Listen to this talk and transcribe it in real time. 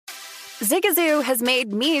Zigazoo has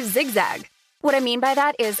made me zigzag. What I mean by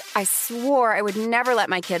that is I swore I would never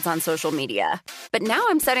let my kids on social media, but now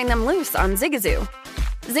I'm setting them loose on Zigazoo.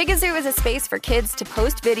 Zigazoo is a space for kids to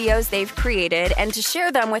post videos they've created and to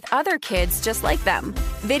share them with other kids just like them.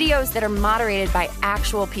 Videos that are moderated by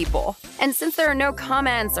actual people. And since there are no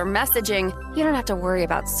comments or messaging, you don't have to worry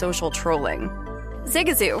about social trolling.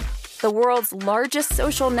 Zigazoo, the world's largest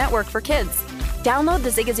social network for kids. Download the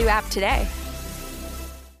Zigazoo app today.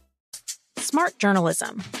 Smart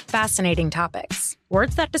journalism. Fascinating topics.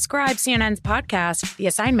 Words that describe CNN's podcast, The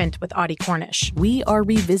Assignment with Audie Cornish. We are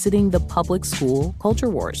revisiting the public school culture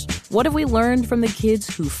wars. What have we learned from the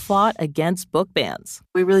kids who fought against book bans?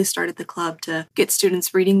 We really started the club to get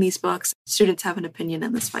students reading these books. Students have an opinion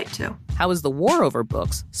in this fight, too. How has the war over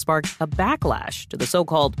books sparked a backlash to the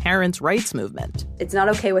so-called parents' rights movement? It's not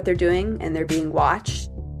okay what they're doing, and they're being watched.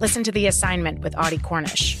 Listen to The Assignment with Audie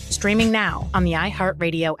Cornish. Streaming now on the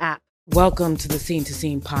iHeartRadio app. Welcome to the Scene to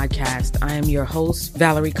Scene podcast. I am your host,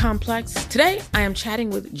 Valerie Complex. Today, I am chatting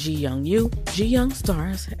with Ji Young Yoo. Ji Young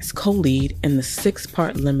stars as co-lead in the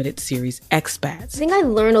 6-part limited series Expats. I think I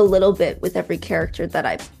learn a little bit with every character that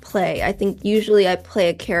I play. I think usually I play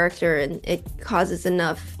a character and it causes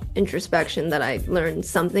enough introspection that I learn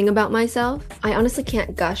something about myself. I honestly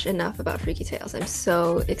can't gush enough about Freaky Tales. I'm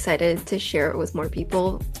so excited to share it with more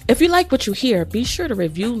people. If you like what you hear, be sure to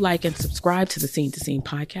review, like, and subscribe to the Scene to Scene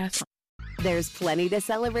podcast. There's plenty to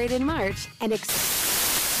celebrate in March and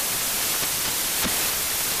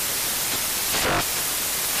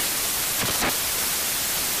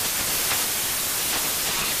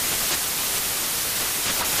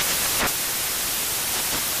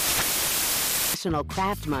National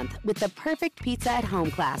Craft Month with the perfect pizza at home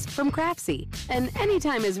class from Craftsy. And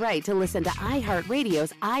anytime is right to listen to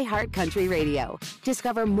iHeartRadio's iHeart Country Radio.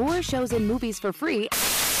 Discover more shows and movies for free.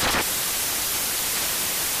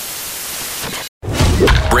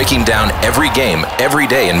 Breaking down every game, every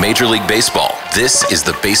day in Major League Baseball. This is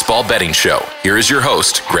the Baseball Betting Show. Here is your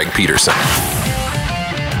host, Greg Peterson.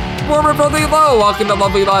 Former Pro Low, welcome to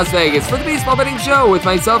lovely Las Vegas for the Baseball Betting Show with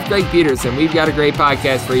myself, Greg Peterson. We've got a great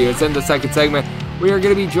podcast for you. It's in the second segment. We are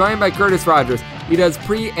going to be joined by Curtis Rogers. He does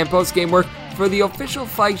pre- and post-game work for the official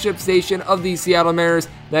flagship station of the Seattle Mariners,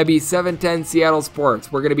 that'd be 710 Seattle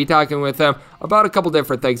Sports. We're going to be talking with him about a couple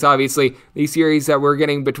different things. Obviously, the series that we're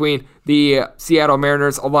getting between the Seattle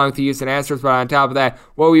Mariners along with the Houston Astros, but on top of that,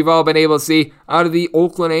 what we've all been able to see out of the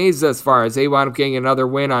Oakland A's thus far as they wound up getting another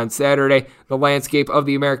win on Saturday, the landscape of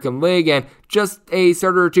the American League, and just a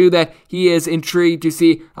starter or two that he is intrigued to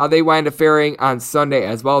see how they wind up faring on Sunday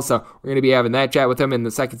as well. So we're going to be having that chat with him in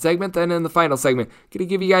the second segment. Then in the final segment, going to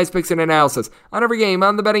give you guys picks and analysis on every game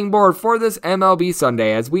on the betting board for this MLB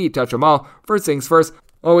Sunday as we touch them all. First things first,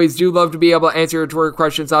 always do love to be able to answer your Twitter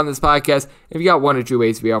questions on this podcast. If you got one or two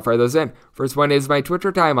ways to be able to fire those in. First one is my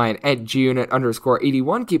Twitter timeline at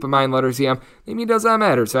gunit_81. Keep in mind, letter CM. Name me does not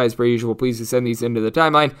matter. So as per usual, please do send these into the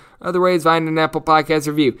timeline. Other ways, find an Apple Podcast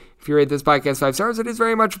review. If you rate this podcast 5 stars, it is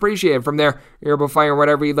very much appreciated. From there, you're able to find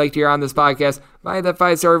whatever you'd like to hear on this podcast by that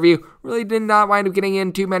 5-star review. Really did not wind up getting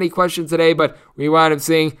in too many questions today, but we wound up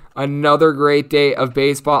seeing another great day of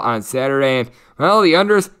baseball on Saturday. And, well, the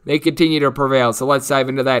unders, they continue to prevail. So let's dive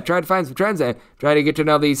into that. Try to find some trends and try to get to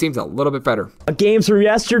know these teams a little bit better. Games from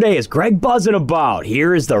yesterday is Greg buzzing about.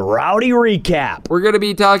 Here is the Rowdy recap. We're going to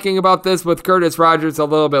be talking about this with Curtis Rogers a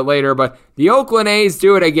little bit later, but the Oakland A's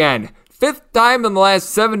do it again. 5th time in the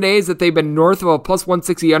last 7 days that they've been north of a plus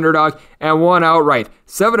 160 underdog and won outright.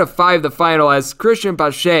 7-5 the final as Christian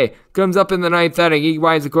Pache comes up in the 9th inning. He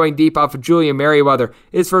winds up going deep off of Julian Merriweather.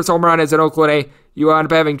 His first home run as an Oakland A. You wound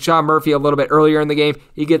up having Sean Murphy a little bit earlier in the game.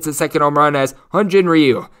 He gets his second home run as Hyun-Jin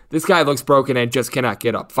Ryu. This guy looks broken and just cannot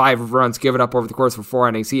get up. 5 runs given up over the course of 4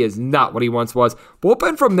 innings. He is not what he once was.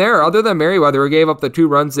 Bullpen from there, other than Merriweather, who gave up the 2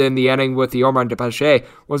 runs in the inning with the home run to Pache,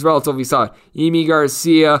 was relatively solid. Yimi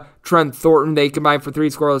Garcia, Trent Thornton, they combined for 3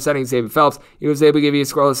 scoreless innings. David Phelps, he was able to give you a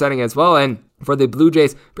scoreless inning as well. And for the Blue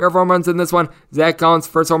Jays, pair of home runs in this one. Zach Collins,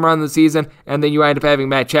 first home run of the season, and then you wind up having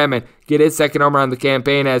Matt Chapman get his second home run of the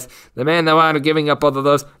campaign as the man that wound up giving up both of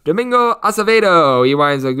those, Domingo Acevedo. He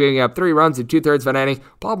winds up giving up 3 runs in 2/3 of an inning.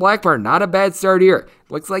 Paul Blackburn, not a bad start here.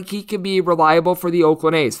 Looks like he could be reliable for the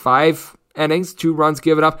Oakland A's. 5 innings, 2 runs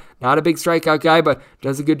given up, Not a big strikeout guy, but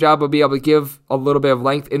does a good job of being able to give a little bit of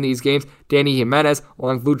length in these games. Danny Jimenez,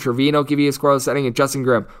 along with Lou Trevino, give you a scoreless inning, and Justin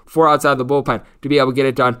Grimm, 4 outside the bullpen to be able to get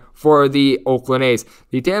it done for the Oakland A's.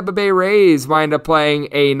 The Tampa Bay Rays wind up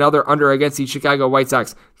playing another under against the Chicago White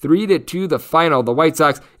Sox. 3-2 the final. The White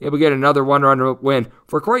Sox able to get another 1-run win.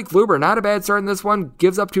 For Corey Kluber, not a bad start in this one.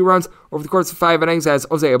 Gives up 2 runs over the course of 5 innings as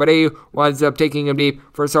Jose Abreu winds up taking him deep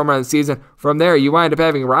for his home run of the season. From there, you wind up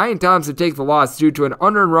having Ryan Thompson take the loss due to an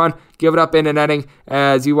unearned run, give it up in an inning,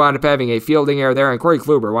 as you wind up having a fielding error there, and Corey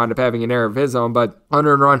Kluber wound up having an error of his own, but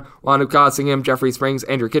unearned run wound up costing him. Jeffrey Springs,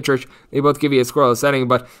 Andrew Kittredge, they both give you a scoreless inning,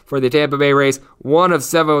 but for the Tampa Bay Rays, 1 of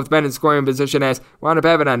 7 with men in scoring position as wound up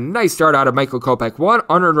having a nice start out of Michael Kopech. 1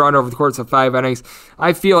 unearned run over the course of 5 innings.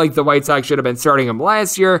 I feel like the White Sox should have been starting him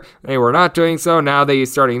last year. They were not doing so. Now that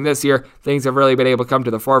he's starting this year, things have really been able to come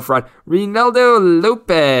to the forefront. Reynaldo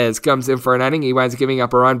Lopez comes in for an inning. He winds up giving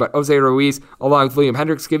up a run, but Jose Ruiz, along with Liam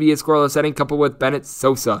Hendricks, give you a scoreless inning, coupled with Bennett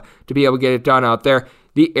Sosa to be able to get it done out there.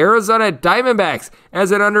 The Arizona Diamondbacks,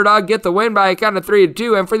 as an underdog, get the win by a count of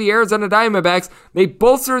 3-2, and for the Arizona Diamondbacks, they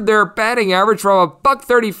bolstered their batting average from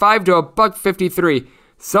 $135 to $153.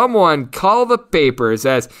 Someone call the papers,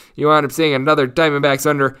 as you wind up seeing another Diamondbacks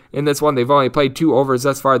under in this one. They've only played 2 overs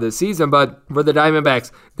thus far this season, but for the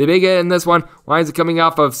Diamondbacks, the big hit in this one winds up coming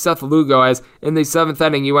off of Seth Lugo, as in the 7th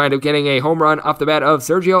inning, you wind up getting a home run off the bat of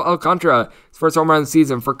Sergio Alcantara. His first home run of the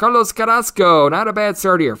season for Carlos Carrasco. Not a bad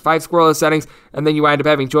start here. 5 scoreless innings, and then you wind up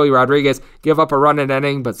having Joey Rodriguez give up a run in an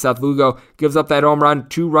inning, but Seth Lugo gives up that home run.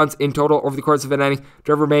 2 runs in total over the course of an inning.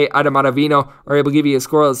 Trevor May, Adam Ottavino are able to give you a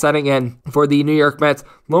scoreless inning, and for the New York Mets,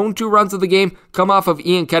 lone 2 runs of the game come off of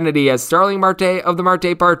Ian Kennedy as Starling Marte of the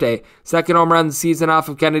Marte Parte. Second home run of the season off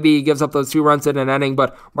of Kennedy. He gives up those 2 runs in an inning,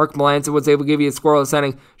 but Mark Melancon was able to give you a scoreless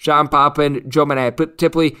inning. Sean Poppen, Joe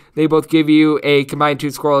Tipley, they both give you a combined 2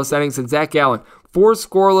 scoreless innings, and Zach Gallen, 4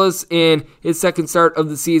 scoreless in his second start of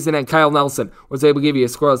the season, and Kyle Nelson was able to give you a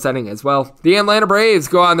scoreless inning as well. The Atlanta Braves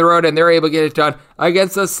go on the road, and they're able to get it done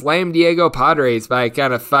against the Slam Diego Padres by a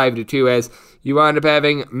count of 5-2, as you wind up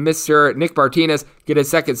having Mr. Nick Martinez get his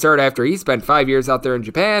second start after he spent 5 years out there in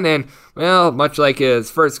Japan, and, well, much like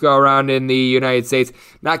his first go-around in the United States,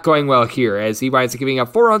 not going well here, as he winds up giving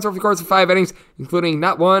up 4 runs over the course of 5 innings, including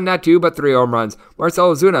not 1, not 2, but 3 home runs.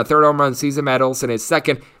 Marcell Ozuna, 3rd home run of the season, Matt Olson is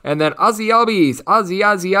 2nd, and then Ozzie Albies, Ozzie,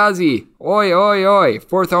 oi,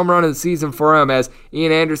 4th home run of the season for him, as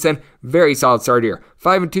Ian Anderson, very solid start here.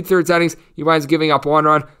 5 2/3 innings, he winds up giving up 1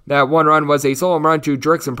 run. That 1 run was a solo home run to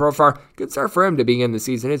Jurickson Profar. Good start for him to begin the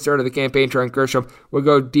season. His start of the campaign, Trent Grisham would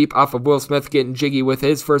go deep off of Will Smith, getting jiggy with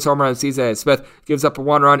his first home run of the season, as Smith gives up a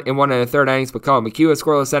 1 run in 1 1/3 innings, but Colin McHugh, a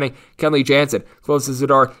scoreless inning. Kenley Jansen closes the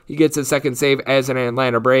door. He gets his second save as an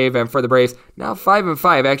Atlanta Brave, and for the Braves, now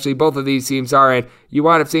 5-5, actually, both of these teams are, and you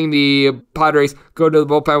wind up seeing the Padres go to the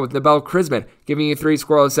bullpen with Nabel Crisman, giving you 3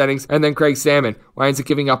 scoreless innings, and then Craig Salmon winds up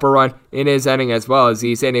giving up a run in his inning, as well as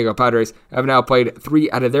the San Diego Padres have now played 3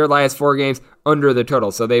 out of their last 4 games under the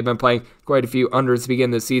total, so they've been playing quite a few unders to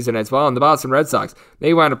begin this season as well. And the Boston Red Sox,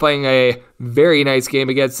 they wound up playing a very nice game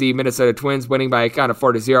against the Minnesota Twins, winning by a count of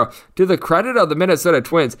 4-0. To the credit of the Minnesota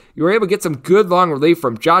Twins, you were able to get some good long relief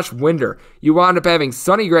from Josh Winder. You wound up having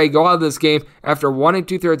Sonny Gray go out of this game after 1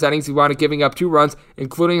 2/3 innings. He wound up giving up 2 runs,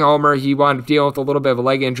 including a homer. He wound up dealing with a little bit of a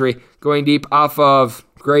leg injury. Going deep off of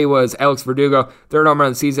Gray was Alex Verdugo, 3rd home run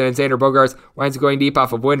of the season, and Xander Bogaerts winds up going deep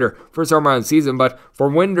off of Winder, 1st home run of the season. But for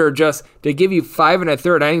Winder just to give you 5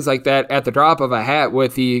 1/3 innings like that at the drop of a hat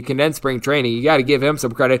with the condensed spring training, you got to give him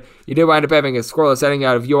some credit. You did wind up having a scoreless inning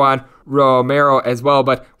out of Yohan Romero as well,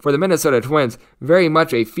 but for the Minnesota Twins, very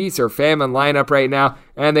much a feast or famine lineup right now,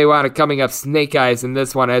 and they wound up coming up snake eyes in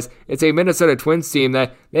this one, as it's a Minnesota Twins team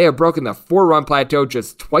that they have broken the 4-run plateau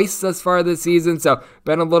just twice thus far this season, so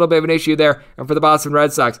been a little bit of an issue there. And for the Boston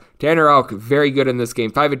Red Sox, Tanner Houck, very good in this game.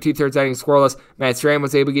 5 2/3 innings scoreless. Matt Strahm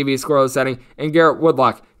was able to give you a scoreless inning, and Garrett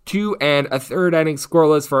Woodlock, 2 1/3 innings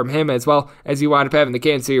scoreless from him, as well as you wind up having the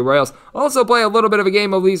Kansas City Royals also play a little bit of a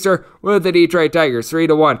game of Easter with the Detroit Tigers.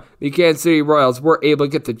 3-1. The Kansas City Royals were able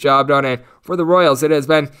to get the job done, and for the Royals, it has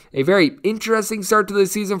been a very interesting start to the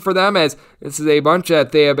season for them, as this is a bunch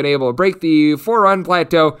that they have been able to break the 4-run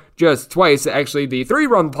plateau just twice, actually the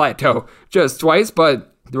 3-run plateau just twice, but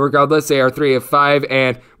regardless, they are 3 of 5,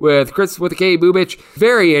 and with Chris with K. Bubich,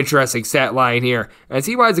 very interesting stat line here, as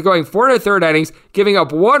he winds up going 4 1/3 innings, giving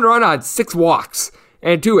up 1 run on 6 walks.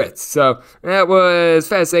 and 2 hits. So that was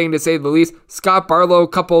fascinating to say the least. Scott Barlow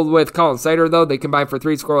coupled with Colin Snyder, though, they combined for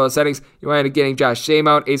 3 scoreless innings. You wind up getting Josh Shea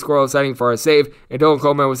out, a scoreless inning for a save, and Dylan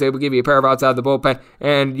Coleman was able to give you a pair of outs out of the bullpen,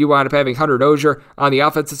 and you wind up having Hunter Dozier on the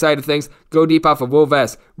offensive side of things go deep off of Will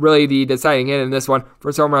Vest. Really the deciding hit in this one.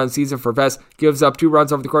 First home run of the season for Vest, gives up 2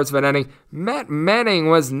 runs over the course of an inning. Matt Manning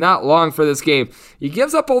was not long for this game. He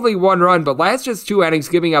gives up only 1 run, but last just 2 innings,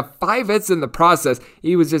 giving up 5 hits in the process.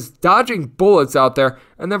 He was just dodging bullets out there.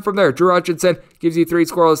 And then from there, Drew Hutchinson gives you 3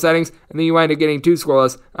 scoreless innings, and then you wind up getting 2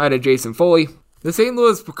 scoreless out of Jason Foley. The St.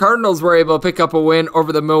 Louis Cardinals were able to pick up a win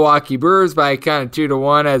over the Milwaukee Brewers by kind of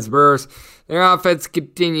 2-1 as Brewers, their offense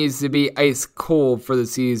continues to be ice cold for the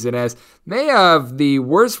season as they have the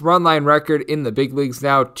worst run line record in the big leagues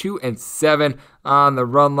now, 2-7 on the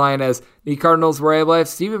run line as the Cardinals were able to have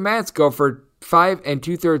Steven Matz go for 5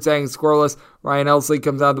 2/3 innings scoreless. Ryan Helsley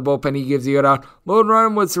comes out of the bullpen. He gives you a down. Lone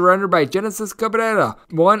run was surrendered by Genesis Cabrera.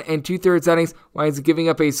 1 2/3 innings. Winds up giving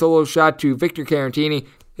up a solo shot to Victor Caratini,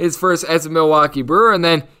 his first as a Milwaukee Brewer. And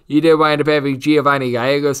then you did wind up having Giovanni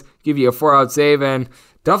Gallegos give you a 4-out save. And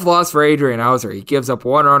tough loss for Adrian Hauser. He gives up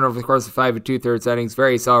 1 run over the course of 5 2/3 innings.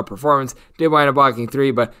 Very solid performance. Did wind up walking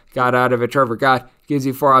 3, but got out of it. Trevor Gott gives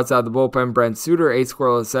you 4 outs out of the bullpen. Brent Suter, a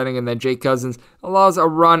scoreless inning. And then Jake Cousins allows a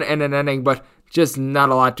run and an inning, but just not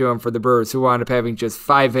a lot to him for the Brewers, who wound up having just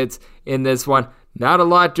 5 hits in this one. Not a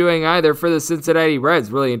lot doing either for the Cincinnati Reds,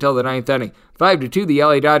 really, until the 9th inning. 5-2, the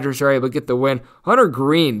LA Dodgers are able to get the win. Hunter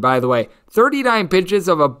Green, by the way, 39 pitches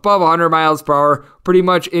of above 100 miles per hour, pretty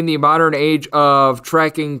much in the modern age of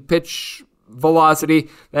tracking pitch velocity.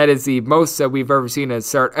 That is the most that we've ever seen at a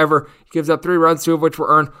start ever. He gives up 3 runs, 2 of which were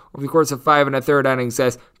earned over the course of 5 1/3 innings.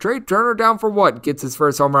 Says Trey Turner down for what? Gets his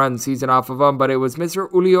first home run of the season off of him, but it was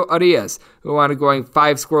Mr. Julio Arias who wound up going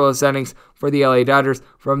 5 scoreless innings for the LA Dodgers.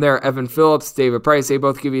 From there, Evan Phillips, David Price, they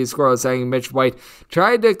both give you a scoreless inning. Mitch White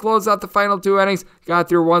tried to close out the final 2 innings, got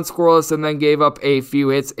through 1 scoreless, and then gave up a few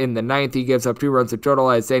hits in the 9th. He gives up 2 runs in total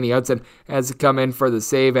as Danny Hudson has to come in for the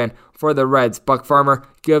save. And for the Reds, Buck Farmer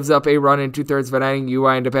gives up a run in 2/3 of an inning. You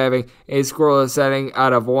wind up having a scoreless inning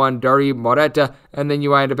out of 1, Dari Moreta, and then you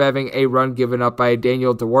wind up having a run given up by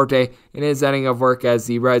Daniel Duarte in his inning of work as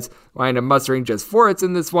the Reds wind up mustering just 4 hits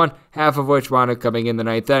in this one, half of which wound up coming in the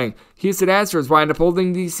 9th inning. Houston Astros wind up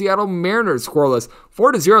holding the Seattle Mariners scoreless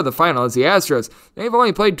 4-0 the final as the Astros, they've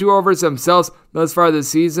only played 2 overs themselves thus far this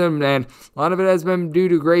season, and a lot of it has been due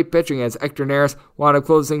to great pitching as Hector Neris wound up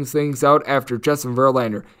closing things out after Justin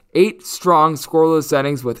Verlander. 8 strong scoreless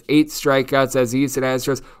innings with 8 strikeouts as the Houston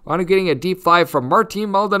Astros wound up getting a deep fly from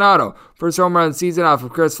Martin Maldonado. First home run of the season off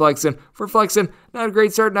of Chris Flexen. For Flexen, not a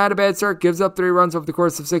great start, not a bad start. Gives up 3 runs over the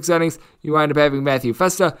course of 6 innings. You wind up having Matthew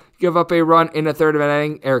Festa give up a run in 1/3 of an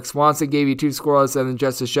inning. Eric Swanson gave you 2 scoreless, and then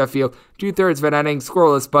Justice Sheffield 2/3 of an inning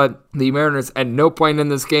scoreless. But the Mariners at no point in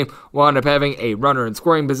this game wound up having a runner in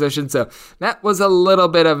scoring position, so that was a little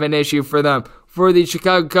bit of an issue for them. For the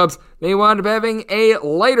Chicago Cubs, they wound up having a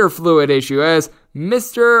lighter fluid issue as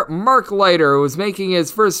Mr. Mark Leiter, who was making his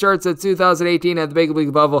first starts at 2018 at the big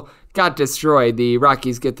league level, got destroyed. The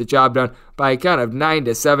Rockies get the job done by a count of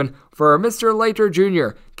 9-7 for Mr. Leiter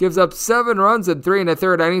Jr. Gives up 7 runs in 3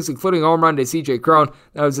 1/3 innings, including a home run to CJ Cron.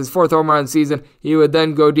 That was his 4th home run of the season. He would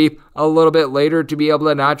then go deep a little bit later to be able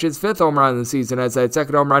to notch his 5th home run of the season, as that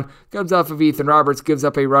 2nd home run comes off of Ethan Roberts, gives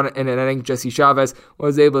up a run in an inning. Jesse Chavez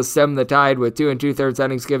was able to stem the tide with 2 2/3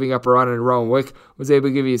 innings, giving up a run, and Rowan Wick was able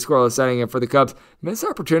to give you a scoreless inning. And for the Cubs, missed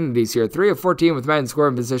opportunities here. 3 of 14 with men in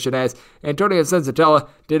scoring position as Antonio Senzatella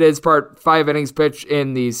did his part. 5 innings pitched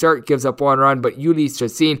in the start, gives up 1 run, but Ulis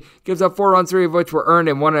Chassin gives up 4 runs, 3 of which were earned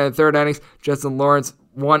in 1 1/3 innings. Justin Lawrence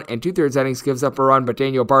 1 2/3 innings, gives up a run, but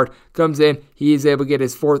Daniel Bard comes in. He is able to get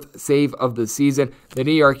his 4th save of the season. The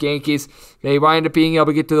New York Yankees, they wind up being able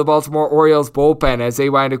to get to the Baltimore Orioles bullpen as they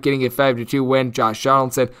wind up getting a 5-2 win. Josh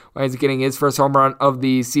Donaldson winds up getting his first home run of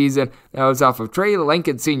the season. That was off of Trey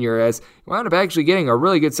Lincoln Sr. as he wound up actually getting a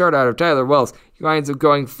really good start out of Tyler Wells. He winds up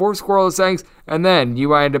going 4 scoreless innings, and then you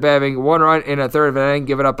wind up having 1 run in 1/3 of an inning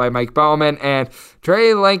given up by Mike Baumann. And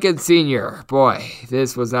Trey Lincoln Sr., boy,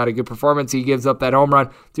 this was not a good performance. He gives up that home run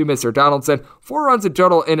to Mr. Donaldson. 4 runs in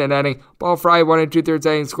total in an inning. Paul Fry 1 2/3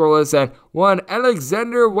 innings scoreless, and 1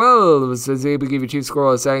 Alexander Wells was able to give you 2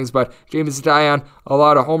 scoreless innings, but James Dion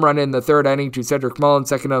allowed a home run in the 3rd inning to Cedric Mullins,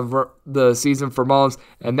 2nd of the season for Mullins,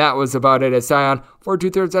 and that was about it as Dion 4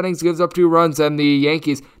 2/3 innings gives up 2 runs, and the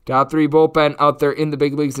Yankees top 3 bullpen out there in the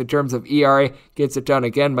big leagues in terms of ERA gets it done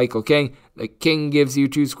again. Michael King, the King, gives you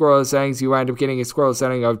 2 scoreless innings. You wind up getting a scoreless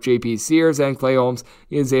inning of JP Sears, and Clay Holmes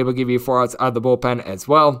is able to give you 4 outs out of the bullpen as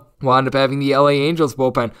well. Wound up having the LA Angels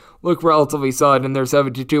bullpen look relatively solid in their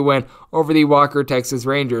 7-2 win over over the Walker Texas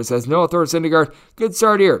Rangers. As Noah Thor Syndergaard, good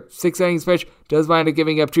start here. 6 innings pitch, does wind up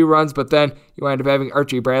giving up 2 runs, but then you wind up having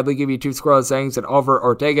Archie Bradley give you 2 scoreless innings and Oliver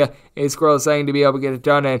Ortega a scoreless inning to be able to get it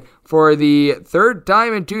done. And for the 3rd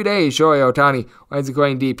time in 2 days, Shohei Ohtani winds up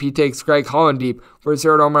going deep. He takes Greg Holland deep for his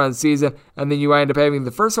 3rd home run of the season, and then you wind up having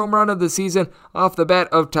the 1st home run of the season off the bat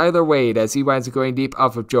of Tyler Wade as he winds up going deep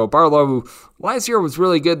off of Joe Barlow, who last year was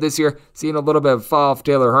really good. This year, seeing a little bit of fall off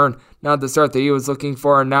Taylor Hearn, not the start that he was looking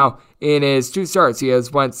for, and now in his 2 starts, he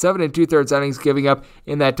has went 7 2/3 innings, giving up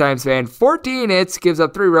in that time span 14 hits, gives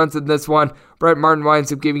up 3 runs in this one. Brett Martin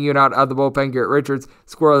winds up giving you an out of the bullpen. Garrett Richards,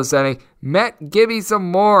 scoreless inning. Matt Gibby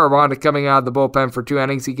some more wound up coming out of the bullpen for 2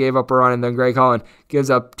 innings. He gave up a run, and then Greg Holland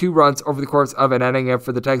gives up 2 runs over the course of an inning. And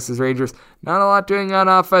for the Texas Rangers, not a lot doing on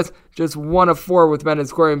offense, just 1 of 4 with men in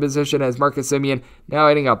scoring position as Marcus Semien now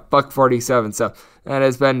hitting a $147. So that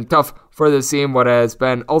has been tough for this team. What has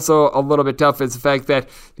been also a little bit tough is the fact that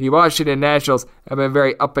the Washington Nationals have been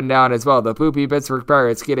very up and down as well. The poopy Pittsburgh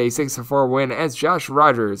Pirates get a 6-4 win as Josh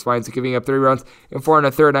Rogers winds up giving up 3 runs in 4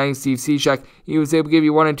 1/3 innings. Steve Cishek, he was able to give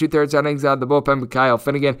you 1 2/3 innings out of the bullpen, but Kyle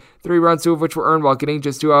Finnegan, 3 runs, 2 of which were earned while getting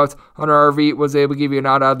just 2 outs. Hunter Harvey was able to give you an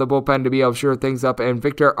out of the bullpen to be able to shore things up, and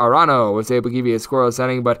Victor Arano was able to give you a scoreless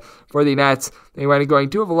inning. But for the Nats, they wind up going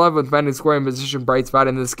 2 of 11 with men in scoring position. Bright spot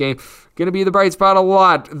in this game. Going to be the bright spot a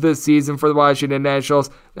lot this season for the Washington Nationals.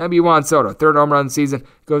 That'd be Juan Soto, 3rd home run of the season.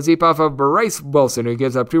 Goes deep off of Bryce Wilson, who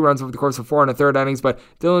gives up 2 runs over the course of 4 1/3 innings. But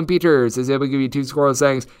Dylan Peters is able to give you 2 scoreless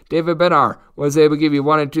innings. David Bednar was able to give you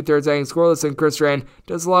 1 2/3 innings scoreless, and Chris Strand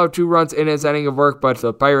does allow 2 runs in his inning of work. But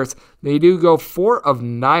the Pirates, they do go 4 of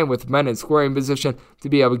 9 with men in scoring position to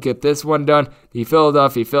be able to get this one done. The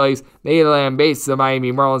Philadelphia Phillies, they lambaste the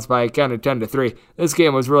Miami Marlins by a count of 10-3. This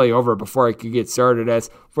game was really over before it could get started. As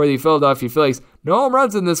for the Philadelphia Phillies, no home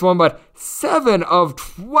runs in this one, but 7 of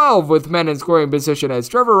 12 with men in scoring position as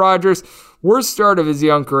Trevor Rogers, worst start of his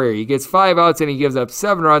young career. He gets 5 outs and he gives up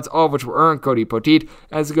 7 runs, all of which were earned. Cody Poteet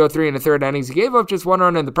has to go 3 1/3 innings. He gave up just 1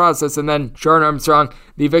 run in the process, and then Shawn Armstrong,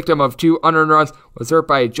 the victim of 2 unearned runs, was hurt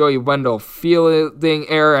by a Joey Wendell fielding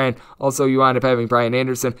error, and also you wind up having Brian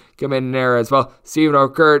Anderson come in there as well. Steven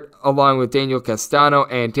O'Kurt, along with Daniel Castano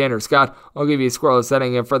and Tanner Scott, I'll give you a scoreless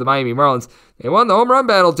inning. And for the Miami Marlins, they won the home run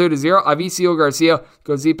battle 2-0. Avisail Garcia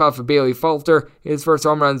goes deep off of Bailey Falter, his 1st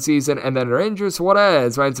home run of the season, and then Ranger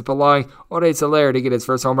Suarez winds up allowing Ode Soler to get his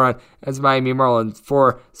 1st home run as Miami Marlins.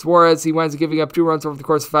 For Suarez, he winds up giving up 2 runs over the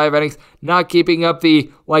course of 5 innings, not keeping up the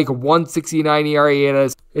 169 ERA he had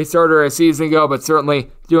as a starter a season ago, but certainly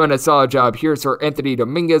doing a solid job here. Sir Anthony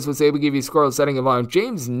Dominguez was able to give you a scoreless inning along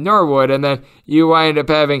James Norwood, and then you wind up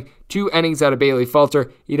having 2 innings out of Bailey Falter.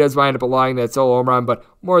 He does wind up allowing that solo home run, but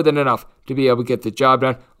more than enough to be able to get the job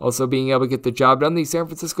done. Also being able to get the job done, the San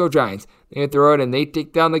Francisco Giants. They hit the road and they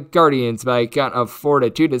take down the Guardians by a count of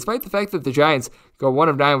 4-2, despite the fact that the Giants go 1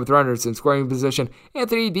 of 9 with runners in scoring position.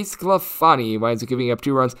 Anthony DeSclafani winds up giving up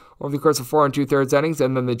 2 runs over the course of 4 2/3 innings,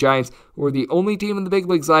 and then the Giants, who were the only team in the big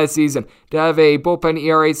leagues last season to have a bullpen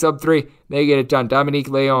ERA sub-3, they get it done. Dominique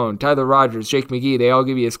Leone, Tyler Rogers, Jake McGee, they all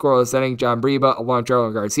give you a scoreless inning. John Briba along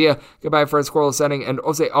Jarlin Garcia, goodbye for a scoreless inning, and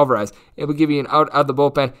Jose Alvarez able to give you an out of the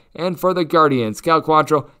bullpen. And for the Guardians, Cal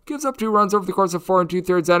Quantrill gives up 2 runs over the course of 4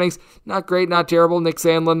 2/3 innings. Not great, not terrible. Nick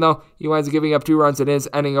Sandlin, though, he winds up giving up 2 runs in his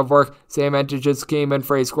inning of work. Sam Entages came in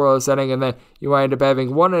for a scoreless inning, and then you wind up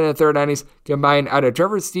having 1 1/3 innings combined out of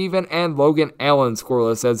Trevor Stephen and Logan Allen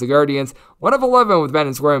scoreless as the Guardians 1 of 11 with men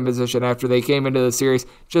in scoring position after they came into the series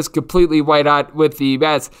just completely white hot with the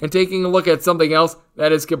bats. And taking a look at something else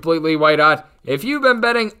that is completely white hot, if you've been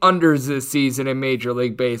betting unders this season in Major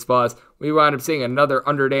League Baseball, we wound up seeing another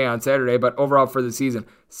under day on Saturday, but overall for the season,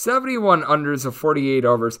 71 unders of 48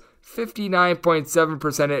 overs,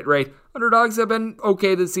 59.7% hit rate. Underdogs have been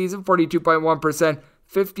okay this season, 42.1%.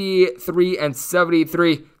 53 and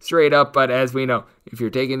 73 straight up, but as we know, if you're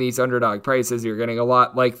taking these underdog prices, you're getting a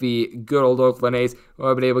lot like the good old Oakland A's, who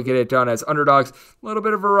have been able to get it done as underdogs. A little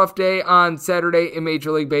bit of a rough day on Saturday in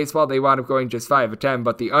Major League Baseball. They wound up going just 5 of 10,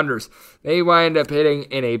 but the unders, they wind up hitting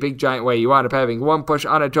in a big giant way. You wound up having 1 push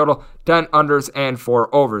on a total, 10 unders, and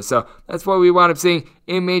 4 overs. So that's what we wound up seeing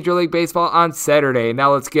in Major League Baseball on Saturday.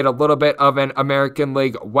 Now let's get a little bit of an American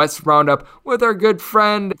League West roundup with our good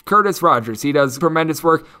friend Curtis Rogers. He does tremendous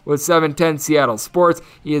work with 710 Seattle Sports.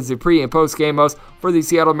 He is the pre- and post-game host for the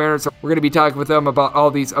Seattle Mariners. So we're going to be talking with him about all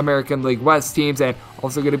these American League West teams, and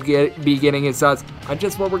also going to be getting his thoughts on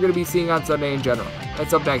just what we're going to be seeing on Sunday in general.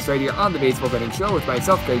 That's up next right here on the Baseball Betting Show with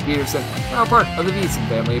myself, Greg Peterson, now part of the VSiN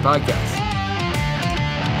Family Podcast.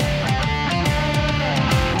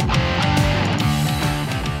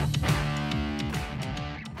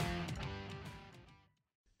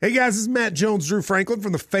 Hey guys, this is Matt Jones, Drew Franklin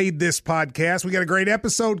from the Fade This podcast. We got a great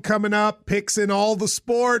episode coming up, picks in all the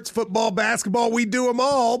sports, football, basketball, we do them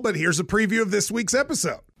all, but here's a preview of this week's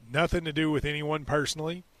episode. Nothing to do with anyone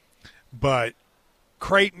personally, but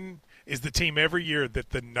Creighton is the team every year that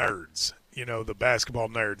the nerds, the basketball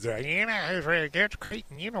nerds, they're like, against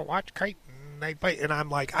Creighton, watch Creighton. They play, and I'm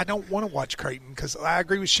like, I don't want to watch Creighton because I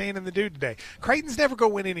agree with Shane and the dude today. Creighton's never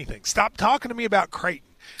going to win anything. Stop talking to me about Creighton.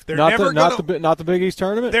 They're not the Big East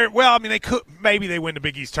tournament. They could maybe they win the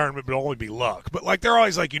Big East tournament, but it'll only be luck. But they're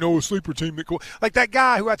always like, a sleeper team that cool. Like that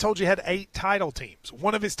guy who I told you had 8 title teams.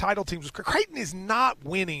 One of his title teams was Creighton is not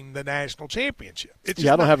winning the national championship. I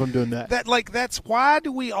don't have them doing that. That's why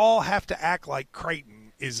do we all have to act like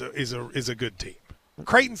Creighton is a good team?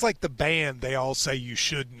 Creighton's like the band they all say you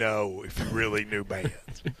should know if you really knew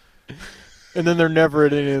bands. And then they're never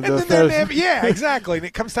at any of the yeah, exactly. And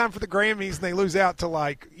it comes time for the Grammys, and they lose out to,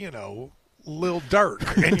 Lil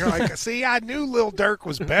Durk. And you're like, see, I knew Lil Durk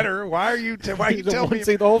was better. Why are you telling me?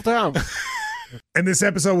 See the whole time. And this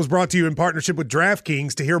episode was brought to you in partnership with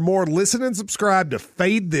DraftKings. To hear more, listen and subscribe to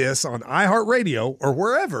Fade This on iHeartRadio or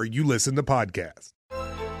wherever you listen to podcasts.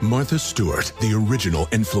 Martha Stewart, the original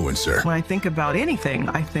influencer. When I think about anything,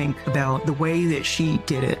 I think about the way that she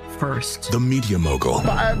did it first. The media mogul.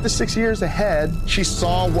 5 to 6 years ahead, she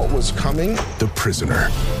saw what was coming. The prisoner.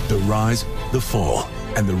 The rise, the fall,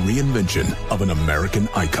 and the reinvention of an American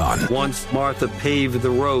icon. Once Martha paved the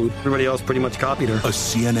road, everybody else pretty much copied her. A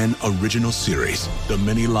CNN original series, The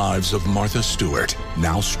Many Lives of Martha Stewart,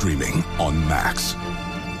 now streaming on Max.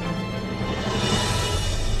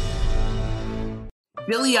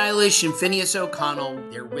 Billie Eilish and Phineas O'Connell,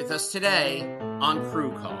 they're with us today on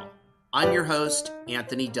Crew Call. I'm your host,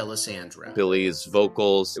 Anthony D'Alessandro. Billie's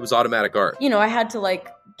vocals, it was automatic art. I had to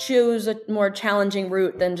choose a more challenging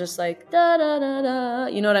route than just da da da da.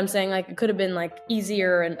 You know what I'm saying? It could have been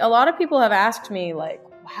easier. And a lot of people have asked me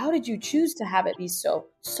how did you choose to have it be so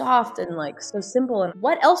soft and so simple? And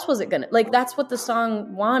what else was it gonna that's what the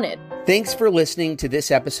song wanted. Thanks for listening to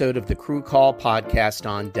this episode of the Crew Call podcast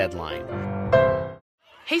on Deadline.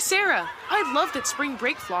 Hey Sarah, I loved that spring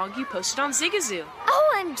break vlog you posted on Zigazoo.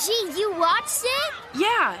 OMG, you watched it?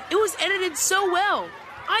 Yeah, it was edited so well.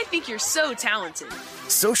 I think you're so talented.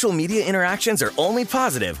 Social media interactions are only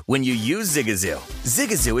positive when you use Zigazoo.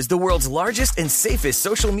 Zigazoo is the world's largest and safest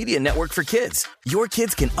social media network for kids. Your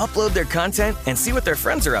kids can upload their content and see what their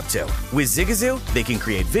friends are up to. With Zigazoo, they can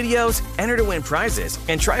create videos, enter to win prizes,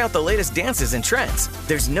 and try out the latest dances and trends.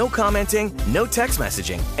 There's no commenting, no text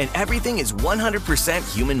messaging, and everything is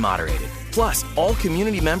 100% human moderated. Plus, all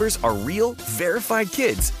community members are real, verified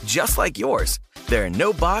kids just like yours. There are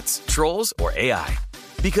no bots, trolls, or AI.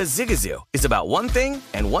 Because Zigazoo is about one thing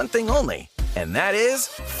and one thing only, and that is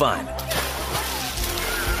fun.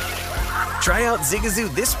 Try out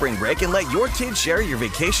Zigazoo this spring break and let your kids share your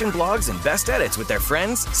vacation blogs and best edits with their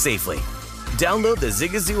friends safely. Download the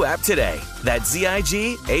Zigazoo app today. That's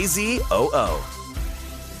Zigazoo.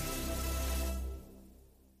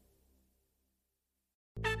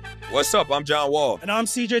 What's up? I'm John Wall. And I'm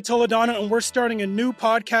CJ Toledano, and we're starting a new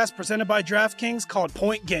podcast presented by DraftKings called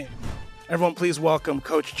Point Game. Everyone, please welcome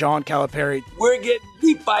Coach John Calipari. We're getting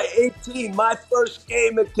beat by 18. My first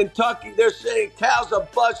game in Kentucky, they're saying Cal's a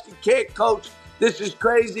bust. He can't coach. This is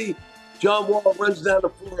crazy. John Wall runs down the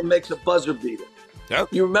floor and makes a buzzer beater.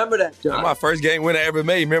 Yep. You remember that, John? That's my first game winner I ever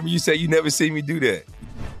made. Remember you said you never seen me do that.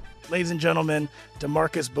 Ladies and gentlemen,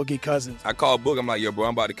 DeMarcus Boogie Cousins. I called Boog. I'm like, yo, bro,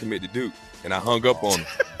 I'm about to commit to Duke. And I hung up on him.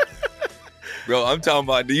 Bro, I'm talking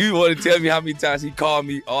about, do you want to tell me how many times he called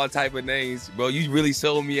me all type of names? Bro, you really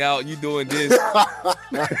sold me out. You doing this.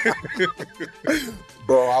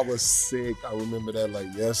 Bro, I was sick. I remember that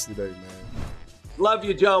yesterday, man. Love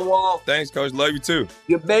you, John Wall. Thanks, Coach. Love you, too.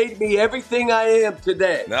 You made me everything I am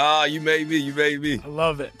today. Nah, you made me. I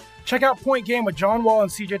love it. Check out Point Game with John Wall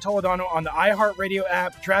and CJ Toledano on the iHeartRadio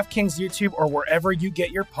app, DraftKings YouTube, or wherever you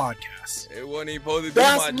get your podcasts. It wasn't even supposed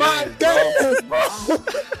to be my dance, bro.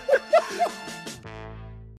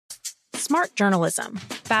 Smart journalism.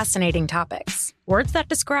 Fascinating topics. Words that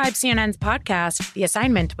describe CNN's podcast, The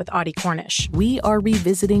Assignment with Audie Cornish. We are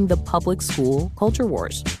revisiting the public school culture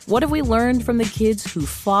wars. What have we learned from the kids who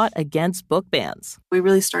fought against book bans? We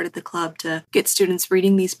really started the club to get students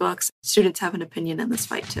reading these books. Students have an opinion in this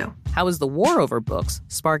fight, too. How has the war over books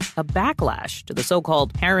sparked a backlash to the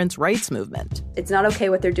so-called parents' rights movement? It's not okay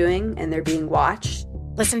what they're doing, and they're being watched.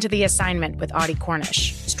 Listen to The Assignment with Audie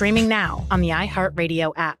Cornish, streaming now on the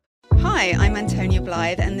iHeartRadio app. Hi, I'm Antonia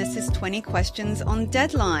Blythe, and this is 20 Questions on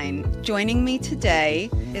Deadline. Joining me today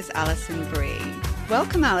is Alison Brie.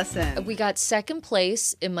 Welcome, Alison. We got second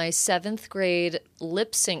place in my 7th grade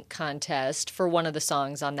lip sync contest for one of the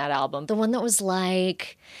songs on that album. The one that was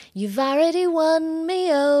like, "You've already won me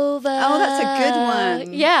over." Oh, that's a good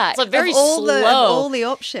one. Yeah. It's very slow. Of all the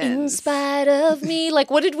options. In spite of me. Like,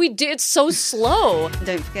 what did we do? It's so slow.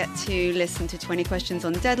 Don't forget to listen to 20 Questions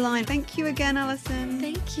on Deadline. Thank you again, Alison.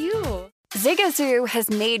 Thank you. Zigazoo has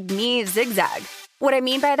made me zigzag. What I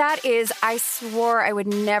mean by that is I swore I would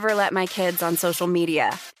never let my kids on social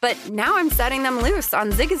media, but now I'm setting them loose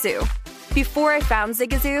on Zigazoo. Before I found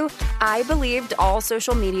Zigazoo, I believed all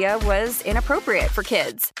social media was inappropriate for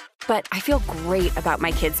kids. But I feel great about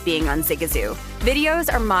my kids being on Zigazoo.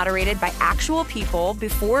 Videos are moderated by actual people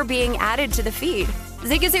before being added to the feed.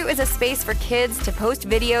 Zigazoo is a space for kids to post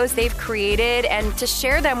videos they've created and to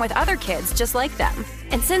share them with other kids just like them.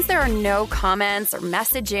 And since there are no comments or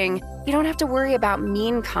messaging, you don't have to worry about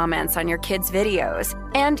mean comments on your kids' videos.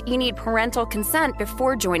 And you need parental consent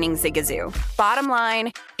before joining Zigazoo. Bottom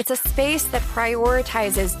line, it's a space that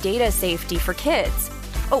prioritizes data safety for kids.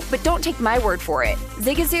 Oh, but don't take my word for it.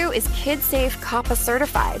 Zigazoo is KidSafe COPPA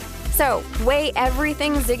certified. So weigh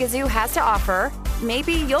everything Zigazoo has to offer.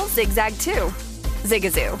 Maybe you'll zigzag too.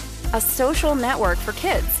 Zigazoo, a social network for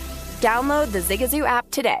kids. Download the Zigazoo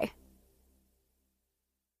app today.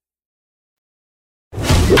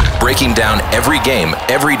 Breaking down every game,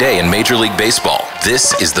 every day in Major League Baseball.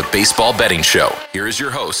 This is the Baseball Betting Show. Here is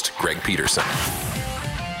your host, Greg Peterson.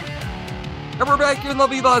 And we're back here in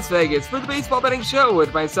lovely Las Vegas for the Baseball Betting Show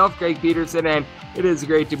with myself, Greg Peterson, and it is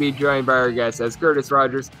great to be joined by our guest, as Curtis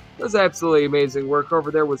Rogers does absolutely amazing work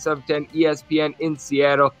over there with 710 ESPN in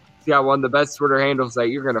Seattle. He's got one of the best Twitter handles that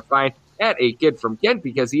you're going to find at A Kid from Kent,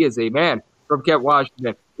 because he is a man from Kent,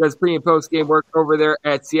 Washington. Does pre- and post-game work over there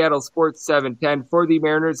at Seattle Sports 710 for the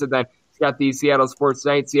Mariners, and then he's got the Seattle Sports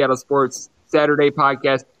Night, Seattle Sports Saturday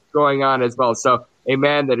podcast going on as well. So a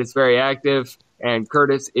man that is very active. And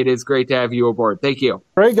Curtis, it is great to have you aboard. Thank you.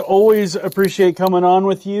 Greg, always appreciate coming on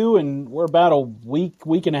with you, and we're about a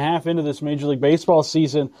week and a half into this Major League Baseball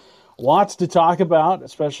season. Lots to talk about,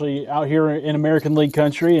 especially out here in American League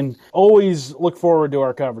country, and always look forward to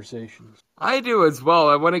our conversations. I do as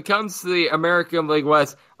well. And when it comes to the American League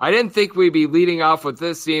West, I didn't think we'd be leading off with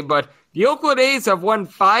this team, but the Oakland A's have won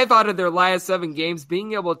 5 out of their last 7 games,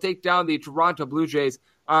 being able to take down the Toronto Blue Jays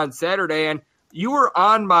on Saturday. And you were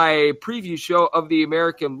on my preview show of the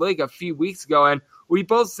American League a few weeks ago, and we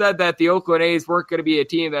both said that the Oakland A's weren't going to be a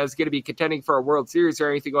team that was going to be contending for a World Series or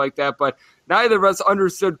anything like that, but neither of us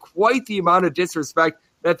understood quite the amount of disrespect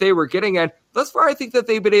that they were getting, and thus far I think that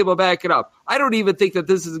they've been able to back it up. I don't even think that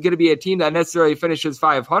this is going to be a team that necessarily finishes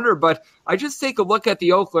 500, but I just take a look at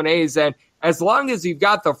the Oakland A's, and as long as you've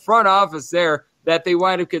got the front office there, that they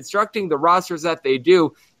wind up constructing the rosters that they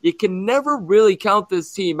do, you can never really count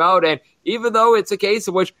this team out. And even though it's a case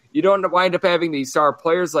in which you don't wind up having these star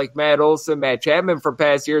players like Matt Olson, Matt Chapman from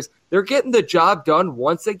past years, they're getting the job done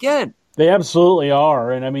once again. They absolutely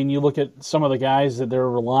are. And, I mean, you look at some of the guys that they're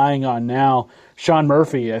relying on now. Sean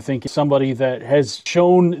Murphy, I think, is somebody that has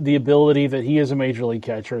shown the ability that he is a major league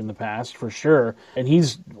catcher in the past, for sure. And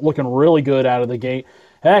he's looking really good out of the gate.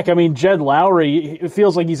 Heck, I mean, Jed Lowry, it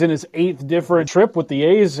feels like he's in his 8th different trip with the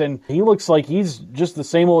A's, and he looks like he's just the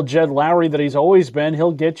same old Jed Lowry that he's always been.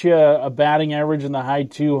 He'll get you a batting average in the high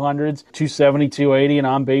 200s, 270, 280, and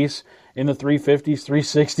on base in the 350s,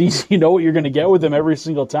 360s. You know what you're going to get with him every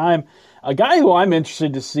single time. A guy who I'm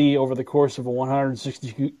interested to see over the course of a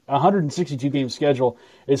 162-game schedule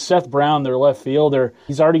is Seth Brown, their left fielder.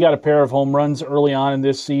 He's already got a pair of home runs early on in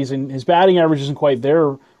this season. His batting average isn't quite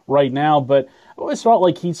there right now, but I always felt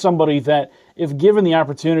like he's somebody that, if given the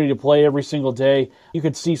opportunity to play every single day, you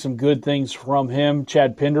could see some good things from him.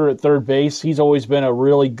 Chad Pinder at third base, he's always been a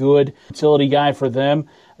really good utility guy for them.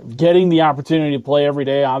 Getting the opportunity to play every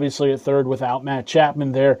day, obviously at third without Matt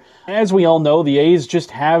Chapman there. As we all know, the A's just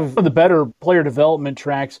have the better player development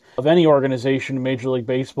tracks of any organization in Major League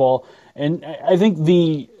Baseball. And I think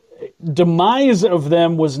the demise of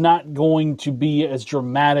them was not going to be as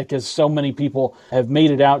dramatic as so many people have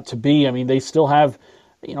made it out to be. I mean, they still have,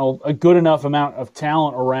 a good enough amount of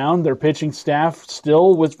talent around. Their pitching staff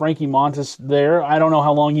still with Frankie Montas there. I don't know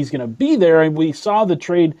how long he's going to be there. We saw the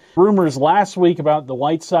trade rumors last week about the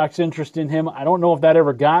White Sox interest in him. I don't know if that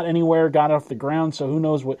ever got anywhere, got off the ground, so who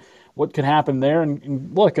knows what could happen there.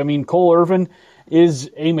 And look, I mean, Cole Irvin is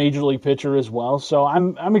a major league pitcher as well. So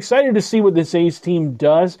I'm excited to see what this A's team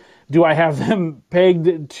does. Do I have them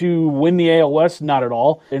pegged to win the AL West? Not at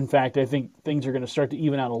all. In fact, I think things are going to start to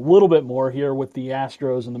even out a little bit more here with the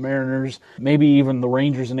Astros and the Mariners, maybe even the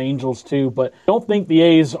Rangers and Angels too. But I don't think the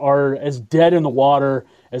A's are as dead in the water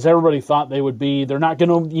as everybody thought they would be. They're not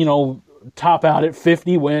going to, top out at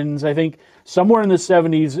 50 wins. I think somewhere in the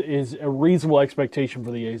 70s is a reasonable expectation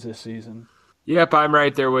for the A's this season. Yep, I'm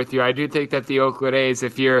right there with you. I do think that the Oakland A's,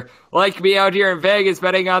 if you're like me out here in Vegas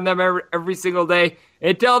betting on them every single day,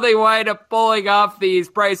 until they wind up pulling off these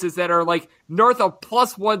prices that are like north of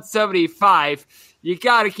plus 175, you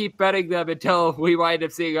got to keep betting them until we wind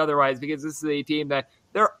up seeing otherwise, because this is a team that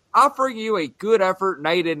they're offering you a good effort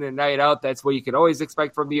night in and night out. That's what you can always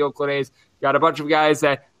expect from the Oakland A's. Got a bunch of guys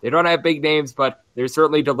that they don't have big names, but they're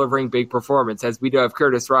certainly delivering big performance, as we do have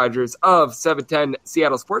Curtis Rogers of 710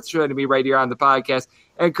 Seattle Sports joining me right here on the podcast.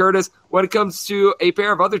 And Curtis, when it comes to a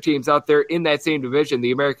pair of other teams out there in that same division,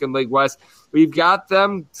 the American League West, we've got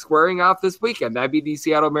them squaring off this weekend. That'd be the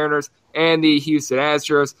Seattle Mariners and the Houston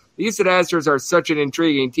Astros. The Houston Astros are such an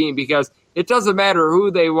intriguing team because it doesn't matter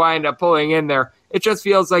who they wind up pulling in there. It just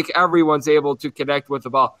feels like everyone's able to connect with the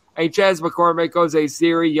ball. Hey, Chas McCormick, Jose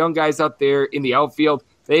Siri, young guys out there in the outfield.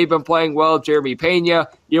 They've been playing well. Jeremy Pena,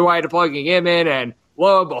 you wind up plugging him in, and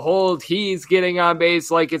lo and behold, he's getting on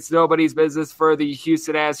base like it's nobody's business for the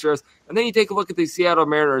Houston Astros. And then you take a look at the Seattle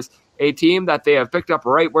Mariners, a team that they have picked up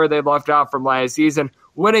right where they left off from last season,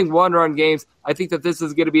 winning one-run games. I think that this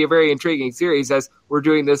is going to be a very intriguing series, as we're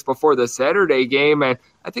doing this before the Saturday game, and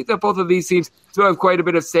I think that both of these teams do have quite a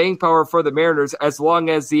bit of staying power for the Mariners, as long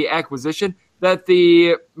as the acquisition that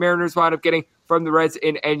the Mariners wound up getting from the Reds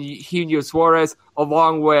in Eugenio Suarez,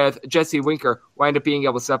 along with Jesse Winker, wind up being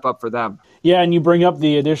able to step up for them. Yeah, and you bring up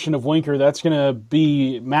the addition of Winker. That's going to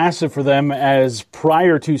be massive for them, as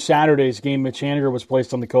prior to Saturday's game, Mitch Haniger was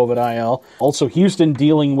placed on the COVID IL. Also, Houston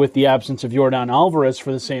dealing with the absence of Yordan Alvarez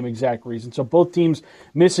for the same exact reason. So both teams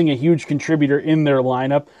missing a huge contributor in their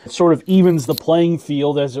lineup. It sort of evens the playing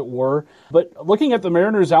field, as it were. But looking at the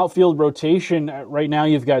Mariners' outfield rotation, right now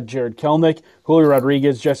you've got Jared Kelenic, Julio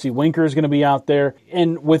Rodriguez, Jesse Winker is going to be out there.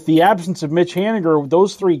 And with the absence of Mitch Haniger,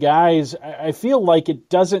 those three guys, I feel like it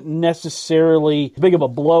doesn't necessarily as big of a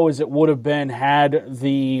blow as it would have been had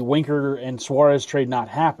the Winker and Suarez trade not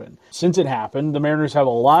happened. Since it happened, the Mariners have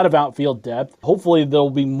a lot of outfield depth. Hopefully there'll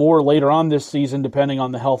be more later on this season, depending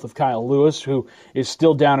on the health of Kyle Lewis, who is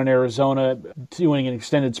still down in Arizona doing an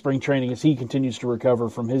extended spring training as he continues to recover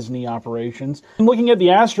from his knee operations. And looking at the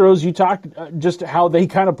Astros, you talked just how they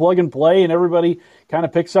kind of plug and play, and everybody kind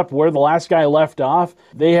of picks up where the last guy left off.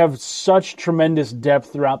 They have such tremendous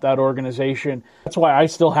depth throughout that organization. That's why I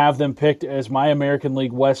still have them picked as my American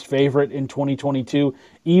League West favorite in 2022,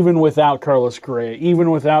 even without Carlos Correa, even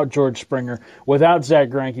without George Springer, without Zach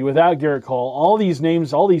Greinke, without Garrett Cole. All these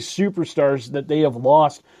names, all these superstars that they have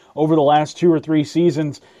lost over the last 2 or 3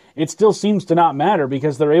 seasons, it still seems to not matter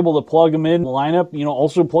because they're able to plug them in the lineup,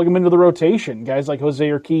 also plug them into the rotation. Guys like Jose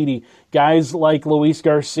Urquidy, guys like Luis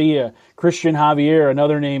Garcia, Christian Javier,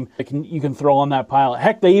 another name that you can throw on that pile.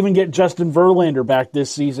 Heck, they even get Justin Verlander back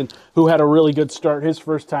this season, who had a really good start his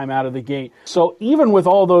first time out of the gate. So even with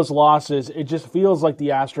all those losses, it just feels like the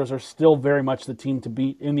Astros are still very much the team to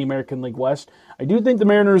beat in the American League West. I do think the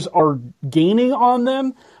Mariners are gaining on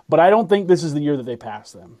them, but I don't think this is the year that they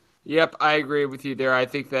pass them. Yep, I agree with you there. I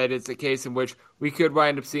think that it's a case in which we could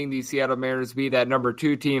wind up seeing the Seattle Mariners be that number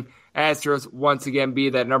 2 team, Astros once again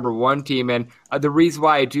be that number 1 team. And the reason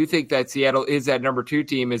why I do think that Seattle is that number 2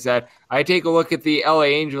 team is that I take a look at the LA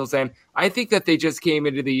Angels, and I think that they just came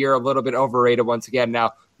into the year a little bit overrated once again.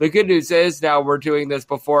 Now, the good news is now we're doing this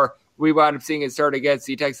before we wound up seeing it start against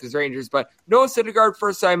the Texas Rangers, but Noah Syndergaard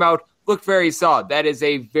first time out looked very solid. That is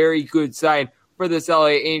a very good sign for this LA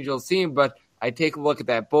Angels team, but I take a look at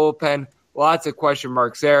that bullpen, lots of question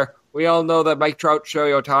marks there. We all know that Mike Trout,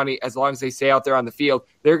 Shohei Ohtani, as long as they stay out there on the field,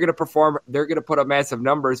 they're going to perform, they're going to put up massive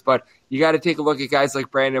numbers, but you got to take a look at guys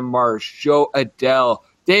like Brandon Marsh, Joe Adele.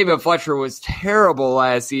 David Fletcher was terrible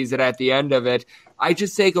last season at the end of it. I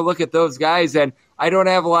just take a look at those guys, and I don't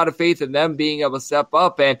have a lot of faith in them being able to step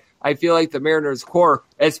up, and I feel like the Mariners' core,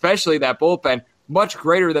 especially that bullpen, much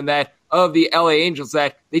greater than that of the LA Angels,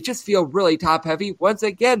 that they just feel really top-heavy once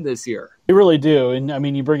again this year. They really do. And, I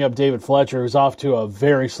mean, you bring up David Fletcher, who's off to a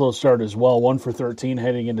very slow start as well, 1 for 13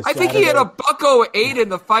 heading into Saturday. I think he had a $108 in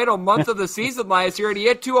the final month of the season last year, and he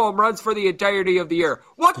hit 2 home runs for the entirety of the year.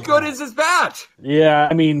 What good is his bat? Yeah,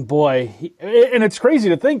 I mean, boy. And it's crazy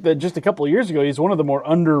to think that just a couple of years ago, he's one of the more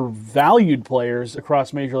undervalued players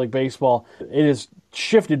across Major League Baseball. It is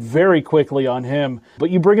shifted very quickly on him.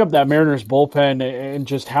 But you bring up that Mariners bullpen and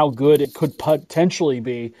just how good it could potentially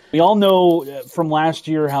be. We all know from last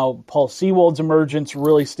year how Paul Sewald's emergence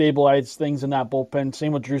really stabilized things in that bullpen.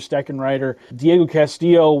 Same with Drew Steckenrider. Diego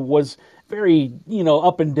Castillo was very,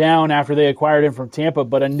 up and down after they acquired him from Tampa.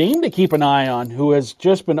 But a name to keep an eye on who has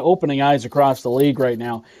just been opening eyes across the league right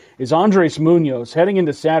now is Andres Munoz. Heading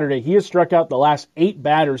into Saturday, he has struck out the last 8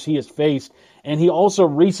 batters he has faced. And he also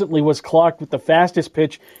recently was clocked with the fastest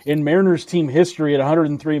pitch in Mariners team history at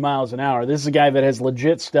 103 miles an hour. This is a guy that has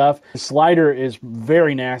legit stuff. His slider is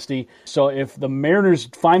very nasty. So if the Mariners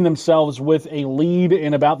find themselves with a lead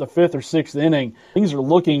in about the 5th or 6th inning, things are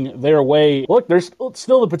looking their way. Look, there's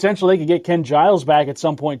still the potential they could get Ken Giles back at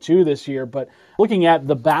some point too this year. But looking at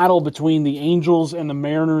the battle between the Angels and the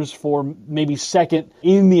Mariners for maybe second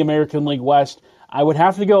in the American League West, I would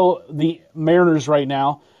have to go the Mariners right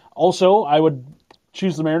now. Also, I would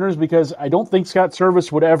choose the Mariners because I don't think Scott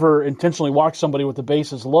Servais would ever intentionally walk somebody with the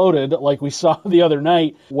bases loaded like we saw the other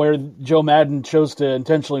night where Joe Madden chose to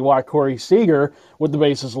intentionally walk Corey Seager with the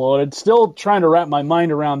bases loaded. Still trying to wrap my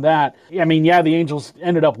mind around that. I mean, yeah, the Angels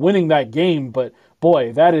ended up winning that game, but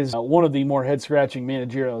boy, that is one of the more head-scratching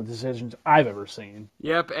managerial decisions I've ever seen.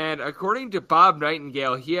 Yep, and according to Bob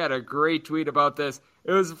Nightingale, he had a great tweet about this.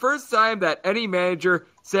 It was the first time that any manager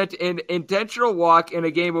sent an intentional walk in a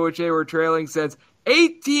game in which they were trailing since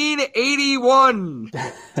 1881.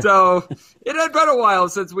 So it had been a while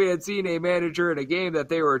since we had seen a manager in a game that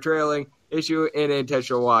they were trailing issue an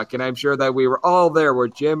intentional walk. And I'm sure that we were all there where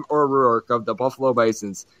Jim O'Rourke of the Buffalo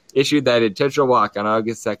Bisons issued that intentional walk on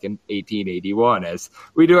August 2nd, 1881. As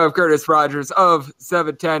we do have Curtis Rogers of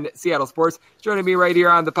 710 Seattle Sports joining me right here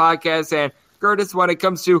on the podcast. And Curtis, when it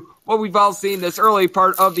comes to what we've all seen this early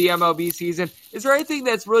part of the MLB season, is there anything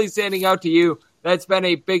that's really standing out to you that's been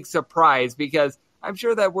a big surprise? Because I'm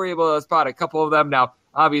sure that we're able to spot a couple of them. Now,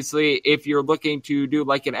 obviously, if you're looking to do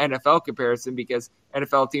like an NFL comparison, because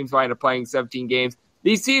NFL teams wind up playing 17 games,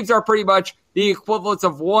 these teams are pretty much the equivalents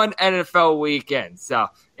of one NFL weekend. So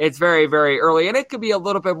it's very, very early, and it could be a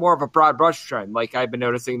little bit more of a broad brush trend. Like I've been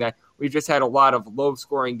noticing that we've just had a lot of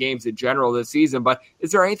low-scoring games in general this season. But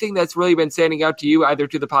is there anything that's really been standing out to you, either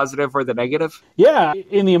to the positive or the negative? Yeah,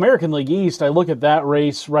 in the American League East, I look at that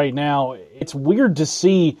race right now. It's weird to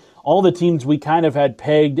see all the teams we kind of had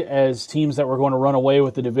pegged as teams that were going to run away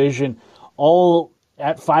with the division all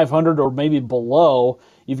at 500 or maybe below.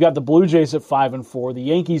 You've got the Blue Jays at 5-4, the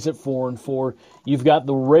Yankees at 4-4. You've got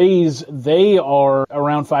the Rays; they are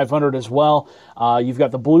around 500 as well. You've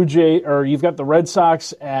got you've got the Red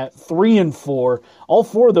Sox at 3-4. All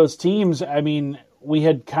 4 of those teams, I mean, we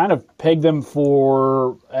had kind of pegged them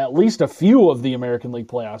for at least a few of the American League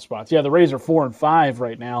playoff spots. Yeah, the Rays are 4-5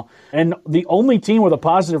 right now. And the only team with a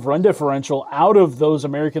positive run differential out of those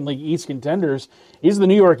American League East contenders is the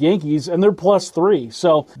New York Yankees, and they're +3.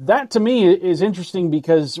 So that to me is interesting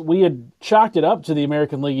because we had chalked it up to the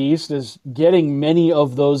American League East as getting many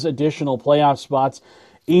of those additional playoff spots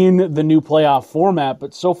in the new playoff format,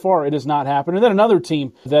 but so far it has not happened. And then another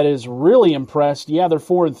team that is really impressed, yeah, they're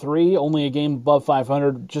 4-3, only a game above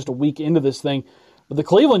 500, just a week into this thing, but the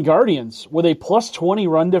Cleveland Guardians with a +20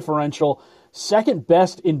 run differential, second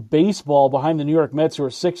best in baseball behind the New York Mets, who are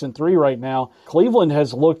 6-3 right now. Cleveland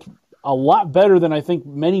has looked a lot better than I think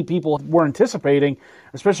many people were anticipating,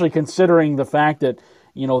 especially considering the fact that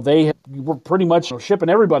they were pretty much shipping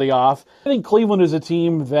everybody off. I think Cleveland is a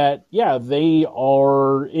team that, yeah, they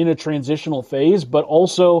are in a transitional phase, but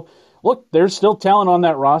also, look, there's still talent on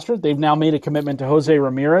that roster. They've now made a commitment to Jose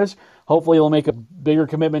Ramirez. Hopefully they'll make a bigger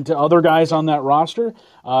commitment to other guys on that roster.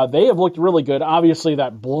 They have looked really good. Obviously,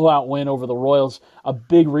 that blowout win over the Royals, a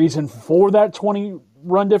big reason for that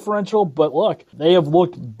 20-run differential. But look, they have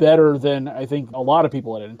looked better than I think a lot of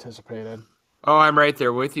people had anticipated. Oh, I'm right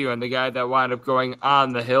there with you. And the guy that wound up going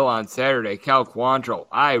on the hill on Saturday, Cal Quantrill,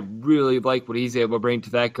 I really like what he's able to bring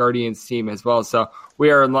to that Guardians team as well. So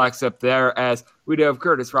we are in lockstep there, as we do have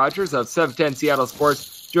Curtis Rogers of 710 Seattle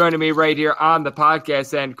Sports joining me right here on the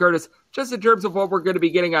podcast. And Curtis, just in terms of what we're going to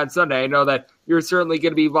be getting on Sunday, I know that you're certainly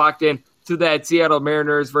going to be locked in to that Seattle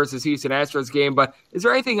Mariners versus Houston Astros game, but is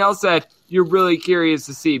there anything else that you're really curious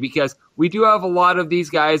to see? Because we do have a lot of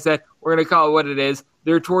these guys that we're going to call it what it is.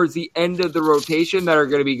 They're towards the end of the rotation that are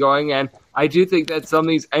going to be going, and I do think that some of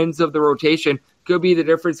these ends of the rotation could be the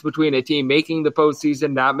difference between a team making the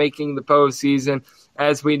postseason, not making the postseason.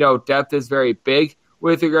 As we know, depth is very big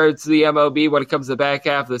with regards to the MLB when it comes to the back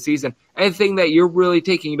half of the season. Anything that you're really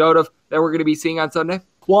taking note of that we're going to be seeing on Sunday?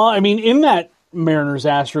 Well, I mean, in that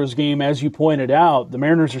Mariners-Astros game, as you pointed out, the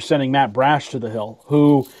Mariners are sending Matt Brash to the hill,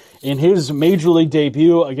 who in his Major League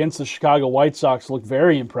debut against the Chicago White Sox looked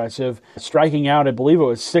very impressive, striking out, I believe it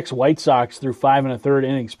was 6 White Sox through 5 1/3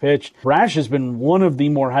 innings pitched. Brash has been one of the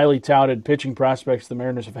more highly touted pitching prospects the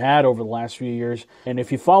Mariners have had over the last few years. And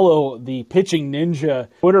if you follow the Pitching Ninja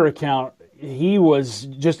Twitter account, he was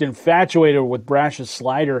just infatuated with Brash's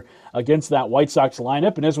slider against that White Sox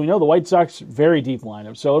lineup. And as we know, the White Sox, very deep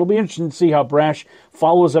lineup. So it'll be interesting to see how Brash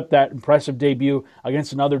follows up that impressive debut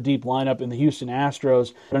against another deep lineup in the Houston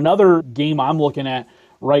Astros. But another game I'm looking at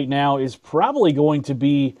right now is probably going to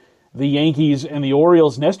be the Yankees and the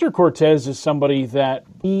Orioles. Nestor Cortez is somebody that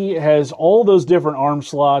he has all those different arm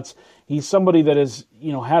slots. He's somebody that has,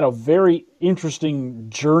 had a very interesting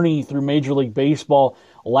journey through Major League Baseball.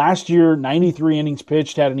 Last year, 93 innings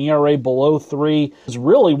pitched, had an ERA below 3. Was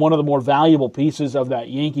really one of the more valuable pieces of that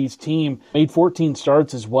Yankees team. Made 14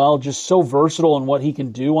 starts as well. Just so versatile in what he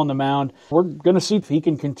can do on the mound. We're going to see if he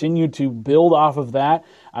can continue to build off of that.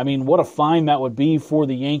 I mean, what a find that would be for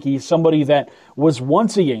the Yankees. Somebody that was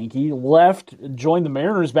once a Yankee, left, joined the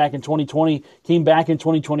Mariners back in 2020, came back in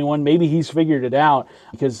 2021. Maybe he's figured it out.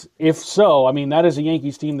 Because if so, I mean, that is a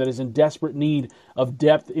Yankees team that is in desperate need of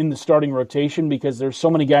depth in the starting rotation because there's so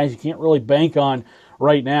many guys you can't really bank on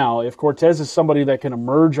right now. If Cortez is somebody that can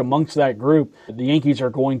emerge amongst that group, the Yankees are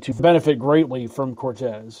going to benefit greatly from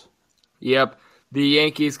Cortez. Yep. The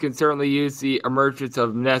Yankees can certainly use the emergence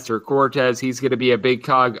of Nestor Cortez. He's going to be a big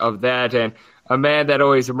cog of that, and a man that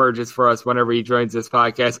always emerges for us whenever he joins this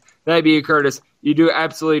podcast. That'd be you, Curtis. You do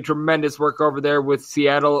absolutely tremendous work over there with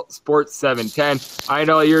Seattle Sports 710. I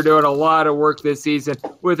know you're doing a lot of work this season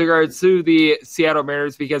with regards to the Seattle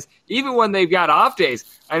Mariners because even when they've got off days,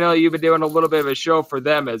 I know you've been doing a little bit of a show for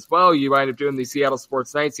them as well. You wind up doing the Seattle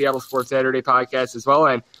Sports Night, Seattle Sports Saturday podcast as well.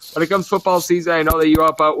 And when it comes to football season, I know that you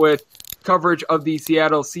help out with coverage of the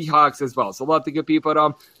Seattle Seahawks as well. So let the good people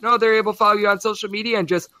know they're able to follow you on social media and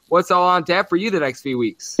just what's all on tap for you the next few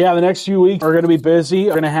weeks. Yeah, the next few weeks are going to be busy.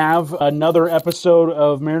 We're going to have another episode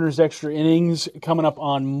of Mariners Extra Innings coming up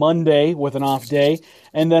on Monday with an off day.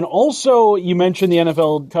 And then also, you mentioned the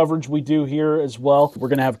NFL coverage we do here as well. We're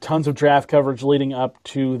going to have tons of draft coverage leading up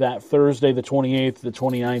to that Thursday, the 28th, the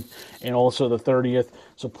 29th, and also the 30th.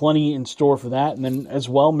 So plenty in store for that. And then as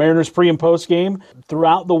well, Mariners pre- and post-game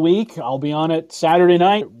throughout the week. I'll be on it Saturday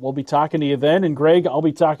night. We'll be talking to you then. And Greg, I'll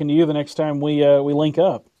be talking to you the next time we link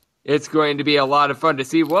up. It's going to be a lot of fun to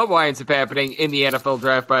see what winds up happening in the NFL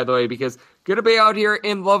draft, by the way, because going to be out here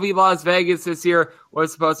in lovely Las Vegas this year.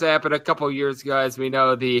 Was supposed to happen a couple years ago. As we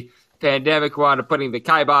know, the pandemic wound up putting the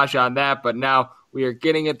kibosh on that, but now we are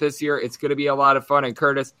getting it this year. It's going to be a lot of fun. And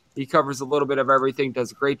Curtis, he covers a little bit of everything,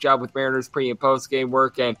 does a great job with Mariners pre- and post-game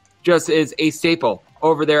work, and just is a staple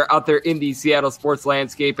over there, out there in the Seattle sports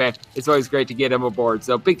landscape, and it's always great to get him aboard.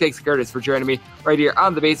 So big thanks to Curtis for joining me right here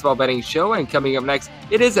on the Baseball Betting Show. And coming up next,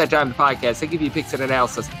 it is that time of the podcast. I give you picks and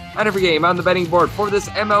analysis on every game on the betting board for this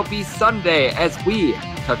MLB Sunday as we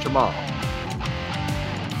touch them all.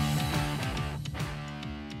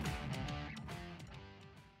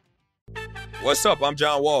 What's up? I'm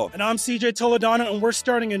John Wall. And I'm CJ Toledano, and we're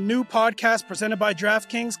starting a new podcast presented by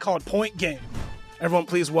DraftKings called Point Game. Everyone,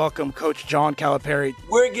 please welcome Coach John Calipari.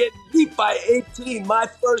 We're getting beat by 18. My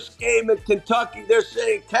first game in Kentucky, they're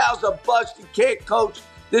saying Cal's a bust. He can't coach.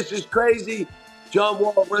 This is crazy. John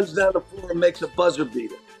Wall runs down the floor and makes a buzzer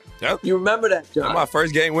beater. Yep. You remember that, John? That's my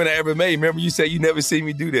first game winner I ever made. Remember you said you never see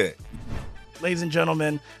me do that. Ladies and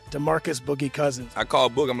gentlemen, DeMarcus Boogie Cousins. I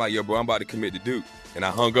called Boog. I'm like, yo, bro, I'm about to commit to Duke. And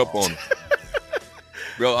I hung up on him.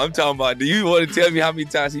 Bro, I'm talking about, do you want to tell me how many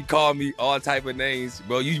times he called me all type of names?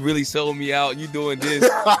 Bro, you really sold me out. You doing this.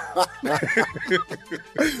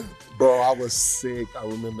 Bro, I was sick. I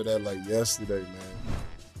remember that like yesterday, man.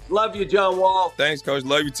 Love you, John Wall. Thanks, Coach.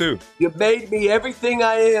 Love you, too. You made me everything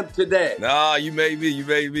I am today. Nah, you made me. You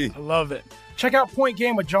made me. I love it. Check out Point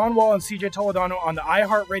Game with John Wall and CJ Toledano on the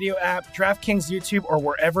iHeartRadio app, DraftKings YouTube, or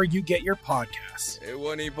wherever you get your podcasts. It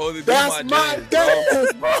wasn't even supposed to be That's my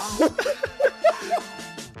dance, bro.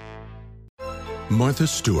 Martha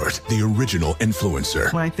Stewart, the original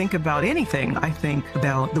influencer. When I think about anything, I think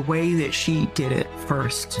about the way that she did it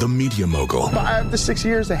first. The media mogul. 5 to 6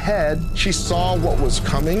 years ahead, she saw what was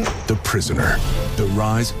coming. The prisoner. The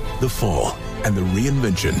rise, the fall, and the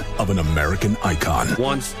reinvention of an American icon.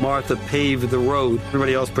 Once Martha paved the road,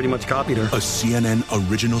 everybody else pretty much copied her. A CNN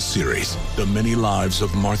original series, The Many Lives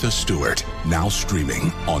of Martha Stewart, now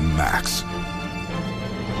streaming on Max.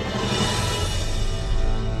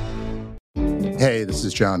 Hey, this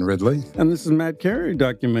is John Ridley. And this is Matt Carey,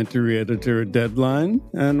 documentary editor at Deadline.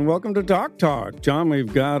 And welcome to Doc Talk. John,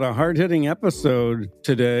 we've got a hard-hitting episode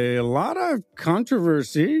today. A lot of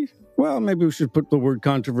controversy well, maybe we should put the word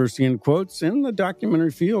controversy in quotes in the documentary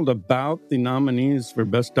field about the nominees for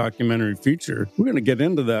Best Documentary Feature. We're going to get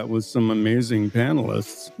into that with some amazing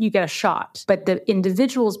panelists. You get a shot, but the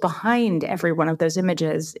individuals behind every one of those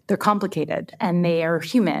images, they're complicated and they are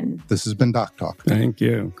human. This has been Doc Talk. Thank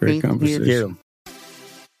you. Great conversation.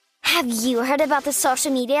 Have you heard about the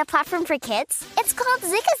social media platform for kids? It's called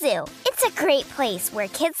Zigazoo. It's a great place where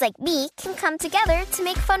kids like me can come together to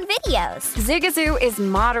make fun videos. Zigazoo is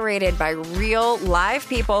moderated by real, live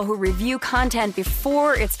people who review content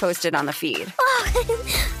before it's posted on the feed. Oh,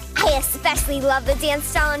 I especially love the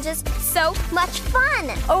dance challenges. So much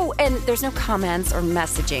fun. Oh, and there's no comments or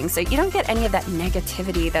messaging, so you don't get any of that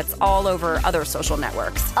negativity that's all over other social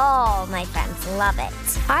networks. All my friends love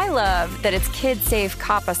it. I love that it's kid-safe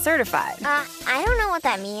COPPA certified. I don't know what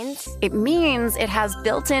that means. It means it has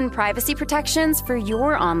built-in privacy protections for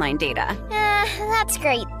your online data. That's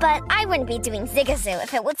great, but I wouldn't be doing Zigazoo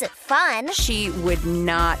if it wasn't fun. She would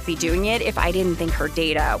not be doing it if I didn't think her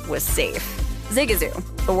data was safe.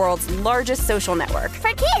 Zigazoo, the world's largest social network.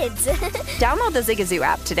 For kids. Download the Zigazoo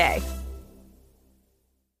app today.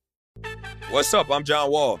 What's up? I'm John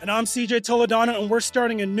Wall. And I'm CJ Toledano, and we're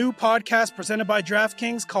starting a new podcast presented by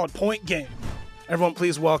DraftKings called Point Game. Everyone,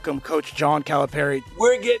 please welcome Coach John Calipari.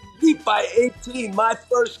 We're getting beat by 18. My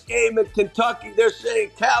first game in Kentucky, they're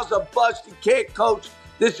saying Cal's a bust. He can't coach.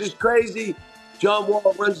 This is crazy. John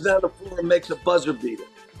Wall runs down the floor and makes a buzzer beater.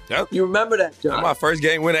 Yep. You remember that, John? That's my first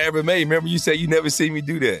game winner I ever made. Remember you said you never seen me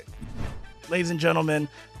do that. Ladies and gentlemen,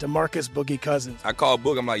 DeMarcus Boogie Cousins. I called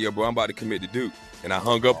Boog. I'm like, yo, bro, I'm about to commit to Duke. And I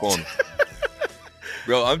hung up on him.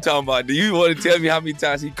 Bro, I'm talking about, do you want to tell me how many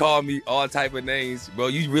times he called me all type of names? Bro,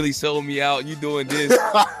 you really sold me out. You doing this.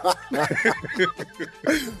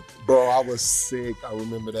 Bro, I was sick. I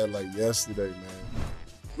remember that like yesterday, man.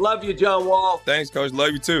 Love you, John Wall. Thanks, Coach.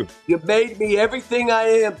 Love you, too. You made me everything I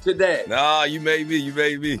am today. Nah, you made me. You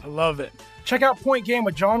made me. I love it. Check out Point Game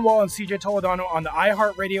with John Wall and CJ Toledano on the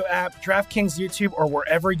iHeartRadio app, DraftKings YouTube, or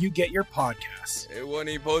wherever you get your podcasts. It wasn't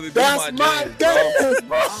even supposed to be That's my dance,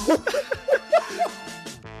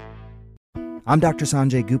 bro. I'm Dr.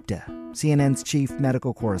 Sanjay Gupta, CNN's chief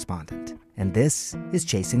medical correspondent, and this is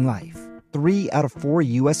Chasing Life. 3 out of 4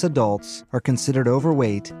 U.S. adults are considered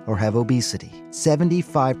overweight or have obesity.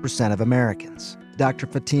 75% of Americans. Dr.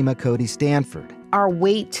 Fatima Cody Stanford. Our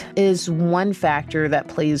weight is one factor that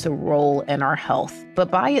plays a role in our health, but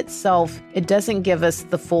by itself, it doesn't give us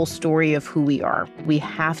the full story of who we are. We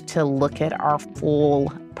have to look at our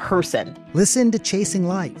full person. Listen to Chasing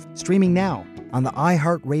Life, streaming now on the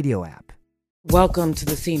iHeartRadio app. Welcome to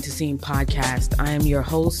the Scene to Scene podcast. I am your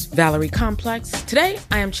host, Valerie Complex. Today,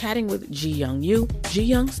 I am chatting with Ji Young Yoo. Ji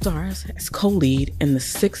Young stars as co-lead in the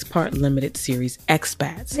 6-part limited series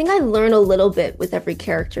Expats. I think I learn a little bit with every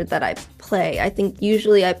character that I play. I think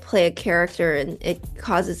usually I play a character and it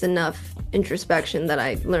causes enough introspection that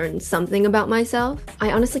I learn something about myself.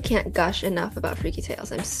 I honestly can't gush enough about Freaky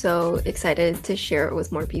Tales. I'm so excited to share it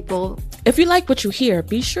with more people. If you like what you hear,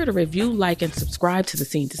 be sure to review, like, and subscribe to the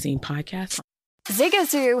Scene to Scene podcast.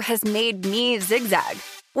 Zigazoo has made me zigzag.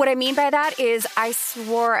 What I mean by that is I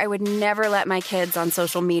swore I would never let my kids on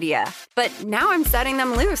social media, but now I'm setting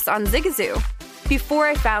them loose on Zigazoo. Before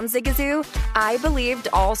I found Zigazoo, I believed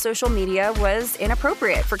all social media was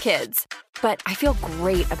inappropriate for kids. But I feel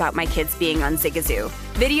great about my kids being on Zigazoo.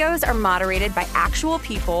 Videos are moderated by actual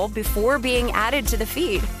people before being added to the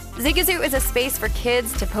feed. Zigazoo is a space for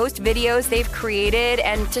kids to post videos they've created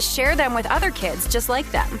and to share them with other kids just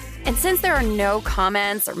like them. And since there are no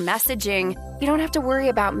comments or messaging, you don't have to worry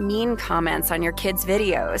about mean comments on your kids'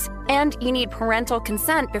 videos. And you need parental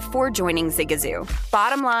consent before joining Zigazoo.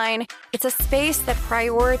 Bottom line, it's a space that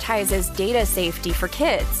prioritizes data safety for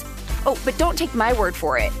kids. Oh, but don't take my word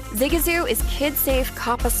for it. Zigazoo is kid-safe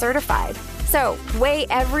COPPA certified. So weigh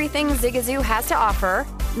everything Zigazoo has to offer.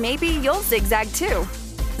 Maybe you'll zigzag too.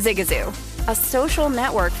 Zigazoo, a social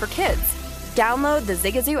network for kids. Download the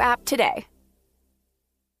Zigazoo app today.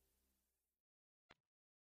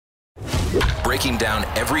 Breaking down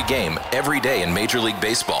every game, every day in Major League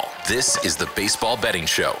Baseball. This is the Baseball Betting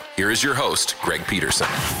Show. Here is your host, Greg Peterson.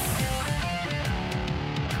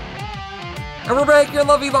 And we're back here in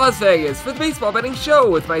lovely Las Vegas for the Baseball Betting Show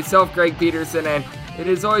with myself, Greg Peterson, and it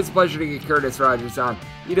is always a pleasure to get Curtis Rogers on.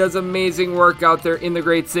 He does amazing work out there in the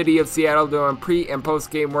great city of Seattle doing pre- and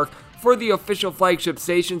post-game work for the official flagship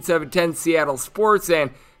station, 710 Seattle Sports,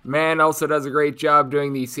 and man also does a great job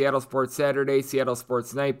doing the Seattle Sports Saturday, Seattle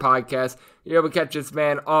Sports Night podcast. You're able to catch this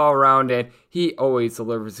man all around, and he always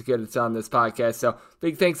delivers the goods on this podcast. So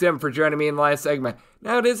big thanks to him for joining me in the last segment.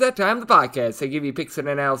 Now it is that time of the podcast. I give you picks and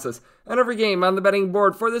analysis on every game on the betting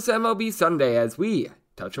board for this MLB Sunday as we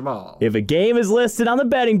touch 'em all. If a game is listed on the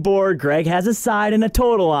betting board, Greg has a side and a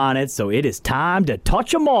total on it, so it is time to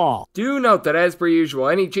touch 'em all. Do note that, as per usual,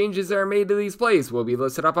 any changes that are made to these plays will be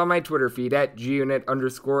listed up on my Twitter feed at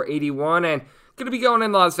gunit_81, and going to be going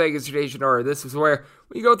in Las Vegas rotation order. This is where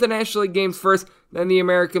we go with the National League games first, then the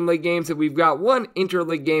American League games, and we've got one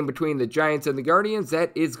interleague game between the Giants and the Guardians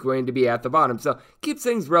that is going to be at the bottom. So keeps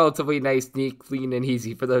things relatively nice, neat, clean, and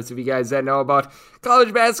easy for those of you guys that know about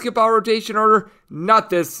college basketball rotation order. Not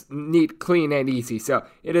this neat, clean, and easy. So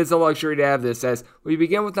it is a luxury to have this, as we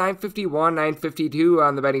begin with 9:51, 9:52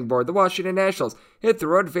 on the betting board. The Washington Nationals hit the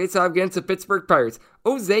road to face off against the Pittsburgh Pirates.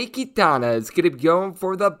 Jose Quintana is going to be going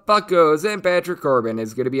for the Buccos, and Patrick Corbin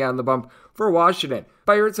is going to be on the bump for Washington.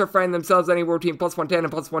 Pirates are finding themselves anywhere between plus 110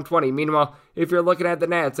 and plus 120. Meanwhile, if you're looking at the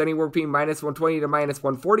Nats, anywhere between minus 120 to minus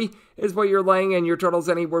 140 is what you're laying, and your total's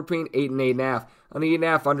anywhere between 8 and 8.5. On the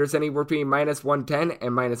 8.5, unders anywhere between minus 110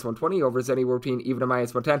 and minus 120. Overs anywhere between even to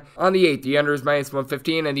minus 110. On the 8, the under is minus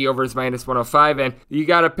 115 and the over is minus 105. And you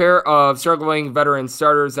got a pair of struggling veteran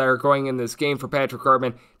starters that are going in this game for Patrick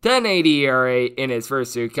Corbin. 10.80 ERA in his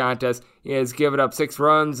first two contests. He has given up 6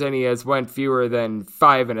 runs, and he has went fewer than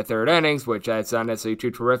 5 1/3 innings, which that's not necessarily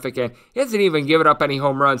too terrific, and he hasn't even given up any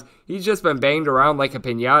home runs. He's just been banged around like a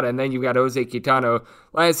piñata, and then you've got Jose Quintana.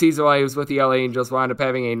 Last season, while he was with the LA Angels, wound up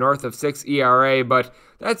having a north of 6 ERA, but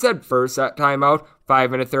that said, first time out,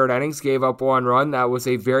 5 1/3 innings, gave up 1 run. That was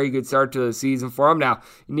a very good start to the season for him. Now,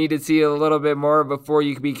 you need to see a little bit more before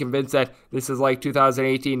you can be convinced that this is like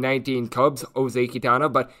 2018-19 Cubs, Jose Quintana,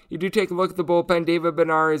 but you do take a look at the bullpen. David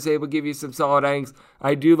Bednar is able to give you some solid innings.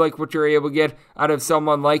 I do like what you're able to get out of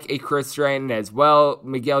someone like a Chris Stratton as well.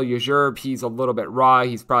 Miguel Yajurb, he's a little bit raw.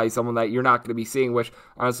 He's probably someone that you're not going to be seeing, which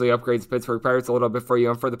honestly upgrades the Pittsburgh Pirates a little bit for you.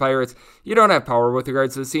 And for the Pirates, you don't have power with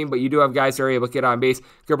regards to the team, but you do have guys that are able to get on base.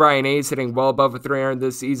 Brian Hayes hitting well above a 300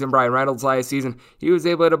 this season. Brian Reynolds last season, he was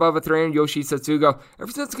able to hit above a 300. Yoshi Satsugo,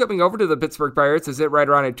 ever since coming over to the Pittsburgh Pirates, has hit right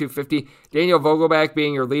around at 250. Daniel Vogelbach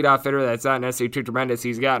being your leadoff hitter, that's not necessarily too tremendous.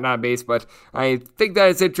 He's gotten on base, but I think that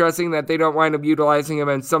it's interesting that they don't wind up utilizing him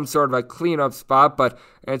in some sort of a cleanup spot, but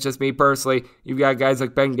it's just me personally. You've got guys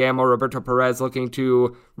like Ben Gamel, Roberto Perez looking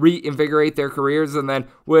to reinvigorate their careers, and then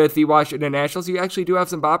with the Washington Nationals, you actually do have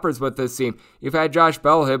some boppers with this team. You've had Josh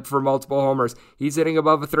Bell hit for multiple homers. He's hitting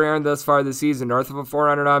above a 300 thus far this season, north of a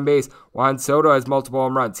 400 on base. Juan Soto has multiple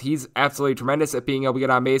home runs. He's absolutely tremendous at being able to get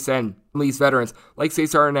on base, and these veterans like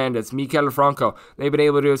Cesar Hernandez, Mikel Franco, they've been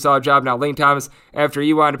able to do a solid job. Now, Lane Thomas, after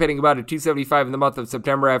he wound up hitting about a 275 in the month of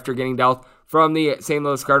September after getting dealt from the St.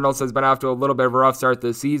 Louis Cardinals, has been off to a little bit of a rough start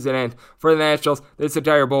this season, and for the Nationals, this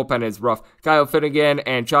entire bullpen is rough. Kyle Finnegan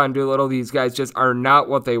and Sean Doolittle, these guys just are not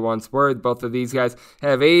what they once were. Both of these guys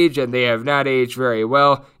have aged, and they have not aged very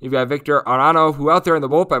well. You've got Victor Arano, who out there in the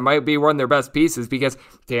bullpen might be one of their best pieces, because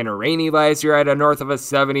Tanner Rainey last year had a north of a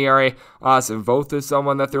 7 ERA. Austin Voth is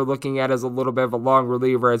someone that they're looking at as a little bit of a long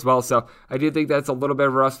reliever as well, so I do think that's a little bit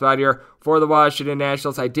of a rough spot here for the Washington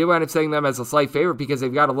Nationals. I did wind up saying them as a slight favorite because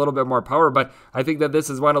they've got a little bit more power, but I think that this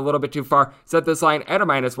has went a little bit too far. Set this line at a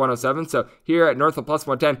minus 107, so here at north of plus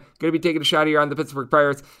 110, going to be taking a shot here on the Pittsburgh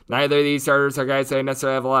Pirates. Neither of these starters are guys I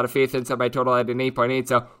necessarily have a lot of faith in, set my total at an 8.8,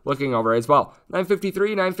 so looking over as well. 953,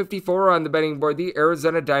 954 on the betting board. The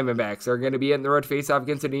Arizona Diamondbacks are going to be in the road face-off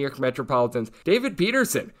against the New York Metropolitans. David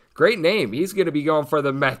Peterson, great name. He's going to be going for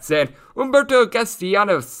the Mets, and Humberto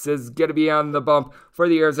Castellanos is going to be on the bump for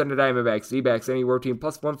the Arizona Diamondbacks. D-backs anywhere between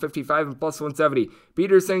plus 155 and plus 170.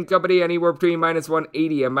 Peterson Company anywhere between minus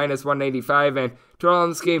 180 and minus 185, and total on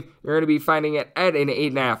this game, you're going to be finding it at an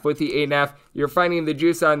 8.5. With the 8.5, you're finding the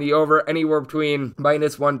juice on the over anywhere between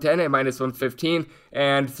minus 110 and minus 115,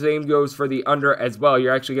 and same goes for the under as well.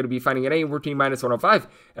 You're actually going to be finding it anywhere between minus 105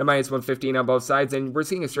 and minus 115 on both sides, and we're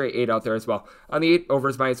seeing a straight 8 out there as well. On the 8, over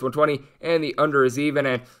is minus 120, and the under is even,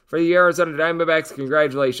 and for the Arizona Diamondbacks,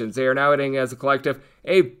 congratulations. They are now hitting as a collective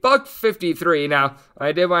a $1.53. Now,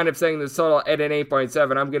 I did wind up saying this total at an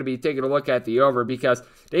 8.7. I'm going to be taking a look at the over because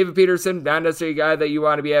David Peterson, not necessarily a guy that you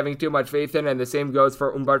want to be having too much faith in, and the same goes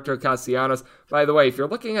for Humberto Castellanos. By the way, if you're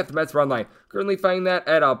looking at the Mets run line, currently finding that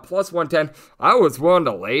at a plus 110. I was willing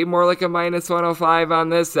to lay more like a minus 105 on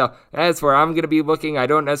this, so that's where I'm going to be looking. I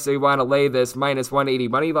don't necessarily want to lay this minus 180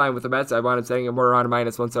 money line with the Mets. I wanted saying it more around a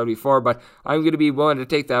minus 174, but I'm going to be willing to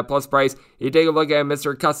take that plus price. You take a look at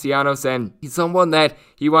Mr. Castellanos, and he's someone that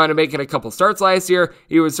he wanted to make a couple starts last year.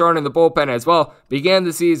 He was thrown in the bullpen as well. Began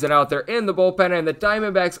the season out there in the bullpen, and the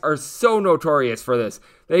Diamondbacks are so notorious for this.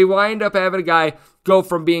 They wind up having a guy go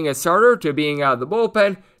from being a starter to being out of the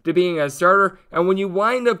bullpen to being a starter, and when you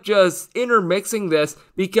wind up just intermixing this,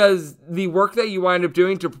 because the work that you wind up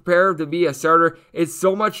doing to prepare to be a starter is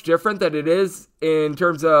so much different than it is in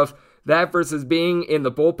terms of that versus being in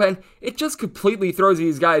the bullpen, it just completely throws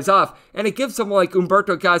these guys off, and it gives someone like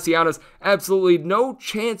Humberto Castellanos absolutely no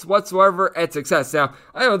chance whatsoever at success. Now,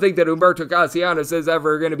 I don't think that Humberto Castellanos is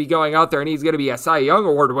ever going to be going out there and he's going to be a Cy Young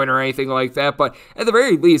Award winner or anything like that, but at the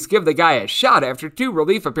very least, give the guy a shot. After 2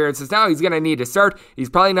 relief appearances, now he's going to need to start. He's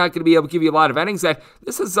probably not going to be able to give you a lot of innings. And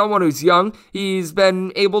this is someone who's young. He's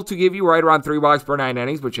been able to give you right around 3 walks per 9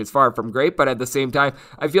 innings, which is far from great, but at the same time,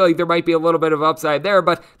 I feel like there might be a little bit of upside there,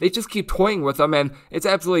 but they just keep toying with him, and it's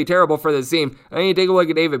absolutely terrible for this team. I mean, you take a look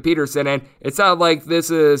at David Peterson, and it's not like this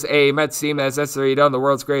is a Mets team that's necessarily done the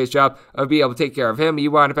world's greatest job of being able to take care of him.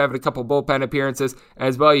 You wind up having a couple bullpen appearances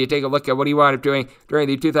as well. You take a look at what he wound up doing during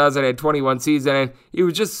the 2021 season, and he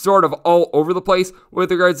was just sort of all over the place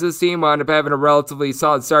with regards to this team. Wound up having a relatively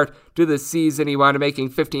solid start to the season. He wound up making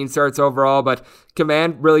 15 starts overall, but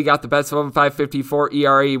command really got the best of him. 5.54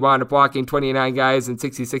 ERA. He wound up walking 29 guys in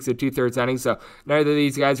 66 and 2/3 innings, so neither of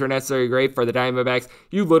these guys were necessarily great for the Diamondbacks.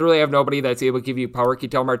 You literally have nobody that's able to give you power.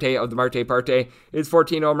 Ketel Marte of the Marte Parte is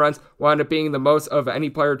 14 home runs, wound up being the most of any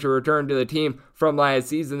player to return to the team from last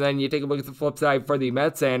season. Then you take a look at the flip side for the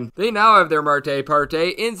Mets, and they now have their Marte Parte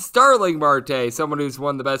in Starling Marte, someone who's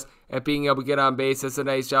one of the best at being able to get on base. That's a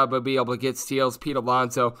nice job of being able to get steals. Pete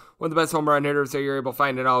Alonso, one of the best home run hitters that you're able to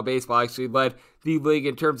find in all of baseball, actually led the league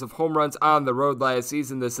in terms of home runs on the road last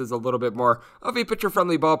season. This is a little bit more of a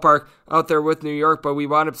pitcher-friendly ballpark out there with New York, but we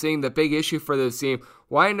wound up seeing the big issue for this team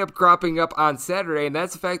wind up cropping up on Saturday, and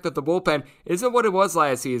that's the fact that the bullpen isn't what it was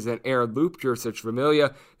last season. Aaron Loup, Jurcic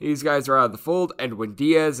Familia, these guys are out of the fold. Edwin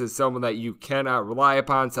Diaz is someone that you cannot rely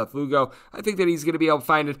upon. Seth Lugo, I think that he's going to be able to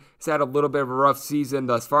find it. He's had a little bit of a rough season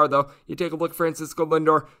thus far, though. You take a look, Francisco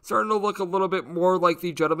Lindor, starting to look a little bit more like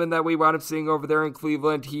the gentleman that we wound up seeing over there in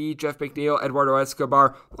Cleveland. He, Jeff McNeil, Eduardo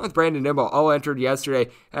Escobar, along with Brandon Nimmo, all entered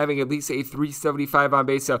yesterday, having at least a 375 on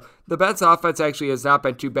base. So the Mets offense actually has not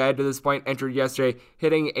been too bad to this point. Entered yesterday,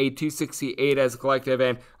 hitting a 268 as a collective,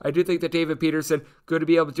 and I do think that David Peterson going to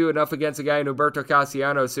be able to do enough against a guy in Humberto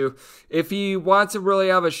Castellanos, who, if he wants to really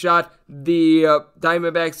have a shot, the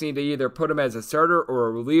Diamondbacks need to either put him as a starter or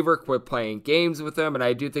a reliever, quit playing games with him, and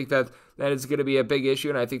I do think that that is going to be a big issue,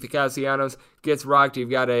 and I think the Castellanos gets rocked.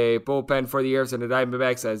 You've got a bullpen for the Years and the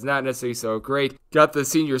Diamondbacks that is not necessarily so great. Got the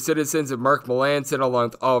senior citizens of Mark Melancon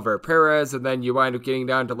along with Oliver Perez, and then you wind up getting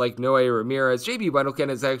down to like Noe Ramirez. JB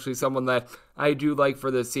Wendelken is actually someone that I do like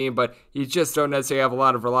for this team, but you just don't necessarily have a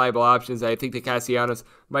lot of reliable options. I think the Castellanos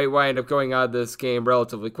might wind up going out of this game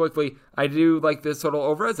relatively quickly. I do like this total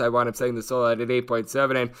over, as I wound up saying the total at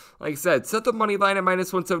 8.7, and like I said, set the money line at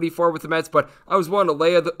minus 174 with the Mets, but I was willing to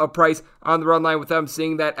lay a price on the run line with them,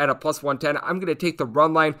 seeing that at a plus 110. I'm going to take the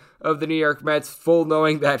run line of the New York Mets, full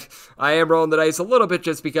knowing that I am rolling the dice a little bit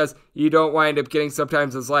just because you don't wind up getting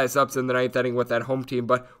sometimes those last ups in the ninth inning with that home team,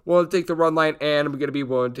 but willing to take the run line, and I'm going to be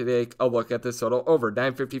willing to take a look at this total over.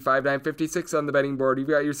 955, 956 on the betting board. You've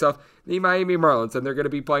got yourself the Miami Marlins, and they're going to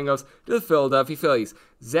be playing us to the Philadelphia Phillies.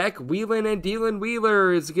 Zach Whelan and Dylan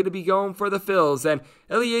Wheeler is going to be going for the Phils, and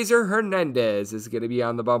Eliezer Hernandez is going to be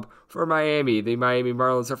on the bump for Miami. The Miami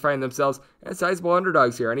Marlins are finding themselves as sizable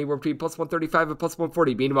underdogs here, anywhere between plus 135 and plus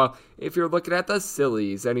 140. Meanwhile, if you're looking at the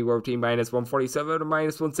sillies, anywhere between minus 147 or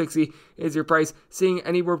minus 160 is your price, seeing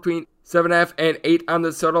anywhere between 7.5 and 8 on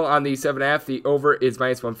the total. On the 7.5, the over is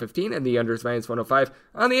minus 115 and the under is minus 105.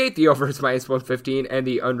 On the 8, the over is minus 115 and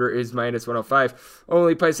the under is minus 105.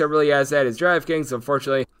 Only place that really has that is DraftKings.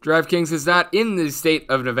 Unfortunately, DraftKings is not in the state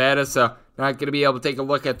of Nevada, so not going to be able to take a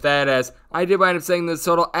look at that, as I did wind up saying this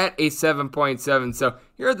total at a 7.7. So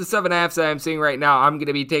here are the 7.5s that I'm seeing right now. I'm going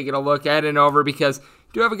to be taking a look at an over because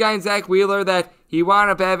you do have a guy in Zach Wheeler that he wound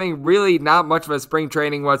up having really not much of a spring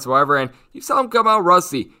training whatsoever, and you saw him come out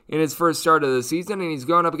rusty in his first start of the season, and he's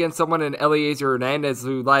going up against someone in Eliezer Hernandez,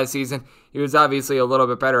 who last season he was obviously a little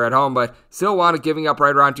bit better at home, but still wound up giving up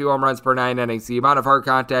right around 2 home runs per 9 innings. The amount of hard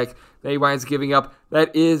contact that he winds up giving up,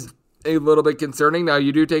 that is a little bit concerning. Now,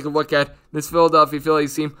 you do take a look at this Philadelphia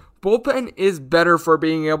Phillies team. Bullpen is better for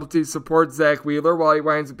being able to support Zach Wheeler while he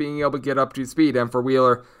winds up being able to get up to speed, and for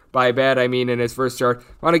Wheeler, by bad, I mean in his first start,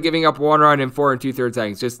 wound up giving up 1 run in 4 2/3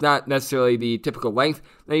 innings. Just not necessarily the typical length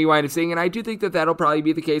that you wind up seeing, and I do think that that'll probably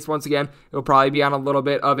be the case once again. It'll probably be on a little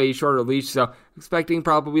bit of a shorter leash, so expecting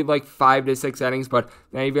probably like 5 to 6 innings, but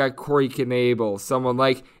now you've got Corey Knebel, someone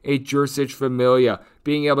like a Jurcic Familia,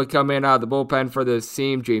 being able to come in out of the bullpen for this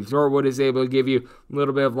team. James Norwood is able to give you a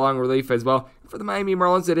little bit of long relief as well. For the Miami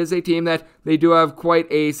Marlins, it is a team that they do have quite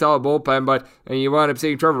a solid bullpen, but you wind up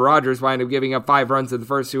seeing Trevor Rogers wind up giving up 5 runs in the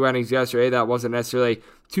first 2 innings yesterday. That wasn't necessarily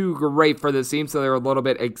too great for this team, so they're a little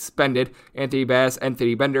bit expended. Anthony Bass,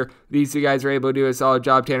 Anthony Bender, these two guys are able to do a solid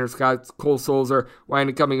job. Tanner Scott, Cole Sulzer,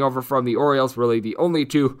 winding coming over from the Orioles, really the only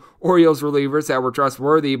two Orioles relievers that were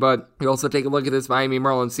trustworthy, but you also take a look at this Miami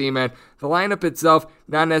Marlins team, and the lineup itself,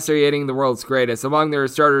 not necessarily hitting the world's greatest. Among their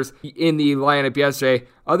starters in the lineup yesterday,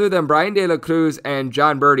 other than Brian De La Cruz and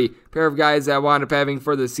John Birdie, pair of guys that wound up having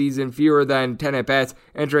for the season fewer than 10 at-bats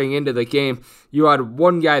entering into the game, you had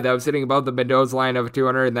one guy that was sitting above the Mendoza line of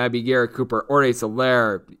 200, and that'd be Garrett Cooper, Jorge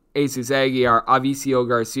Soler, Jesus Aguilar, Avisail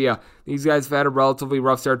Garcia. These guys have had a relatively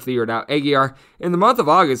rough start to the year. Now, Aguilar, in the month of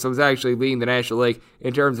August, was actually leading the National League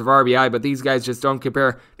in terms of RBI, but these guys just don't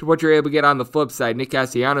compare to what you're able to get on the flip side. Nick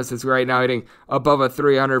Castellanos is right now hitting above a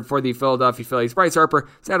 300 for the Philadelphia Phillies. Bryce Harper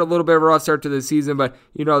has had a little bit of a rough start to the season, but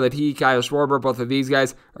you know that Kyle Schwarber, both of these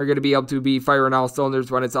guys are going to be able to be firing all cylinders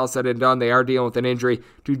when it's all said and done. They are dealing with an injury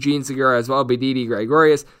to Gene Segura as well. Didi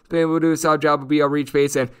Gregorius has been able to do a solid job of being able to reach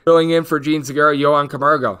base, and filling in for Gene Segura, Yohan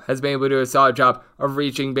Camargo has been able to do a solid job of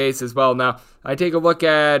reaching base as well. Now, I take a look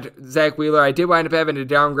at Zach Wheeler. I did wind up having to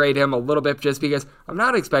downgrade him a little bit just because I'm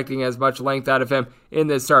not expecting as much length out of him in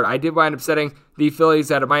this start. I did wind up setting the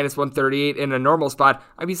Phillies at a minus 138 in a normal spot.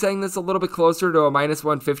 I'd be setting this a little bit closer to a minus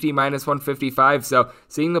 150, minus 155. So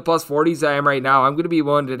seeing the plus 40s I am right now, I'm going to be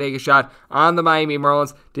willing to take a shot on the Miami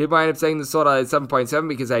Marlins. Did wind up setting the total at 7.7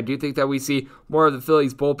 because I do think that we see more of the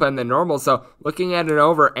Phillies bullpen than normal. So looking at an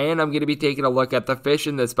over, and I'm going to be taking a look at the fish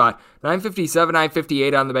in this spot. 957,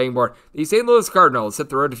 958 on the betting board. The St. Louis Cardinals hit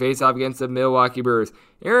the road to face off against the Milwaukee Brewers.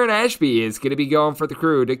 Aaron Ashby is going to be going for the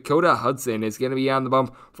Crew. Dakota Hudson is going to be on the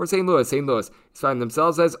bump for St. Louis. St. Louis is finding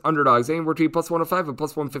themselves as underdogs, anywhere between plus 105 and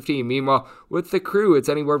plus 115. Meanwhile, with the Crew, it's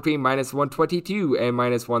anywhere between minus 122 and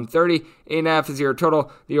minus 130. 8.5 is your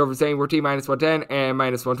total. The over is anywhere between minus 110 and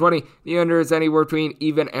minus 120. The under is anywhere between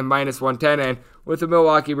even and minus 110. And with the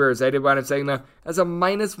Milwaukee Brewers, I did wind up saying them as a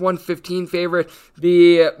minus 115 favorite.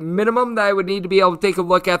 The minimum that I would need to be able to take a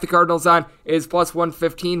look at the Cardinals on is plus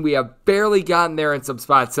 115. We have barely gotten there in some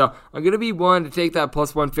spots, so I'm going to be willing to take that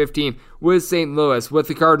plus 115 with St. Louis. With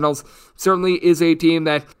the Cardinals, certainly is a team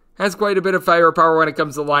that has quite a bit of firepower when it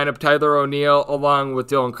comes to the lineup. Tyler O'Neill along with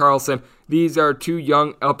Dylan Carlson. These are two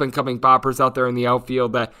young up-and-coming poppers out there in the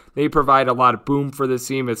outfield that they provide a lot of boom for this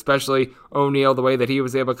team, especially O'Neill, the way that he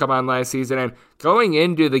was able to come on last season. And going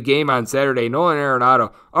into the game on Saturday, Nolan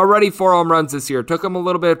Arenado, already 4 home runs this year. Took him a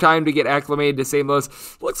little bit of time to get acclimated to St. Louis.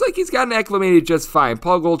 Looks like he's gotten acclimated just fine.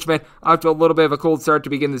 Paul Goldschmidt, off to a little bit of a cold start to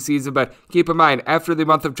begin the season, but keep in mind, after the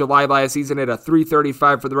month of July last season, at a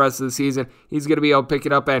 335 for the rest of the season, he's going to be able to pick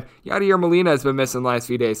it up. And Yadier Molina has been missing the last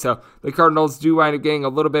few days, so the Cardinals do wind up getting a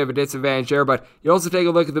little bit of a disadvantage there. But you also take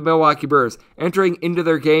a look at the Milwaukee Brewers. Entering into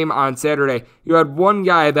their game on Saturday, you had one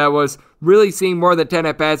guy that was really seeing more than 10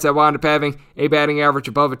 at-bats that wound up having a batting average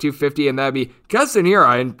above a 250, and that'd be Keston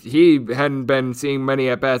Hiura, and he hadn't been seeing many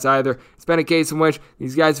at-bats either. It's been a case in which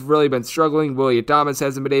these guys have really been struggling. Willie Thomas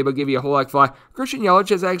hasn't been able to give you a whole heck of a lot. Christian Yelich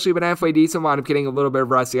has actually been halfway decent, wound up getting a little bit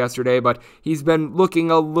of rest yesterday, but he's been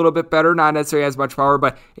looking a little bit better, not necessarily as much power,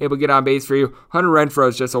 but able to get on base for you. Hunter Renfroe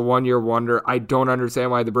is just a one-year wonder. I don't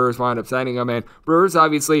understand why the Brewers wound up signing him, and Brewers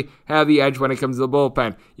obviously have the edge when it comes to the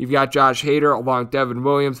bullpen. You've got Josh Hader along with Devin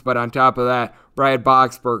Williams, but on top of that, Brad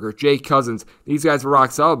Boxberger, Jake Cousins. These guys were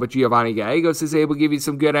rock solid, but Giovanni Gallegos is able to give you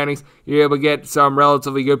some good innings. You're able to get some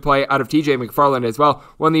relatively good play out of TJ McFarland as well.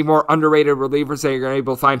 One of the more underrated relievers that you're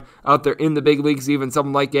able to find out there in the big leagues, even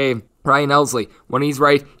someone like a Ryan Helsley, when he's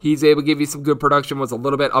right, he's able to give you some good production. Was a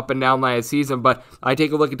little bit up and down last season, but I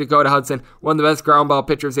take a look at Dakota Hudson, one of the best ground ball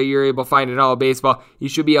pitchers that you're able to find in all of baseball. He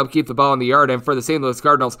should be able to keep the ball in the yard, and for the St. Louis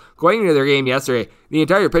Cardinals, going into their game yesterday, the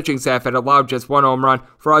entire pitching staff had allowed just 1 home run.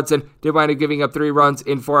 For Hudson, did wind up giving up 3 runs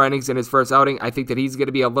in 4 innings in his first outing. I think that he's going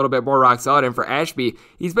to be a little bit more rock solid, and for Ashby,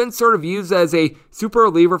 he's been sort of used as a super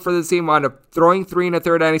reliever for this team, wound up throwing 3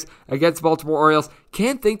 1/3 innings against Baltimore Orioles.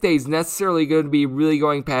 Can't think that he's necessarily going to be really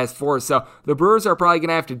going past 4, so the Brewers are probably going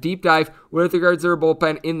to have to deep dive with regards to their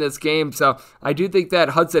bullpen in this game. So I do think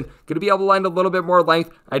that Hudson going to be able to lend a little bit more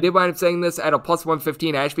length. I did wind up saying this at a plus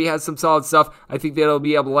 115. Ashby has some solid stuff. I think that he'll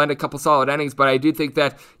be able to lend a couple solid innings, but I do think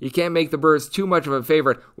that you can't make the Brewers too much of a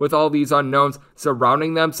favorite with all these unknowns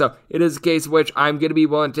surrounding them. So it is a case in which I'm going to be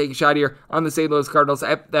willing to take a shot here on the St. Louis Cardinals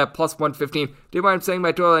at that plus 115. Did wind up saying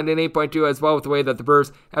my total and an 8.2 as well with the way that the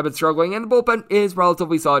Brewers have been struggling, and the bullpen is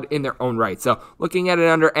relatively solid in their own right. So looking at it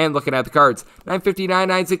under and looking at the cards, 959,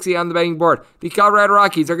 960 on the betting board. The Colorado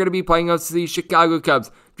Rockies are going to be playing against the Chicago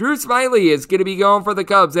Cubs. Drew Smyly is going to be going for the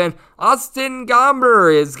Cubs, and Austin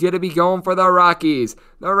Gomber is going to be going for the Rockies.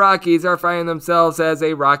 the Rockies are finding themselves as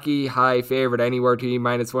a Rocky high favorite, anywhere between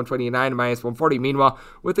minus 129 and minus 140. Meanwhile,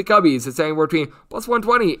 with the Cubbies, it's anywhere between plus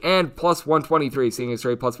 120 and plus 123, seeing a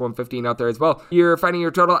straight plus 115 out there as well. You're finding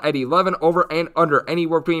your total at 11, over and under,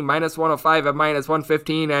 anywhere between minus 105 and minus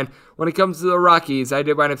 115. And when it comes to the Rockies, I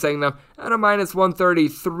did wind up setting them at a minus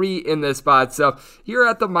 133 in this spot. So here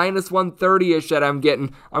at the minus 130-ish that I'm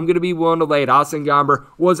getting, I'm going to be willing to lay it. Austin Gomber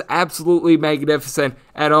was absolutely magnificent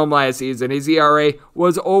at home last season. His ERA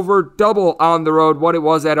was over double on the road what it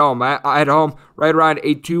was at home. At home, right around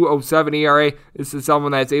a 2.07 ERA. This is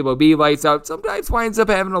someone that's able to be lights out. Sometimes winds up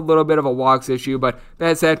having a little bit of a walks issue, but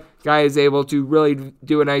that said, guy is able to really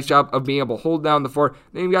do a nice job of being able to hold down the fort.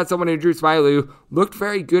 Then you've got someone in Drew Smyly who looked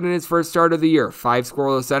very good in his first start of the year. 5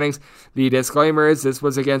 scoreless innings. The disclaimer is this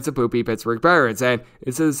was against the poopy Pittsburgh Pirates, and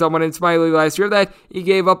this is someone in Smyly last year that he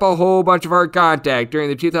gave up a whole bunch of hard contact during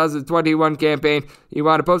the 2021 campaign. He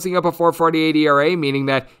wound up posting up a 4.48 ERA, meaning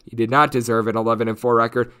that he did not deserve an 11-4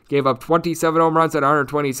 record. Gave up 27 home runs at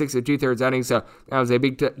 126 and 2/3 innings, so that was a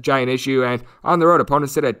big giant issue. And on the road,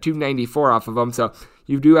 opponents sit at 294 off of him, so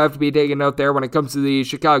you do have to be taking note there when it comes to the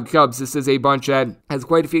Chicago Cubs. This is a bunch that has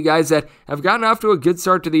quite a few guys that have gotten off to a good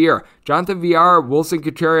start to the year. Jonathan Villar, Wilson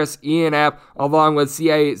Contreras, Ian Happ, along with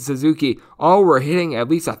C.A. Suzuki, all were hitting at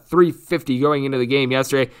least a 350 going into the game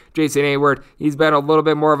yesterday. Jason Hayward, he's been a little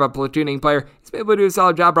bit more of a platooning player. He's been able to do a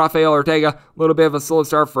solid job. Rafael Ortega, a little bit of a slow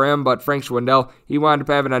start for him, but Frank Schwindel, he wound up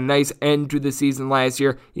having a nice end to the season last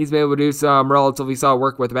year. He's been able to do some relatively solid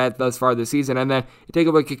work with the bat thus far this season. And then you take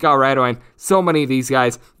a look at Colorado, and so many of these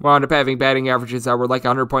guys wound up having batting averages that were like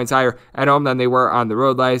 100 points higher at home than they were on the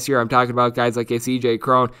road last year. I'm talking about guys like a C.J.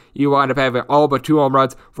 Cron. You wound up having all but 2 home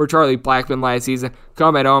runs for Charlie Blackmon last season.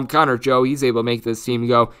 Come at home, Connor Joe, he's able to make this team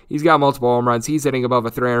go. He's got multiple home runs. He's hitting above a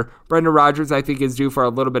 300. Brendan Rodgers, I think, is due for a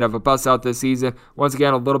little bit of a bust out this season. Once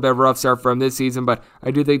again, a little bit of a rough start for him this season, but I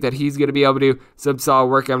do think that he's going to be able to do some solid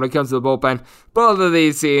work. And when it comes to the bullpen, both of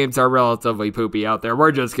these teams are relatively poopy out there.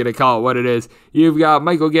 We're just going to call it what it is. You've got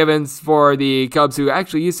Michael Gibbons for the Cubs, who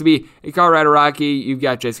actually used to be a Colorado Rocky. You've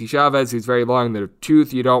got Jesse Chavez, who's very long in the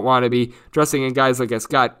tooth. You don't want to be trusting in guys like a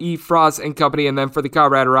Scott E. Frost and company. And then for the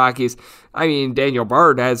Colorado Rockies, I mean, Daniel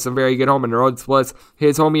Bard has some very good home and road splits.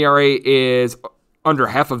 His home ERA is under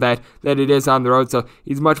half of that it is on the road, so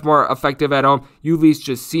he's much more effective at home. Ulysses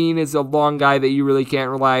Justine is a long guy that you really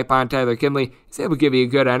can't rely upon. Tyler Kinley is able to give you a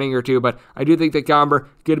good inning or two, but I do think that Gomber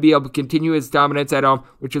going to be able to continue his dominance at home,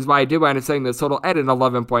 which is why I did wind up setting this total at an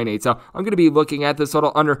 11.8. So I'm going to be looking at this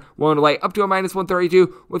total under, willing to lay up to a minus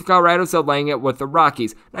 132 with Colorado, so laying it with the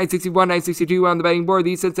Rockies. 961, 962 on the betting board.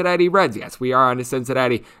 The Cincinnati Reds, yes, we are on to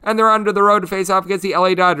Cincinnati, and they're under the road to face off against the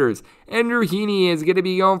LA Dodgers. Andrew Heaney is going to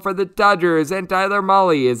be going for the Dodgers, and Tyler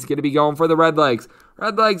Mahle is going to be going for the Redlegs.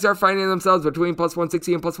 Redlegs are finding themselves between plus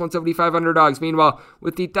 160 and plus 175 underdogs. Meanwhile,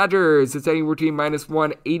 with the Dodgers, it's anywhere between minus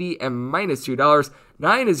 180 and minus $2.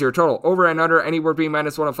 9 is your total. Over and under, anywhere between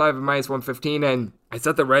minus 105 and minus 115. And I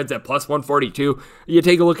set the Reds at plus 142. You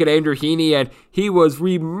take a look at Andrew Heaney, and he was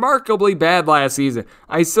remarkably bad last season.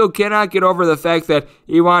 I still cannot get over the fact that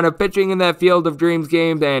he wound up pitching in that Field of Dreams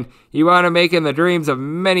game, and he wound up making the dreams of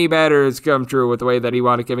many batters come true with the way that he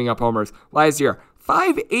wound up giving up homers last year.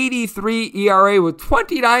 5.83 ERA with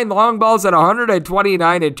 29 long balls at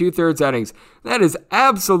 129 and 2/3 innings. That is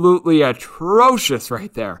absolutely atrocious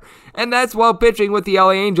right there. And that's while pitching with the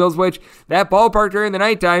LA Angels, which that ballpark during the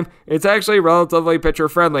nighttime, it's actually relatively pitcher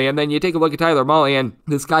friendly. And then you take a look at Tyler Mahle, and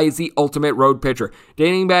this guy is the ultimate road pitcher,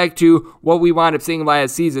 dating back to what we wound up seeing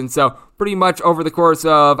last season. So pretty much over the course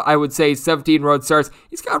of, I would say, 17 road starts,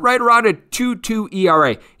 he's got right around a 2.2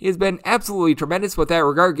 ERA. He has been absolutely tremendous with that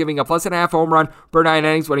regard, giving up less than a half home run per 9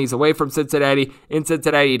 innings when he's away from Cincinnati. In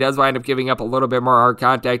Cincinnati, he does wind up giving up a little bit more hard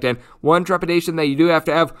contact. And one trepidation that you do have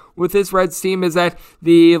to have with this Reds team is that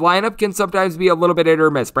the lineup can sometimes be a little bit hit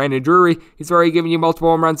or miss. Brandon Drury, he's already given you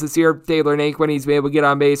multiple home runs this year. Taylor Naquin, he's been able to get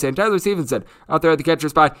on base. And Tyler Stevenson, out there at the catcher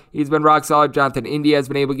spot, he's been rock solid. Jonathan India has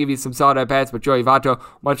been able to give you some solid at-bats, but Joey Votto,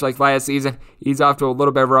 much like last season, he's off to a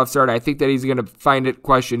little bit of a rough start. I think that he's going to find it.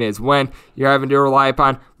 Question is when. You're having to rely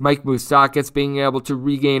upon Mike Moustakas being able to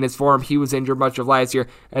regain his form. He was injured much of last year.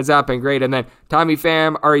 Has not been great. And then Tommy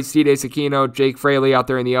Pham, Aristides Aquino, Jake Fraley out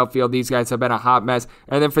there in the outfield. These guys have been a hot mess.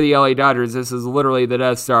 And then for the LA Dodgers, this is literally the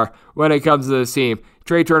Death Star when it comes to this team.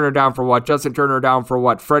 Trey Turner down for what? Justin Turner down for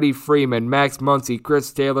what? Freddie Freeman, Max Muncy,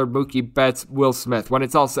 Chris Taylor, Mookie Betts, Will Smith. When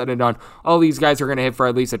it's all said and done, all these guys are going to hit for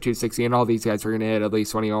at least a 260, and all these guys are going to hit at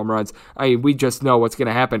least 20 home runs. I mean, we just know what's going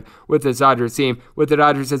to happen with this Dodgers team. With the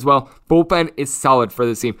Dodgers as well, bullpen is solid for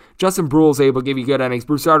this team. Justin Bruihl is able to give you good innings.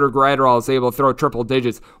 Brusardo Graterol is able to throw triple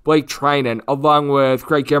digits. Blake Trinan, along with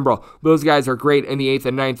Craig Kimbrell, those guys are great in the 8th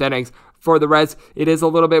and 9th innings. for the Reds. It is a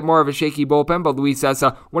little bit more of a shaky bullpen, but Luis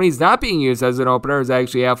Cessa, when he's not being used as an opener, is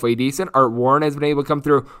actually halfway decent. Art Warren has been able to come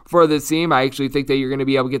through for this team. I actually think that you're going to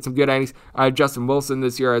be able to get some good innings out of Justin Wilson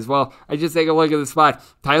this year as well. I just take a look at the spot.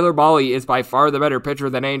 Tyler Mahle is by far the better pitcher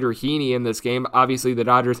than Andrew Heaney in this game. Obviously, the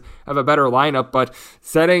Dodgers have a better lineup, but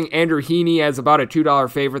setting Andrew Heaney as about a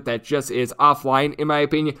 $2 favorite, that just is offline, in my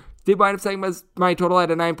opinion. Did wind up setting my total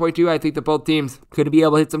at a 9.2. I think that both teams could be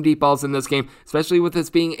able to hit some deep balls in this game, especially with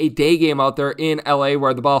this being a day game out there in LA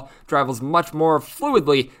where the ball travels much more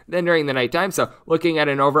fluidly than during the nighttime. So looking at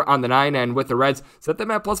an over on the 9, and with the Reds, set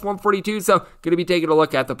them at plus 142. So going to be taking a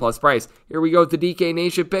look at the plus price. Here we go with the DK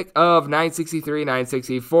Nation pick of 963,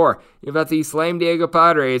 964. You've got the Slam Diego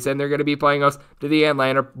Padres, and they're going to be playing us to the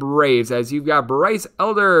Atlanta Braves, as you've got Bryce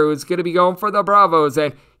Elder, who's going to be going for the Bravos,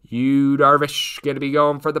 and Yu Darvish going to be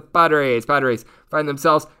going for the Padres. Padres find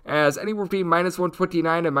themselves as anywhere between minus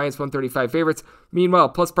 129 and minus 135 favorites. Meanwhile,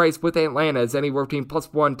 plus price with Atlanta is anywhere between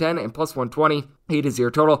plus 110 and plus 120. 8 is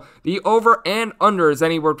your total. The over and under is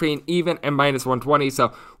anywhere between even and minus 120.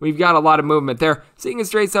 So we've got a lot of movement there. Seeing a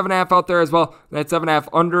straight 7.5 out there as well. That 7.5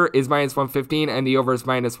 under is minus 115 and the over is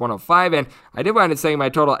minus 105. And I did wind up setting my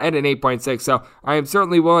total at an 8.6. So I am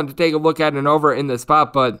certainly willing to take a look at an over in this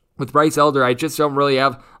spot, but with Bryce Elder, I just don't really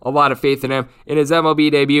have a lot of faith in him. In his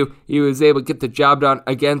MLB debut, he was able to get the job done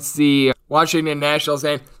against the Washington Nationals,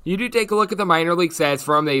 and you do take a look at the minor league stats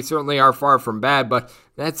for him. They certainly are far from bad, but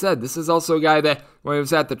that said, this is also a guy that when he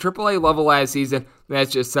was at the AAA level last season,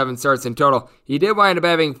 that's just 7 starts in total. He did wind up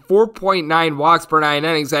having 4.9 walks per 9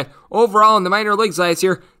 innings, and overall in the minor leagues last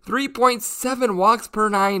year, 3.7 walks per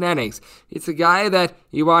 9 innings. It's a guy that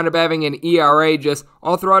he wound up having an ERA just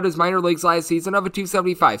all throughout his minor leagues last season of a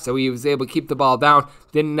 2.75, so he was able to keep the ball down.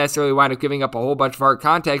 Didn't necessarily wind up giving up a whole bunch of hard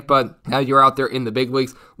contact, but now you're out there in the big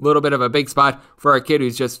leagues. A little bit of a big spot for a kid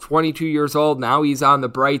who's just 22 years old. Now he's on the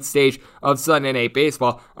bright stage of Sunday Night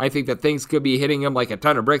Baseball. I think that things could be hitting him like a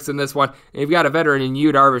ton of bricks in this one. And you've got a veteran in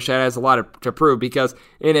Yu Darvish that has a lot to prove, because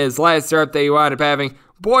in his last start that he wound up having,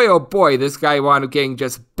 boy, oh boy, this guy wound up getting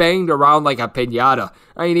just banged around like a piñata.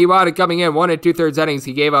 I mean, he wound up coming in 1 2/3 innings.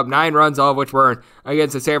 He gave up 9 runs, all of which were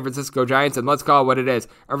against the San Francisco Giants, and let's call it what it is.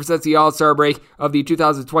 Ever since the All-Star break of the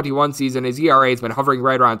 2021 season, his ERA has been hovering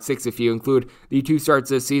right around 6 if you include the 2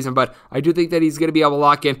 starts this season, but I do think that he's going to be able to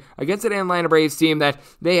lock in against an Atlanta Braves team that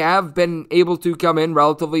they have been able to come in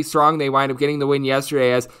relatively strong. They wind up getting the win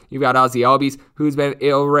yesterday, as you've got Ozzie Albies, who's been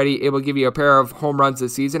already able to give you a pair of home runs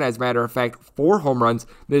this season. As a matter of fact, 4 home runs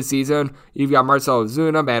this season. You've got Marcell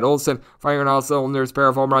Ozuna, Matt Olson firing all cylinders, pair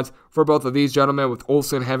of home runs for both of these gentlemen, with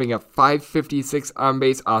Olson having a 556 on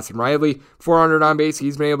base. Austin Riley, 400 on base.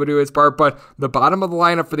 He's been able to do his part, but the bottom of the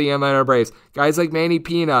lineup for the Atlanta Braves, guys like Manny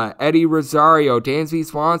Pina, Eddie Rosario, Dansby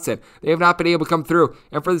Swanson, they have not been able to come through.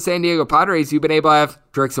 And for the San Diego Padres, you've been able to have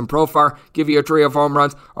Jurickson Profar give you a trio of home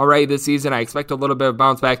runs already this season. I expect a little bit of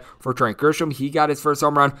bounce back for Trent Grisham. He got his first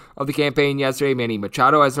home run of the campaign yesterday. Manny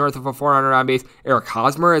Machado has north of a 400 on base. Eric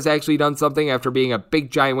Hosmer has actually done something after being a big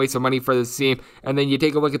giant waste of money for this team. And then you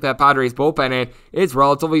take a look at that Padres bullpen, and it's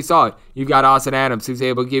relatively solid. You've got Austin Adams, who's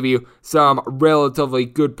able to give you some relatively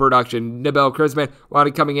good production. Nabel Crisman wound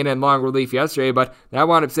up coming in long relief yesterday, but that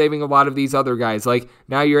wound up saving a lot of these other guys. Like,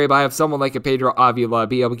 now you're able to have someone like a Pedro Avila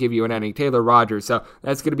be able to give you an inning. Taylor Rogers, so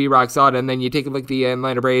that's going to be rock solid. And then you take a look at the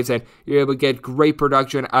Atlanta Braves, and you're able to get great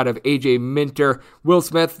production out of AJ Minter. Will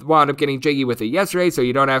Smith wound up getting jiggy with it yesterday, so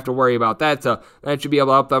you don't have to worry about that. So that should be able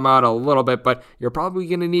to help them out a little bit, but you're probably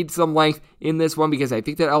going to need some length in this one, because I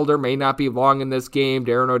think that Elder may not be long in this game.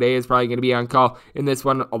 Darren O'Day is probably going to be on call in this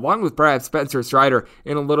one, along with perhaps Spencer Strider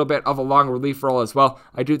in a little bit of a long relief role as well.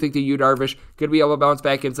 I do think that Yu Darvish could be able to bounce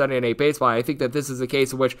back in Sunday Night Baseball. I think that this is a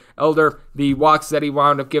case in which Elder, the walks that he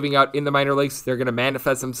wound up giving out in the minor leagues, they're going to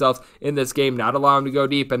manifest themselves in this game, not allow him to go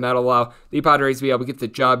deep, and that'll allow the Padres to be able to get the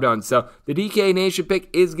job done. So the DK Nation pick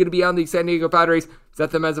is going to be on the San Diego Padres.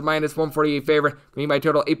 Set them as a minus 148 favorite. Me my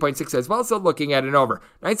total 8.6 as well, so looking at an over.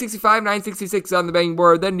 965, 966 on the betting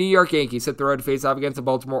board. The New York Yankees hit the road to face off against the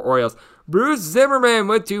Baltimore Orioles. Bruce Zimmerman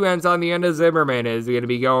with 2 M's on the end of Zimmerman is going to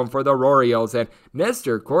be going for the Orioles, and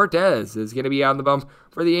Nestor Cortez is going to be on the bump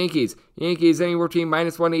for the Yankees. Yankees anywhere between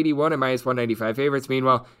minus 181 and minus 195 favorites.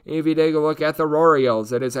 Meanwhile, if you take a look at the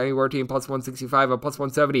Orioles, it is anywhere between plus 165 and plus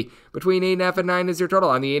 170. Between 8.5 and 9 is your total.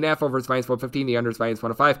 On the 8.5, over is minus 115. The under is minus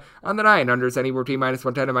 105. On the 9, under is anywhere between minus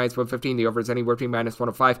 110 and minus 115. The over is anywhere between minus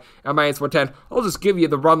 105 and minus 110. I'll just give you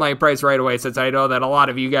the run line price right away, since I know that a lot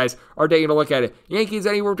of you guys are taking a look at it. Yankees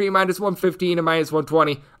anywhere between minus 115 and minus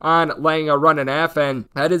 120 on laying a run and a half, and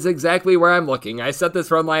that is exactly where I'm looking. I set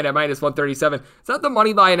this run line at minus 137. It's not the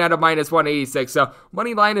money line at a minus 186. So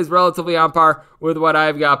money line is relatively on par with what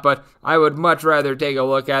I've got, but I would much rather take a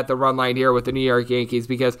look at the run line here with the New York Yankees,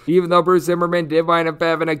 because even though Bruce Zimmerman did wind up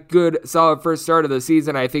having a good, solid first start of the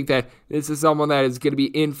season, I think that this is someone that is going to be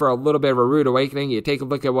in for a little bit of a rude awakening. You take a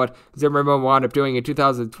look at what Zimmerman wound up doing in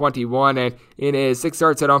 2021, and in his 6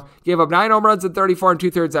 starts at home, gave up 9 home runs in 34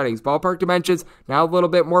 2/3 innings. Ballpark dimensions, now a little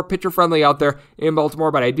bit more pitcher-friendly out there in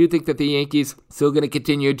Baltimore, but I do think that the Yankees still going to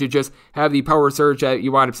continue to just have the power surge that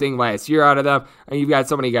you wound up seeing last year out of them, and you've got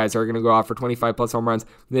so many guys that are going to go off for 25-plus home runs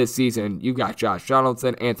this season. You've got Josh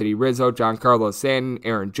Donaldson, Anthony Rizzo, Giancarlo Stanton,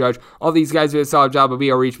 Aaron Judge. All these guys do a solid job of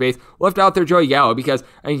being able to reach base. Left out there Joey Gallo, because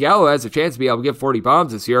Gallo has a chance to be able to get 40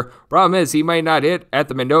 bombs this year. Problem is, he might not hit at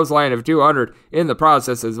the Mendoza line of 200 in the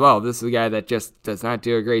process as well. This is a guy that just does not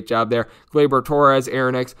do a great job there. Gleyber Torres,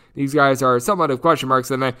 Aaron Hicks, these guys are somewhat of question marks.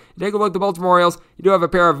 And then you take a look at the Baltimore Orioles, you do have a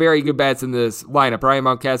pair of very good bats in this lineup. Ryan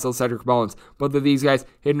Mountcastle, Cedric Mullins. Both of these guys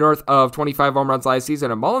hit north of 25 home runs last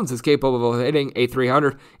season, and Mullins is capable of hitting a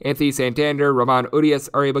 300. Anthony Santander, Ramon Urias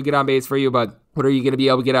are able to get on base for you, but what are you going to be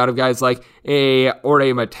able to get out of guys like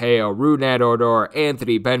Jorge Mateo, Rougned Odor,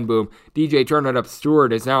 Anthony Benboom, DJ Turner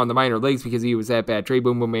Stewart is now in the minor leagues because he was that bad. Trey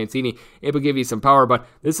Boom Boom Mancini able to give you some power, but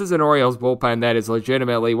this is an Orioles bullpen that is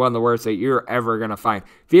legitimately one of the worst that you're ever going to find.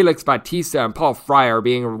 Felix Bautista and Paul Fry are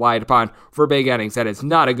being relied upon for big innings. That is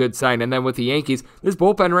not a good sign. And then with the Yankees, this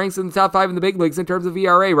bullpen ranks in the top 5 in the big leagues in terms of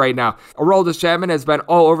ERA right now. Aroldis Chapman has been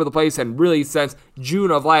all over the place, and really since June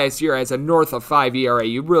of last year has a north of 5 ERA.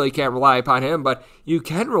 You really can't rely upon him, but you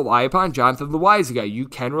can rely upon Jonathan Loaizaga. You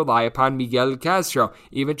can rely upon Miguel Castro.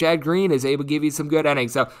 Even Chad Green is able to give you some good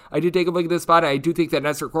innings. So I do take a look at this spot. I do think that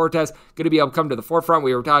Nestor Cortes going to be able to come to the forefront.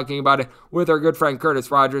 We were talking about it with our good friend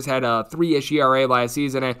Curtis Rogers. Had a 3-ish ERA last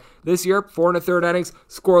season, and this year 4 1/3 innings,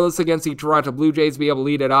 scoreless against the Toronto Blue Jays, be able to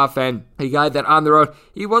lead it off. And a guy that on the road,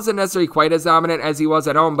 he wasn't necessarily quite as dominant as he was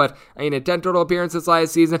at home, but in 10 total appearances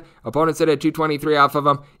last season, opponents hit at 223 off of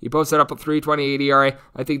him. He posted up a 3.28 ERA.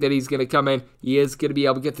 I think that he's going to come in. He is going to be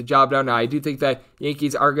able to get the job done. Now, I do think that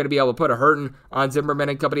Yankees are going to be able to put a hurting on Zimmerman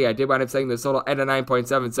and company. I did wind up saying this total at a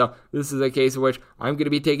 9.7, so this is a case in which I'm going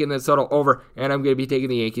to be taking this total over, and I'm going to be taking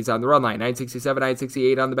the Yankees on the run line. 967,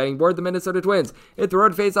 968 on the betting board. The Minnesota Twins hit the road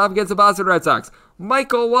to face off against the Boston Red Sox.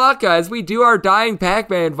 Michael Wacha, as we do our dying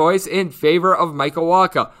Pac-Man voice in favor of Michael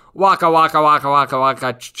Wacha. Waka, waka, waka, waka,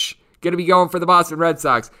 waka, going to be going for the Boston Red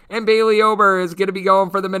Sox. And Bailey Ober is going to be going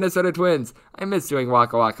for the Minnesota Twins. I miss doing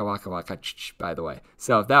waka, waka, waka, waka, by the way.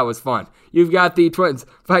 So that was fun. You've got the Twins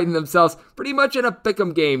fighting themselves pretty much in a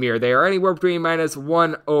pick'em game here. They are anywhere between minus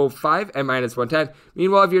 105 and minus 110.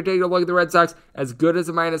 Meanwhile, if you're taking a look at the Red Sox, as good as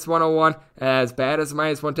a minus 101, as bad as a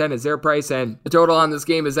minus 110 is their price, and the total on this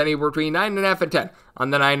game is anywhere between 9.5 and 10. On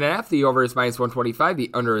the 9.5, the over is minus 125, the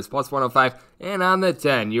under is plus 105, and on the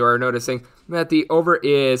 10, you are noticing that the over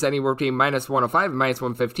is anywhere between minus 105 and minus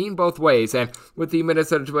 115 both ways. And with the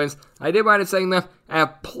Minnesota Twins, I did wind up saying them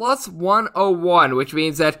at plus 101, which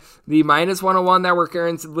means that the minus 101 that we're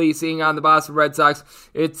currently seeing on the Boston Red Sox,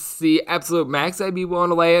 it's the absolute max I'd be willing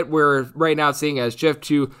to lay it. We're right now seeing a shift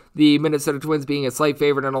to the Minnesota Twins being a slight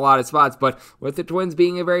favorite in a lot of spots, but with the Twins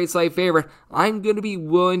being a very slight favorite, I'm going to be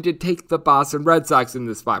willing to take the Boston Red Sox in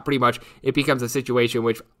this spot. Pretty much, it becomes a situation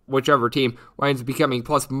which whichever team winds up becoming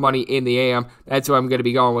plus money in the AM, that's who I'm going to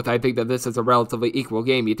be going with. I think that this is a relatively equal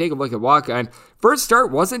game. You take a look at Wacha, and first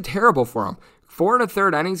start wasn't terrible for him. 4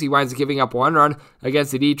 1/3 innings, he winds up giving up 1 run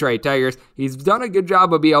against the Detroit Tigers. He's done a good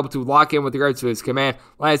job of being able to lock in with regards to his command.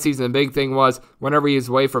 Last season, the big thing was whenever he was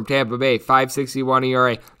away from Tampa Bay, 5.61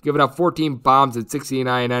 ERA, giving up 14 bombs in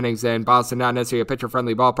 69 innings, and Boston not necessarily a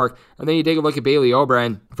pitcher-friendly ballpark. And then you take a look at Bailey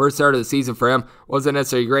Ober, first start of the season for him wasn't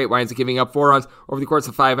necessarily great. Winds up giving up 4 runs over the course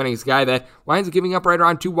of 5 innings. Guy that winds up giving up right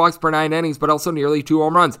around 2 walks per 9 innings, but also nearly 2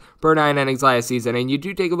 home runs per 9 innings last season. And you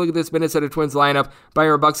do take a look at this Minnesota Twins lineup.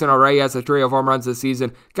 Byron Buxton already has a trio of home runs this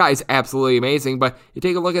season. Guy's absolutely amazing, but you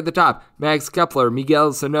take a look at the top. Max Kepler,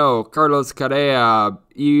 Miguel Sano, Carlos Correa,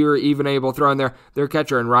 you're even able to throw in their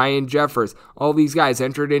catcher, and Ryan Jeffers. All these guys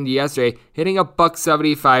entered into yesterday hitting a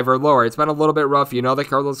 $175 or lower. It's been a little bit rough. You know that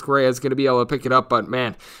Carlos Correa is going to be able to pick it up, but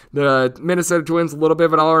man, the Minnesota Twins, a little bit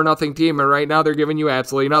of an all-or-nothing team, and right now they're giving you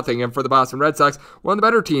absolutely nothing. And for the Boston Red Sox, one of the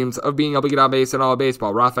better teams of being able to get on base in all of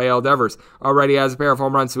baseball, Rafael Devers already has a pair of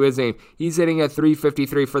home runs to his name. He's hitting at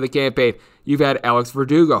 .353 for the campaign. You've had Alex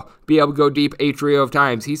Verdugo be able to go deep a trio of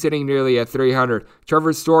times. He's hitting nearly at .300.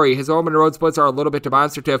 Trevor Story, his home and road splits are a little bit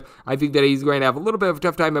demonstrative. I think that he's going to have a little bit of a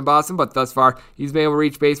tough time in Boston, but thus far, he's been able to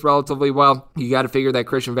reach base relatively well. You got to figure that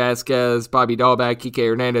Christian Vasquez, Bobby Dahlbeck, Kike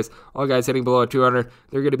Hernandez, all guys hitting below 200,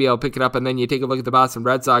 they're going to be able to pick it up. And then you take a look at the Boston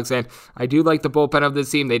Red Sox, and I do like the bullpen of this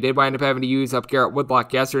team. They did wind up having to use up Garrett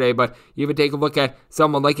Woodlock yesterday, but you even take a look at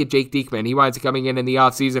someone like Jake Diekman. He winds up coming in the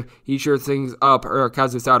offseason. He sure things up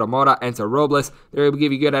Kazusato Mora and Robles. They're able to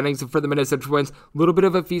give you good innings. And for the Minnesota Twins, a little bit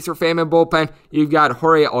of a feast or famine bullpen. You've got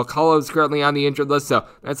Jorge Alcala who's currently on the injured list, so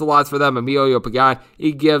that's a loss for them. Emilio Pagan,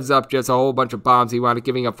 he gives up just a whole bunch of bombs. He wound up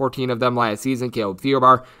giving up 14 of them last season. Caleb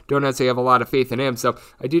Thielbar, don't necessarily have a lot of faith in him, so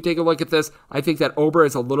I do take a look at this. I think that Ober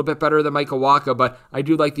is a little bit better than Michael Wacha, but I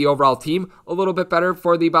do like the overall team a little bit better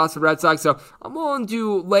for the Boston Red Sox, so I'm willing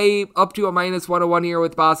to lay up to a minus 101 here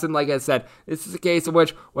with Boston. Like I said, this is a case in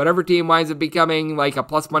which whatever team winds up becoming like a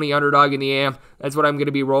plus money underdog in the AM, that's what I'm going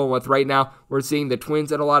to be rolling with right now. We're seeing the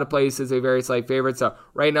Twins in a lot of places a very slight favorite, so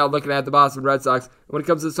right now looking at the Boston Red Sox, when it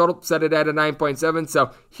comes to the total, set it at a 9.7,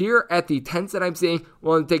 so here at the 10s that I'm seeing,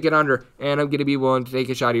 willing to take it under, and I'm going to be willing to take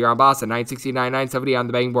a shot here on Boston. 969, 970 on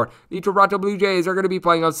the betting board. The Toronto Blue Jays are going to be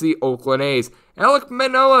playing against the Oakland A's. Alek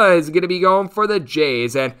Manoah is going to be going for the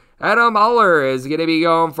Jays, and Adam Oller is going to be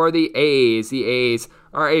going for the A's. The A's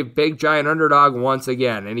are a big giant underdog once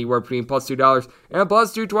again, anywhere between plus $2 and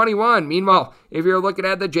plus 221. Meanwhile, if you're looking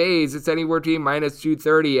at the Jays, it's anywhere between minus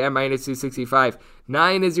 230 and minus 265.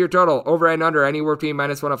 9 is your total. Over and under, anywhere between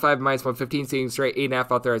minus 105 and minus 115, seeing straight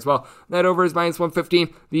 8.5 out there as well. That over is minus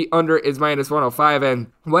 115. The under is minus 105.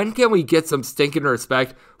 And when can we get some stinking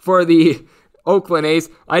respect for the Oakland A's?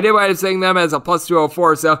 I did wind up saying them as a plus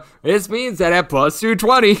 204, so this means that at plus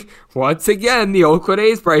 220, once again, the Oakland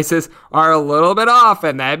A's prices are a little bit off,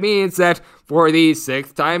 and that means that for the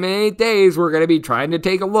 6th time in 8 days, we're going to be trying to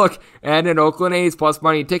take a look at an Oakland A's plus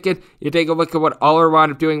money ticket. You take a look at what Aller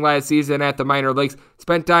wound up doing last season at the minor leagues.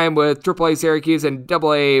 Spent time with AAA Syracuse and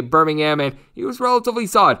AA Birmingham, and he was relatively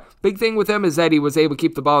solid. Big thing with him is that he was able to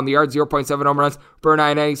keep the ball in the yard, 0.7 home runs per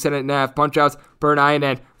 9 innings, 7.5 punch-outs per 9,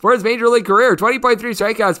 and for his major league career, 20.3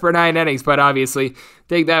 strikeouts per 9 innings, but obviously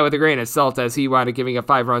take that with a grain of salt as he wound up giving up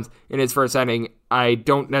 5 runs in his first inning. I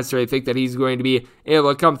don't necessarily think that he's going to be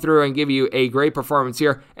able to come through and give you a great performance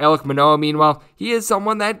here. Alek Manoah, meanwhile, he is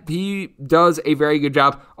someone that he does a very good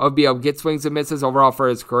job of being able to get swings and misses overall for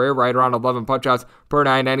his career, right around 11 punch-outs per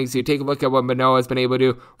 9 innings. So you take a look at what Manoah has been able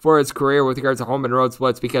to do for his career with regards to home and road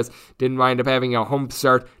splits, because didn't wind up having a home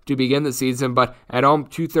start to begin the season, but at home,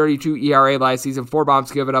 2.32 ERA last season, 4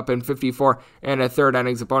 bombs given up in 54 and a third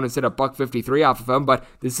innings. Opponents hit a $1.53 off of him, but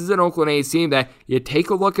this is an Oakland A's team that you take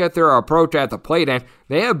a look at their approach at the plate, and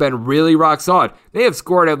they have been really rock solid. They have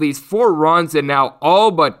scored at least 4 runs in now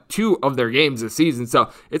all but 2 of their games this season. So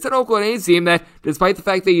it's an Oakland A's team that, despite the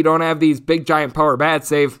fact that you don't have these big giant power bats,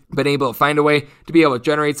 they've been able to find a way to be able to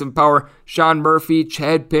generate some power. Sean Murphy,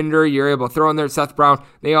 Chad Pinder, you're able to throw in there Seth Brown.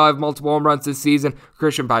 They all have multiple home runs this season.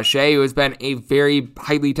 Christian Pache, who has been a very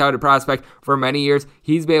highly touted prospect for many years,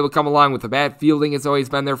 he's been able to come along with the bat. Fielding has always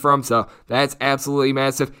been there for him, so that's absolutely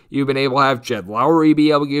massive. You've been able to have Jed Lowry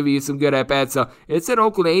be able to give you some good at-bats, so it's an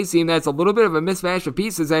Oakland A's team that's a little bit of a mismatch of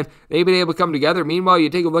pieces, and they've been able to come together. Meanwhile, you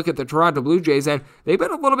take a look at the Toronto Blue Jays, and they've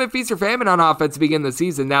been a little bit feast or famine on offense to begin the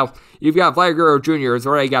season. Now, you've got Vlad Guerrero Jr., who's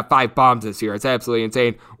already got 5 bombs this year. It's absolutely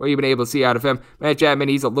insane what you've been able to see out of him. Matt Chapman,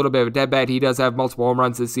 he's a little bit of a dead bat. He does have multiple home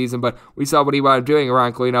runs this season, but we saw what he wound up doing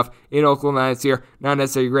ironically enough in Oakland last year. Not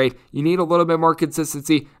necessarily great. You need a little bit more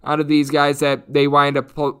consistency out of these guys that they wind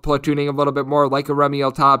up platooning a little bit more, like a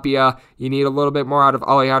Remiel Tapia. You need a little bit more out of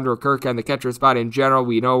Alejandro Kirk and the catcher spot in general.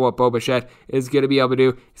 We know what Bo Bichette is going to be able to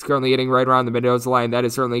do. He's currently hitting right around the Mendoza line. That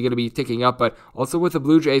is certainly going to be ticking up, but also with the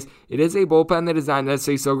Blue Jays, it is a bullpen that is not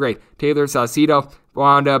necessarily so great. Taylor Saucedo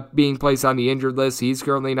wound up being placed on the injured list. He's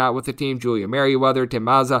currently not with the team. Julian Merriweather, Tim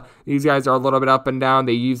Mazza, these guys are a little bit up and down.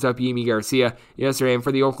 They used up Yimi Garcia yesterday. And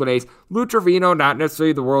for the Oakland A's, Lou Trevino, not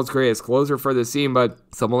necessarily the world's greatest closer for this team, but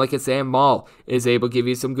someone like a Sam Maul is able to give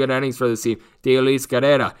you some good innings for this team. Deolis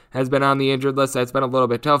Carrera has been on the injured list. That's been a little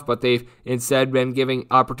bit tough, but they've instead been giving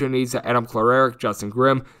opportunities to Adam Clareric, Justin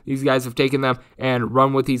Grimm. These guys have taken them and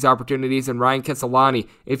run with these opportunities. And Ryan Keselani,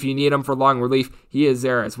 if you need him for long relief, he is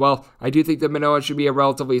there as well. I do think that Manoah should be a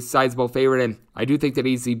relatively sizable favorite, and I do think that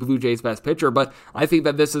he's the Blue Jays' best pitcher, but I think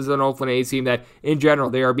that this is an Oakland A's team that, in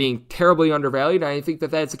general, they are being terribly undervalued, and I think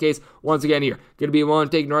that that's the case once again here. Going to be willing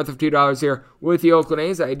to take north of $2 here with the Oakland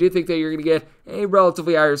A's. I do think that you're going to get a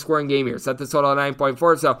relatively higher scoring game here. Set this total at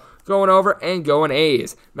 9.4, so going over and going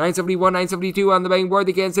A's. 971, 972 on the betting board.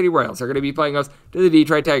 The Kansas City Royals are going to be playing us to the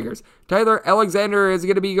Detroit Tigers. Tyler Alexander is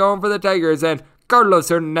going to be going for the Tigers, and Carlos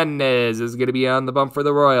Hernandez is going to be on the bump for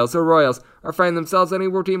the Royals. So Royals are finding themselves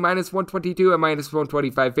anywhere between minus 122 and minus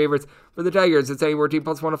 125 favorites. For the Tigers, it's anywhere between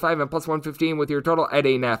plus 105 and plus 115 with your total at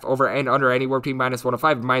 8.5. Over and under anywhere between minus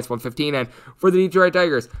 105 and minus 115. And for the Detroit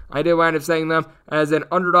Tigers, I did wind up saying them as an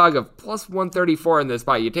underdog of plus 134 in this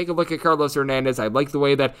spot. You take a look at Carlos Hernandez. I like the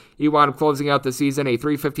way that he wound up closing out the season. A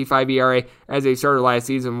 3.55 ERA as a starter last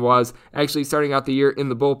season, was actually starting out the year in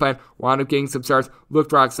the bullpen. Wound up getting some starts.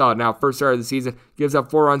 Looked rock solid. Now, first start of the season, gives up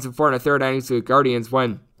 4 runs in 4 1/3 innings to the Guardians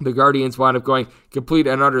when the Guardians wound up going complete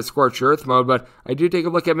and utter scorched earth mode. But I do take a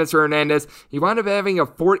look at Mr. Hernandez. He wound up having a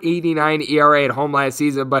 4.89 ERA at home last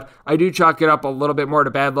season, but I do chalk it up a little bit more to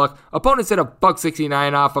bad luck. Opponents hit a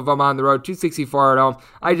 $1.69 off of him on the road, 2.64 at home.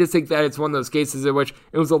 I just think that it's one of those cases in which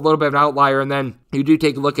it was a little bit of an outlier. And then you do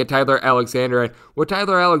take a look at Tyler Alexander, and what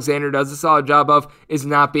Tyler Alexander does a solid job of is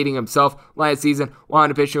not beating himself. Last season,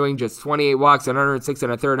 wound up issuing just 28 walks and 106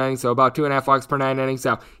 1/3 innings, so about 2.5 walks per 9 innings.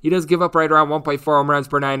 Now, he does give up right around 1.4 home runs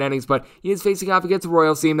per 9 innings, but he is facing off against a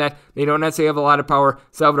Royals team that they don't necessarily have a lot of power.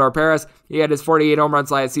 Salvador Perez, he had his 48 home runs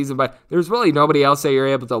last season, but there's really nobody else that you're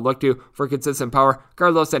able to look to for consistent power.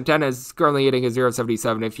 Carlos Santana is currently hitting a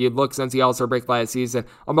 0.77. If you look since the All-Star break last season,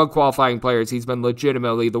 among qualifying players, he's been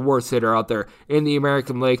legitimately the worst hitter out there in the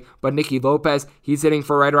American League. But Nicky Lopez, he's hitting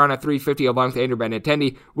for right around a 350 along with Andrew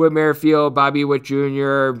Benintendi. Whit Merrifield, Bobby Witt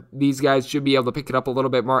Jr., these guys should be able to pick it up a little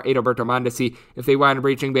bit more. Adalberto Mondesi, if they wind up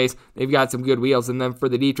reaching base, they've got some good wheels. And then for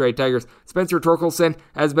the Detroit Tigers, Spencer Torkelson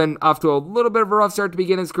has been off to a little bit of a rough start to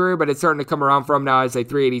begin his career, but it's starting to come around for him now as a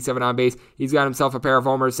 387 on base. He's got himself a pair of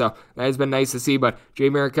homers, so that has been nice to see. But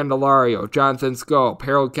Jeimer Candelario, Jonathan Scope,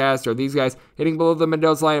 Harold Castro, these guys hitting below the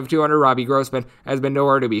Mendoza line of 200. Robbie Grossman has been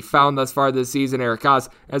nowhere to be found thus far this season. Eric Haas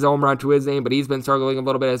has a home run to his name, but he's been struggling a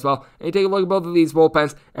little bit as well. And you take a look at both of these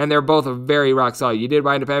bullpens, and they're both very rock solid. You did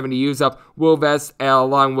wind up having to use up Will Vest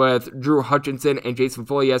along with Drew Hutchinson and Jason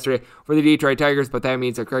Foley yesterday for the Detroit Tigers, but that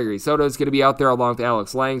means that Gregory Soto is going to be out there along with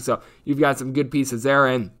Alex Lang, so you've got some good pieces there.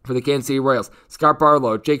 And for the Kansas City Royals, Scott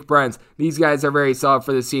Barlow, Jake Brentz, these guys are very solid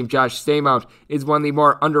for this team. Josh Staymount is one of the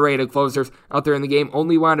more underrated closers out there in the game.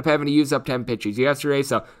 Only wound up having to use up 10 pitches yesterday,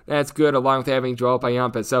 so that's good, along with having Joel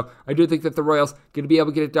Payampa. So I do think that the Royals going to be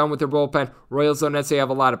able to get it done with their bullpen. Royals don't necessarily have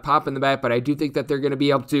a lot of pop in the bat, but I do think that they're going to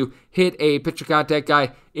be able to hit a pitcher contact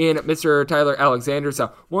guy in Mr. Tyler Alexander.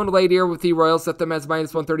 So one late here with the Royals, set them as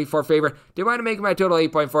minus 134 favorite. They might make my total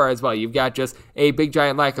 8.4 as well. You've got just a big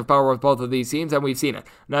giant lack of power with both of these teams, and we've seen it.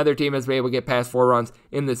 Neither team has been able to get past 4 runs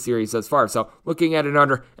in this series thus far. So looking at an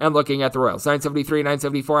under and looking at the Royals, 973,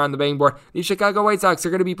 974 on the betting board. The Chicago White Sox are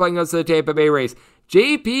going to be playing us to the Tampa Bay Rays.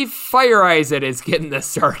 JP Fireisen is getting the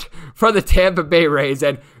start for the Tampa Bay Rays,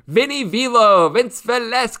 and Vince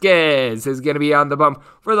Velasquez is going to be on the bump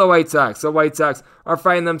for the White Sox. The White Sox are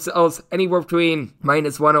finding themselves anywhere between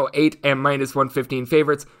minus 108 and minus 115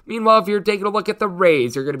 favorites. Meanwhile, if you're taking a look at the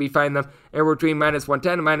Rays, you're going to be finding them anywhere between minus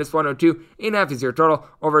 110 and minus 102. 8.5 is your total.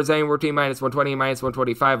 Over is anywhere between minus 120 and minus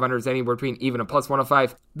 125. Under is anywhere between even and plus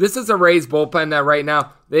 105. This is a Rays bullpen that right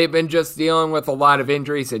now, they've been just dealing with a lot of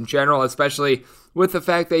injuries in general, especially with the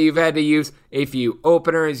fact that you've had to use a few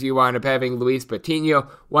openers. You wind up having Luis Patino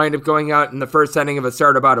wind up going out in the first inning of a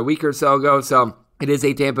start about a week or so ago. So it is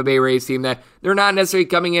a Tampa Bay Rays team that they're not necessarily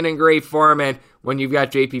coming in great form, and when you've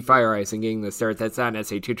got JP Fireisen getting the start, that's not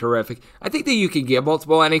necessarily too terrific. I think that you can get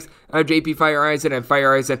multiple innings of JP Fireisen, and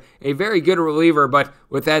Fireisen, a very good reliever, but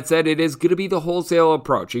with that said, it is going to be the wholesale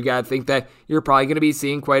approach. You got to think that you're probably going to be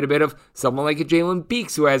seeing quite a bit of someone like a Jalen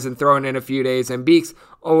Beeks who hasn't thrown in a few days, and Beeks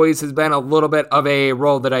always has been a little bit of a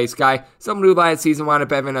roll the dice guy. Someone who last season wound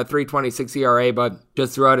up having a 3.26 ERA, but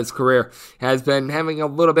just throughout his career has been having a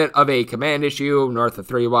little bit of a command issue, north of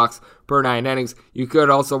 3 walks per 9 innings. You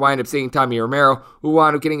could also wind up seeing Tommy Romero, who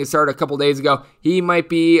wound up getting a start a couple days ago. He might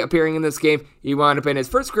be appearing in this game. He wound up in his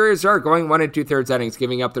first career start going 1 2/3 innings,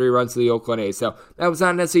 giving up 3 runs to the Oakland A's. So that was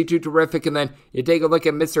not necessarily too terrific. And then you take a look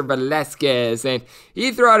at Mr. Velasquez, and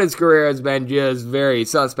he throughout his career has been just very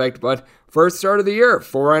suspect, but first start of the year,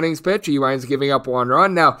 4 innings pitch, he winds up giving up 1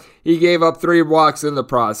 run. Now, he gave up 3 walks in the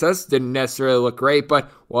process. Didn't necessarily look great, but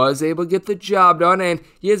was able to get the job done, and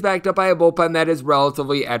he is backed up by a bullpen that is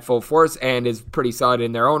relatively at full force and is pretty solid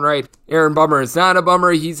in their own right. Aaron Bummer is not a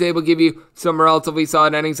bummer. He's able to give you some relatively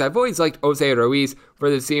solid innings. I've always liked Jose Ruiz for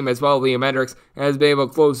this team as well. Liam Hendricks has been able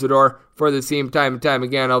to close the door for this team time and time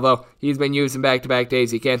again, although he's been using back-to-back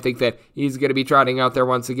days. You can't think that he's going to be trotting out there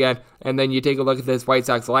once again. And then you take a look at this White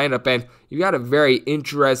Sox lineup, and you got a very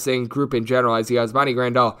interesting group in general, as you have Osmani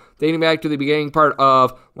Grandal, dating back to the beginning part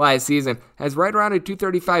of last season, has right around a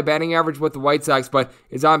 235 batting average with the White Sox, but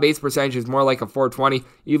his on-base percentage is more like a 420.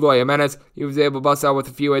 Eloy Jimenez, he was able to bust out with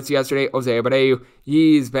a few hits yesterday. Jose Abreu,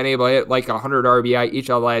 he's been able to hit like 100 RBI each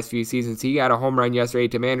of the last few seasons. He got a home run yesterday.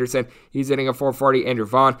 Tim Anderson, he's hitting a 440. Andrew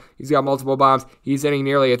Vaughn, he's got multiple bombs. He's hitting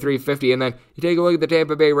nearly a 350. And then you take a look at the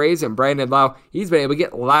Tampa Bay Rays and Brandon Lau, he's been able to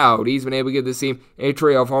get loud. He's been able to give the team a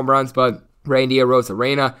trio of home runs, but Randy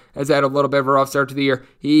Arozarena has had a little bit of a rough start to the year.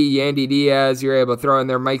 He, Yandy Diaz, you're able to throw in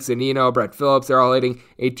there Mike Zunino, Brett Phillips, they're all hitting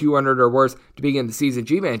a 200 or worse to begin the season.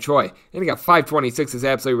 Ji-Man Choi, and he got 526 is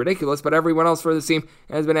absolutely ridiculous, but everyone else for the team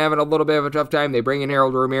has been having a little bit of a tough time. They bring in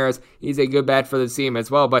Harold Ramirez. He's a good bat for the team as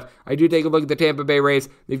well, but I do take a look at the Tampa Bay Rays.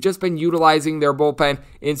 They've just been utilizing their bullpen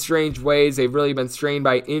in strange ways. They've really been strained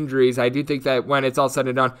by injuries. I do think that when it's all said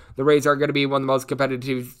and done, the Rays are going to be one of the most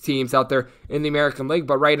competitive teams out there in the American League,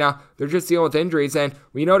 but right now, they're just dealing with injuries, and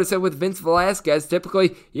we notice it with Vince Velasquez.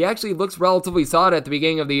 Typically, he actually looks relatively solid at the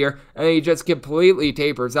beginning of the year, and then he just completely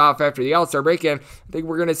tapers off after the All-Star break, and I think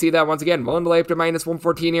we're going to see that once again. Willing to lay up to minus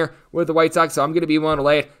 114 here with the White Sox, so I'm going to be willing to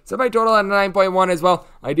lay it. So my total at 9.1 as well.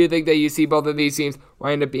 I do think that you see both of these teams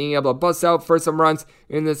wind up being able to bust out for some runs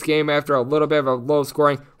in this game after a little bit of a low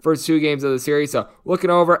scoring first two games of the series. So looking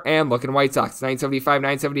over and looking White Sox, 975,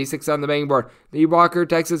 976 on the betting board. The Walker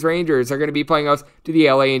Texas Rangers are going to be playing us to the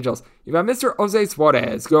LA Angels. You've got Mr. Jose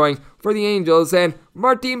Suarez going for the Angels, and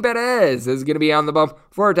Martin Perez is going to be on the bump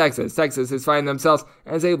for Texas. Texas is finding themselves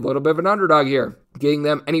as a little bit of an underdog here, getting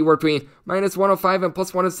them anywhere between minus 105 and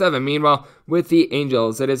plus 107. Meanwhile, with the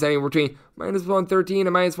Angels, it is anywhere between minus 113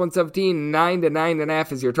 and minus 117. 9 to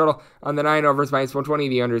 9.5 is your total. On the 9, over is minus 120.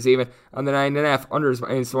 The under is even. On the 9.5, under is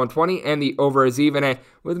minus 120, and the over is even. And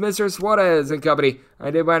with Mr. Suarez and company, I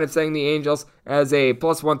did wind up saying the Angels as a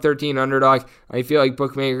plus 113 underdog. I feel like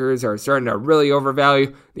bookmakers are starting to really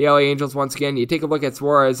overvalue the LA Angels once again. You take a look at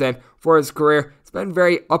Suarez, and for his career, it's been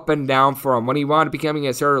very up and down for him. When he wound up becoming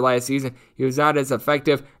a starter last season, he was not as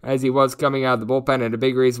effective as he was coming out of the bullpen, and a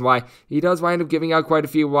big reason why he does wind up giving out quite a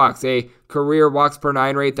few walks. A career walks per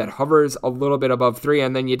 9 rate that hovers a little bit above 3,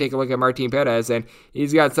 and then you take a look at Martin Perez, and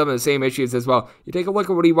he's got some of the same issues as well. You take a look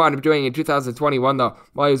at what he wound up doing in 2021, though,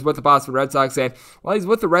 while he was with the Boston Red Sox, and while he's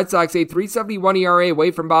with the Red Sox, a 3.71 ERA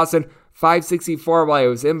away from Boston, 5.64 while he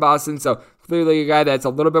was in Boston, so clearly a guy that's a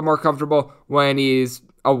little bit more comfortable when he's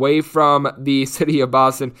away from the city of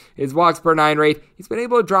Boston. His walks per 9 rate, he's been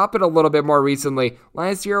able to drop it a little bit more recently.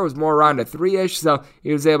 Last year it was more around a 3-ish, so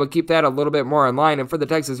he was able to keep that a little bit more in line. And for the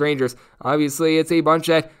Texas Rangers, obviously it's a bunch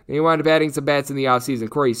that they wound up adding some bats in the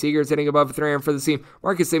offseason. Corey Seager's hitting above 300 for the team.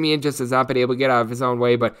 Marcus Semien just has not been able to get out of his own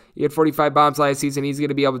way, but he had 45 bombs last season. He's going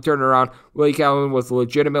to be able to turn it around. Willie Calhoun was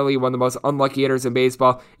legitimately one of the most unlucky hitters in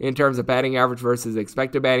baseball in terms of batting average versus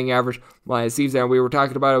expected batting average last season. We were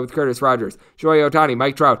talking about it with Curtis Rogers, Shohei Ohtani,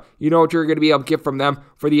 Mike Trout. You know what you're going to be able to get from them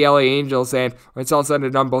for the LA Angels, and when it's all said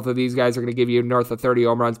and done, both of these guys are going to give you north of 30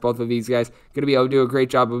 home runs. Both of these guys are going to be able to do a great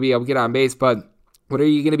job of being able to get on base, but what are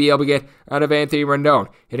you going to be able to get out of Anthony Rendon?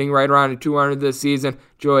 Hitting right around 200 this season.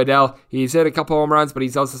 Joe Adell, he's hit a couple home runs, but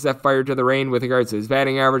he's also set fire to the rain with regards to his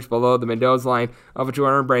batting average below the Mendoza line of a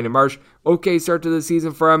 200. Brandon Marsh, okay start to the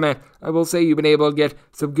season for him, and I will say you've been able to get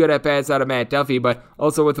some good at-bats out of Matt Duffy, but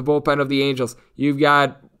also with the bullpen of the Angels, you've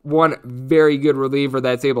got one very good reliever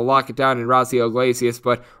that's able to lock it down in Rocio Iglesias,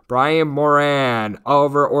 but Brian Moran,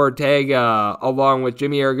 Oliver Ortega, along with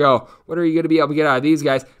Jimmy Ergo, what are you going to be able to get out of these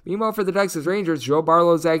guys? Meanwhile, for the Texas Rangers, Joe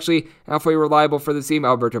Barlow is actually halfway reliable for the team.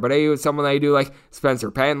 Alberto Abreu is someone that I do like.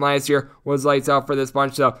 Spencer Patton last year was lights out for this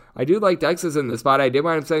bunch, so I do like Texas in this spot. I did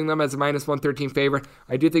wind up setting them as a minus 113 favorite.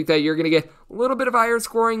 I do think that you're going to get a little bit of a higher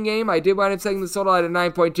scoring game. I did wind up setting the total at a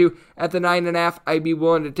 9.2. At the 9.5, I'd be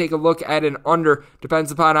willing to take a look at an under.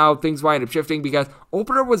 Depends upon how things wind up shifting, because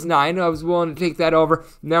opener was 9. I was willing to take that over.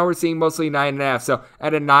 Now we're seeing mostly 9.5. So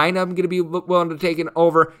at a 9, I'm going to be willing to take an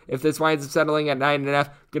over. If this winds up settling at 9.5,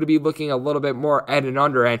 going to be looking a little bit more at an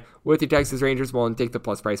under, and with the Texas Rangers, willing to take the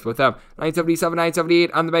plus price with them. 977,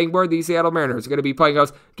 978 on the betting board. The Seattle Mariners are going to be playing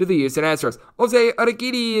us to the Houston Astros. Jose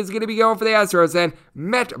Urquidy is going to be going for the Astros, and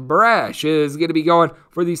Matt Brash is going to be going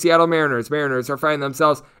for the Seattle Mariners. Mariners are finding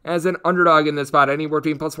themselves as an underdog in this spot, anywhere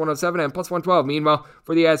between plus 107 and plus 112. Meanwhile,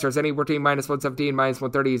 for the Astros, anywhere between minus 117, minus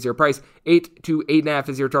 130 is your price. 8 to 8.5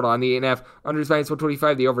 is your total on the 8.5. Under is minus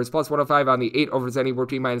 125. The over is plus 105 on the 8. Over is anywhere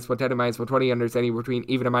between minus 110 and minus 120. Under is anywhere between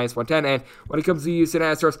even and minus 110. And when it comes to the Houston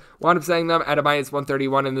Astros, wound up setting them at a minus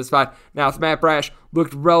 131 in this spot. Now, with Matt Brash,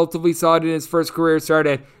 looked relatively solid in his first career start,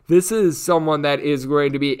 and this is someone that is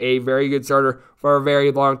going to be a very good starter for a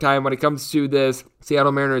very long time when it comes to this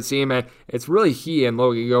Seattle Mariners team, and it's really he and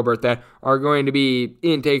Logan Gilbert that are going to be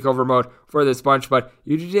in takeover mode for this bunch. But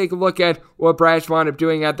you do take a look at what Brash wound up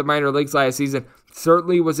doing at the minor leagues last season.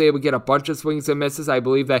 Certainly was able to get a bunch of swings and misses. I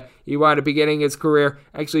believe that he wound up beginning his career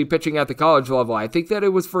actually pitching at the college level. I think that it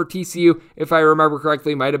was for TCU, if I remember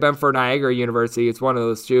correctly. Might have been for Niagara University. It's one of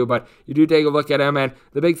those two, but you do take a look at him, and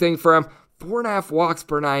the big thing for him, 4.5 walks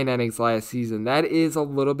per 9 innings last season. That is a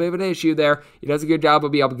little bit of an issue there. He does a good job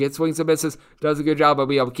of being able to get swings and misses, does a good job of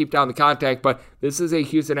being able to keep down the contact, but this is a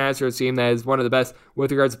Houston Astros team that is one of the best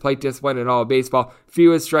with regards to plate discipline in all of baseball.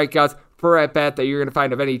 Fewest strikeouts per at-bat that you're going to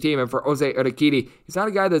find of any team. And for Jose Urquidy, he's not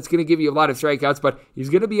a guy that's going to give you a lot of strikeouts, but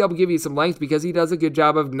he's going to be able to give you some length because he does a good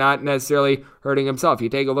job of not necessarily hurting himself. You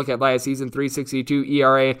take a look at last season, 3.62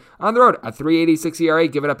 ERA on the road, a 3.86 ERA,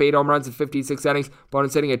 giving up 8 home runs in 56 innings,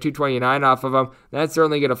 opponents hitting at 229 off of him. That's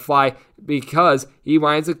certainly going to fly because he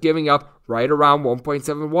winds up giving up right around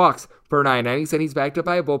 1.7 walks per 9 innings, and he's backed up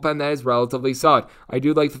by a bullpen that is relatively solid. I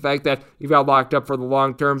do like the fact that you've got locked up for the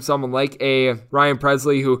long term someone like a Ryan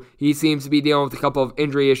Presley, who he seems to be dealing with a couple of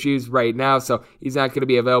injury issues right now, so he's not going to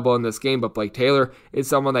be available in this game, but Blake Taylor is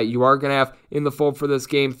someone that you are going to have in the fold for this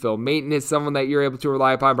game. Phil Maton is someone that you're able to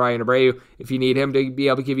rely upon. Brian Abreu, if you need him to be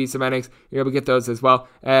able to give you some innings, you're able to get those as well.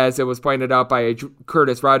 As it was pointed out by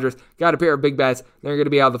Curtis Rogers, got a pair of big bats. They're going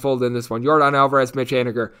to be out of the fold in this one. Yordan Alvarez, Mitch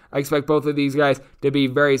Haniger. I expect both of these guys to be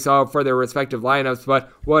very solid for their respective lineups,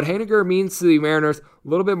 but what Haniger means to the Mariners, a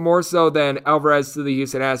little bit more so than Alvarez to the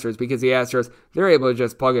Houston Astros, because the Astros, they're able to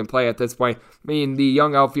just plug and play at this point. I mean, the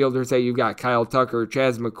young outfielders that you've got, Kyle Tucker,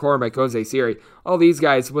 Chas McCormick, Jose Siri, all these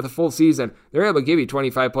guys with a full season, they're able to give you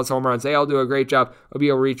 25 plus home runs. They all do a great job of being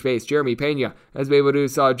able to reach base. Jeremy Pena has been able to do a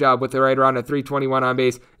solid job with the right around a 321 on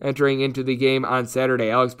base entering into the game on Saturday.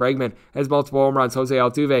 Alex Bregman has multiple home runs. Jose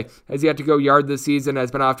Altuve has yet to go yard this season, has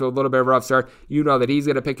been off to a little bit of a rough start. You know that he's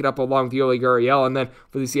going to pick it up along with Yuli Gurriel. And then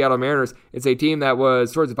for the Seattle Mariners, it's a team that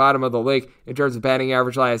was towards the bottom of the league in terms of batting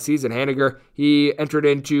average last season. Haniger, he entered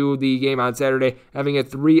into the game on Saturday having hit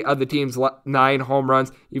 3 of the team's 9 home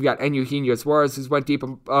runs. You've got Eugenio Suarez, who's went deep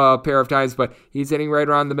a pair of times, but he's hitting right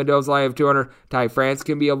around the Mendoza line of 200. Ty France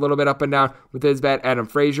can be a little bit up and down with his bat. Adam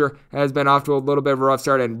Frazier has been off to a little bit of a rough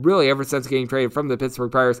start, and really ever since getting traded from the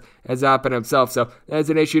Pittsburgh Pirates has not been himself. So that's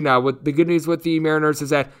an issue now. With the good news with the Mariners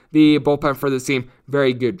is that the bullpen for this team,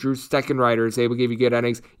 very good. Drew Steckenrider is able to give you good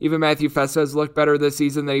innings. Even Matthew Festa has looked better this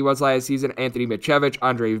season than he was last season. Anthony Michevich,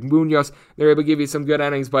 Andre Munoz, they're able to give you some good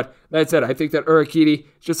innings, but that said, I think that Urquidy is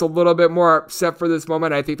just a little bit more set for this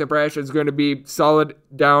moment. I think that Brash is going to be solid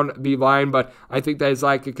down the line, but I think that his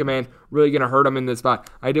lack of command really going to hurt him in this spot.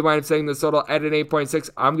 I did wind up setting this total at an 8.6.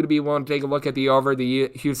 I'm going to be willing to take a look at the over. The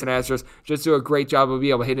Houston Astros just do a great job of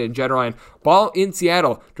being able to hit it in general, and ball in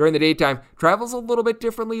Seattle during the daytime travels a little bit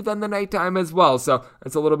differently than the nighttime as well, so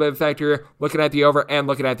that's a little bit of a factor here, looking at the over and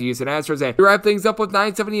looking at the Houston Astros. And to wrap things up with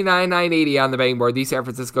 979, 980 on the betting board, the San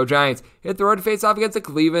Francisco Giants hit the road to face off against the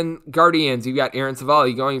Cleveland Guardians. You've got Aaron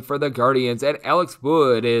Savali going for the Guardians, and Alex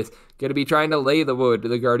Wood is going to be trying to lay the wood to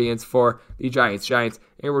the Guardians for the Giants. Giants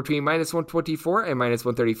anywhere between minus 124 and minus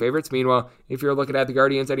 130 favorites. Meanwhile, if you're looking at the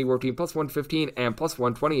Guardians, anywhere between plus 115 and plus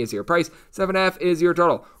 120 is your price. 7.5 is your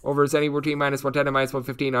total. Over is anywhere between minus 110 and minus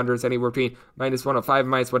 115. Under is anywhere between minus 105 and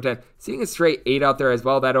minus 110. Seeing a straight 8 out there as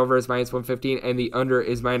well. That over is minus 115 and the under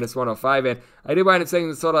is minus 105. And I did wind up setting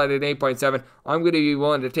the total at an 8.7. I'm going to be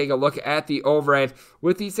willing to take a look at the over end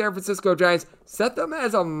with the San Francisco Giants. Set them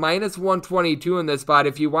as a minus 122 in this spot.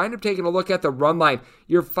 If you wind up taking a look at the run line,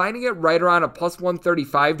 you're finding it right around a plus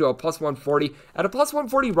 135 to a plus 140. At a plus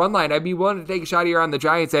 140 run line, I'd be willing to take a shot here on the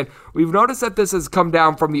Giants, and we've noticed that this has come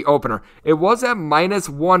down from the opener. It was at minus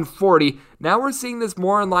 140. Now we're seeing this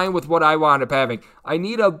more in line with what I wound up having. I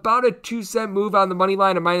need about a 2-cent move on the money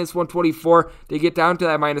line of minus 124 to get down to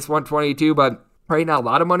that minus 122, but right now, a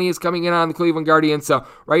lot of money is coming in on the Cleveland Guardians, so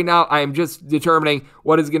right now I am just determining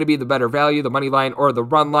what is going to be the better value, the money line or the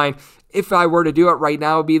run line. If I were to do it right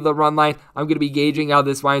now, it would be the run line. I'm going to be gauging how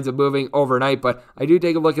this winds up moving overnight, but I do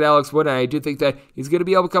take a look at Alex Wood, and I do think that he's going to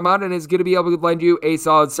be able to come out and is going to be able to lend you a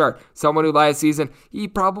solid start. Someone who last season, he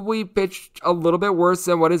probably pitched a little bit worse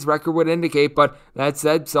than what his record would indicate, but that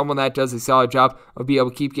said, someone that does a solid job of being able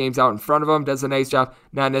to keep games out in front of him, does a nice job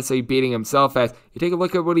not necessarily beating himself. As you take a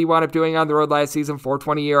look at what he wound up doing on the road last season,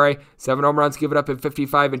 4.20 ERA, 7 home runs given up in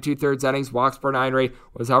 55 and 2/3 innings, walks per 9 rate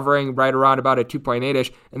was hovering right around about a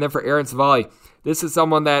 2.8-ish, and then for Aaron Savali, this is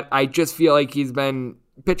someone that I just feel like he's been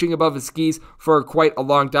pitching above his skis for quite a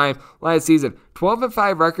long time. Last season,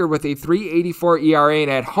 12-5 record with a 3.84 ERA,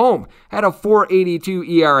 and at home had a 4.82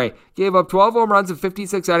 ERA. Gave up 12 home runs in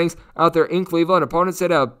 56 innings out there in Cleveland. Opponents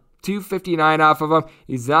hit a 259 off of him.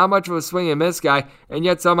 He's not much of a swing and miss guy, and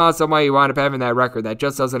yet somehow, some way, you wind up having that record. That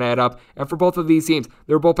just doesn't add up. And for both of these teams,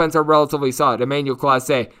 their bullpens are relatively solid. Emmanuel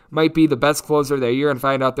Clase might be the best closer of the year, and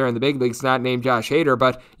find out there in the big leagues, not named Josh Hader,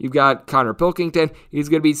 but you've got Connor Pilkington. He's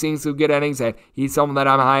going to be seeing some good innings, and he's someone that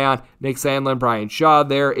I'm high on. Nick Sandlin, Brian Shaw,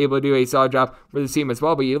 they're able to do a solid job for the team as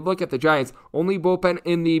well. But you look at the Giants, only bullpen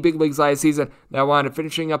in the big leagues last season that wound up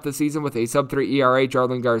finishing up the season with a sub-3 ERA.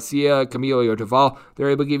 Jarlin Garcia, Camilo Doval,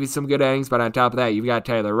 they're able to give you some good innings, but on top of that, you've got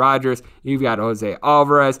Tyler Rogers, you've got Jose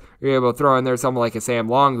Alvarez, you're able to throw in there someone like a Sam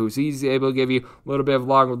Long, who's able to give you a little bit of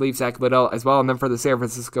long relief, Zach Liddell as well. And then for the San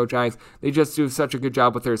Francisco Giants, they just do such a good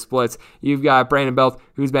job with their splits. You've got Brandon Belt,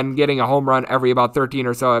 who's been getting a home run every about 13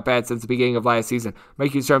 or so at bats since the beginning of last season.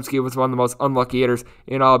 Mike Yastrzemski was one of the most unlucky hitters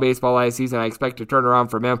in all of baseball last season. I expect to turn around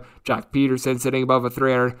from him. Jock Peterson sitting above a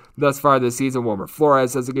 300 thus far this season. Wilmer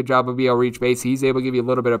Flores does a good job of being able to reach base. He's able to give you a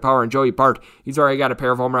little bit of power. And Joey Bart, he's already got a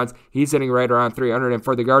pair of home runs. He's hitting right around 300. And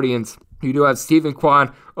for the Guardians, you do have Steven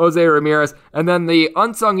Kwan, Jose Ramirez, and then the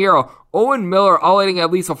unsung hero, Owen Miller, all hitting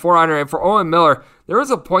at least a 400. And for Owen Miller, there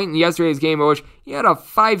was a point in yesterday's game in which he had a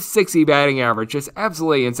 560 batting average. Just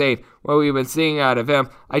absolutely insane what we've been seeing out of him.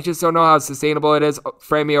 I just don't know how sustainable it is.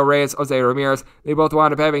 Franmil Reyes, Jose Ramirez, they both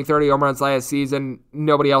wound up having 30 home runs last season.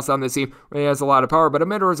 Nobody else on this team really has a lot of power. But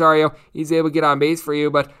Amed Rosario, he's able to get on base for you.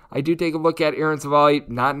 But I do take a look at Aaron Savali,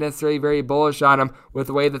 not necessarily very bullish on him with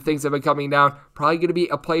the way that things have been coming down. Probably going to be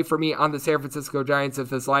a play for me on the San Francisco Giants if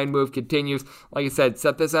this line move continues. Like I said,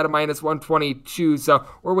 set this at a minus 122. So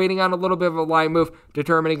we're waiting on a little bit of a line move,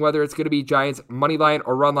 determining whether it's going to be Giants money line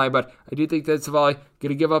or run line. But I do think that Savali going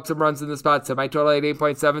to give up some runs in the spot. Semi-total at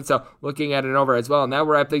 8.7, so looking at an over as well. And that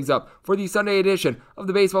will wrap things up for the Sunday edition of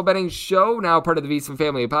the Baseball Betting Show, now part of the VSiN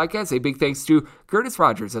Family Podcast. A big thanks to Curtis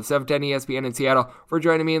Rogers of 710 ESPN in Seattle for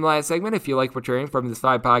joining me in the last segment. If you like what you're hearing from this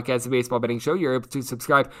 5 podcast, the Baseball Betting Show, you're able to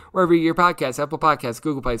subscribe wherever you get your podcasts, Apple Podcasts,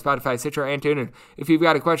 Google Play, Spotify, Stitcher, and TuneIn. If you've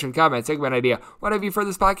got a question, comment, segment idea, what have you for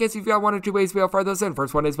this podcast, you've got one or two ways to be able to fire those in.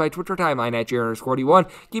 First one is my Twitter timeline at J_41.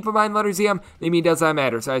 Keep in mind, letters EM, they mean does not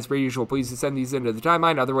matter. So as per usual, please send these into the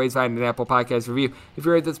timeline. Other ways, find an Apple Podcast review. If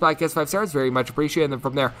you rate this podcast 5 stars, very much appreciated. And then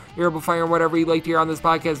from there, you're able to fire whatever you'd like to hear on this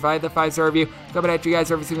podcast via the 5-star review. Coming at you guys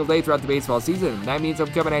every single day throughout the baseball season. And that means I'm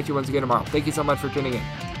coming at you once again tomorrow. Thank you so much for tuning in.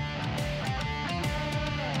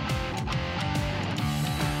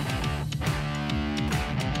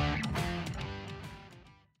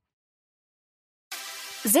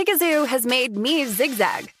 Zigazoo has made me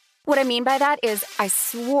zigzag. What I mean by that is I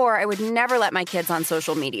swore I would never let my kids on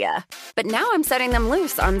social media. But now I'm setting them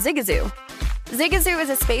loose on Zigazoo. Zigazoo is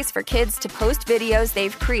a space for kids to post videos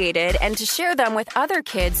they've created and to share them with other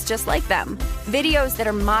kids just like them. Videos that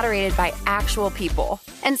are moderated by actual people.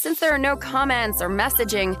 And since there are no comments or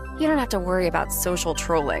messaging, you don't have to worry about social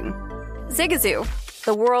trolling. Zigazoo,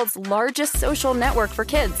 the world's largest social network for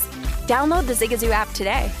kids. Download the Zigazoo app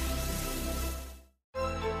today.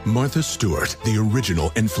 Martha Stewart, the original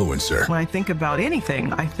influencer. When I think about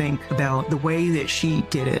anything, I think about the way that she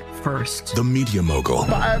did it first. The media mogul.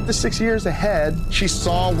 5 to 6 years ahead, she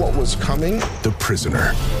saw what was coming. The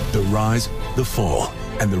prisoner. The rise, the fall,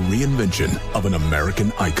 and the reinvention of an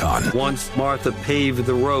American icon. Once Martha paved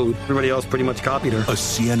the road, everybody else pretty much copied her. A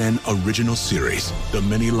CNN original series, The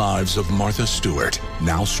Many Lives of Martha Stewart,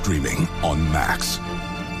 now streaming on Max.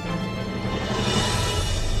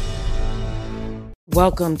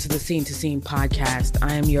 Welcome to the Scene to Scene podcast.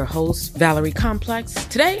 I am your host, Valerie Complex.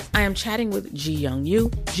 Today, I am chatting with Ji Young Yu.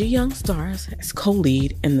 Ji Young stars as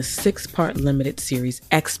co-lead in the 6-part limited series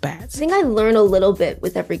Expats. I think I learn a little bit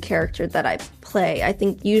with every character that I play. I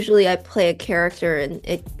think usually I play a character and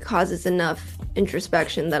it causes enough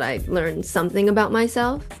introspection that I learn something about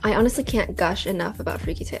myself. I honestly can't gush enough about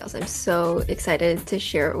Freaky Tales. I'm so excited to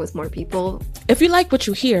share it with more people. If you like what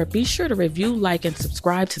you hear, be sure to review, like, and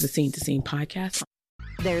subscribe to the Scene to Scene podcast.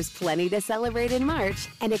 There's plenty to celebrate in March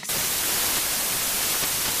and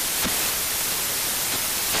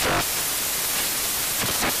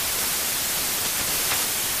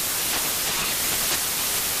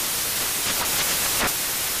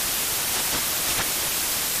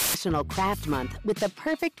National Craft Month with the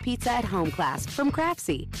perfect pizza at home class from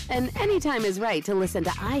Craftsy. And anytime is right to listen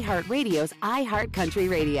to iHeartRadio's iHeart Country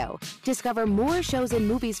Radio. Discover more shows and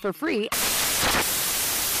movies for free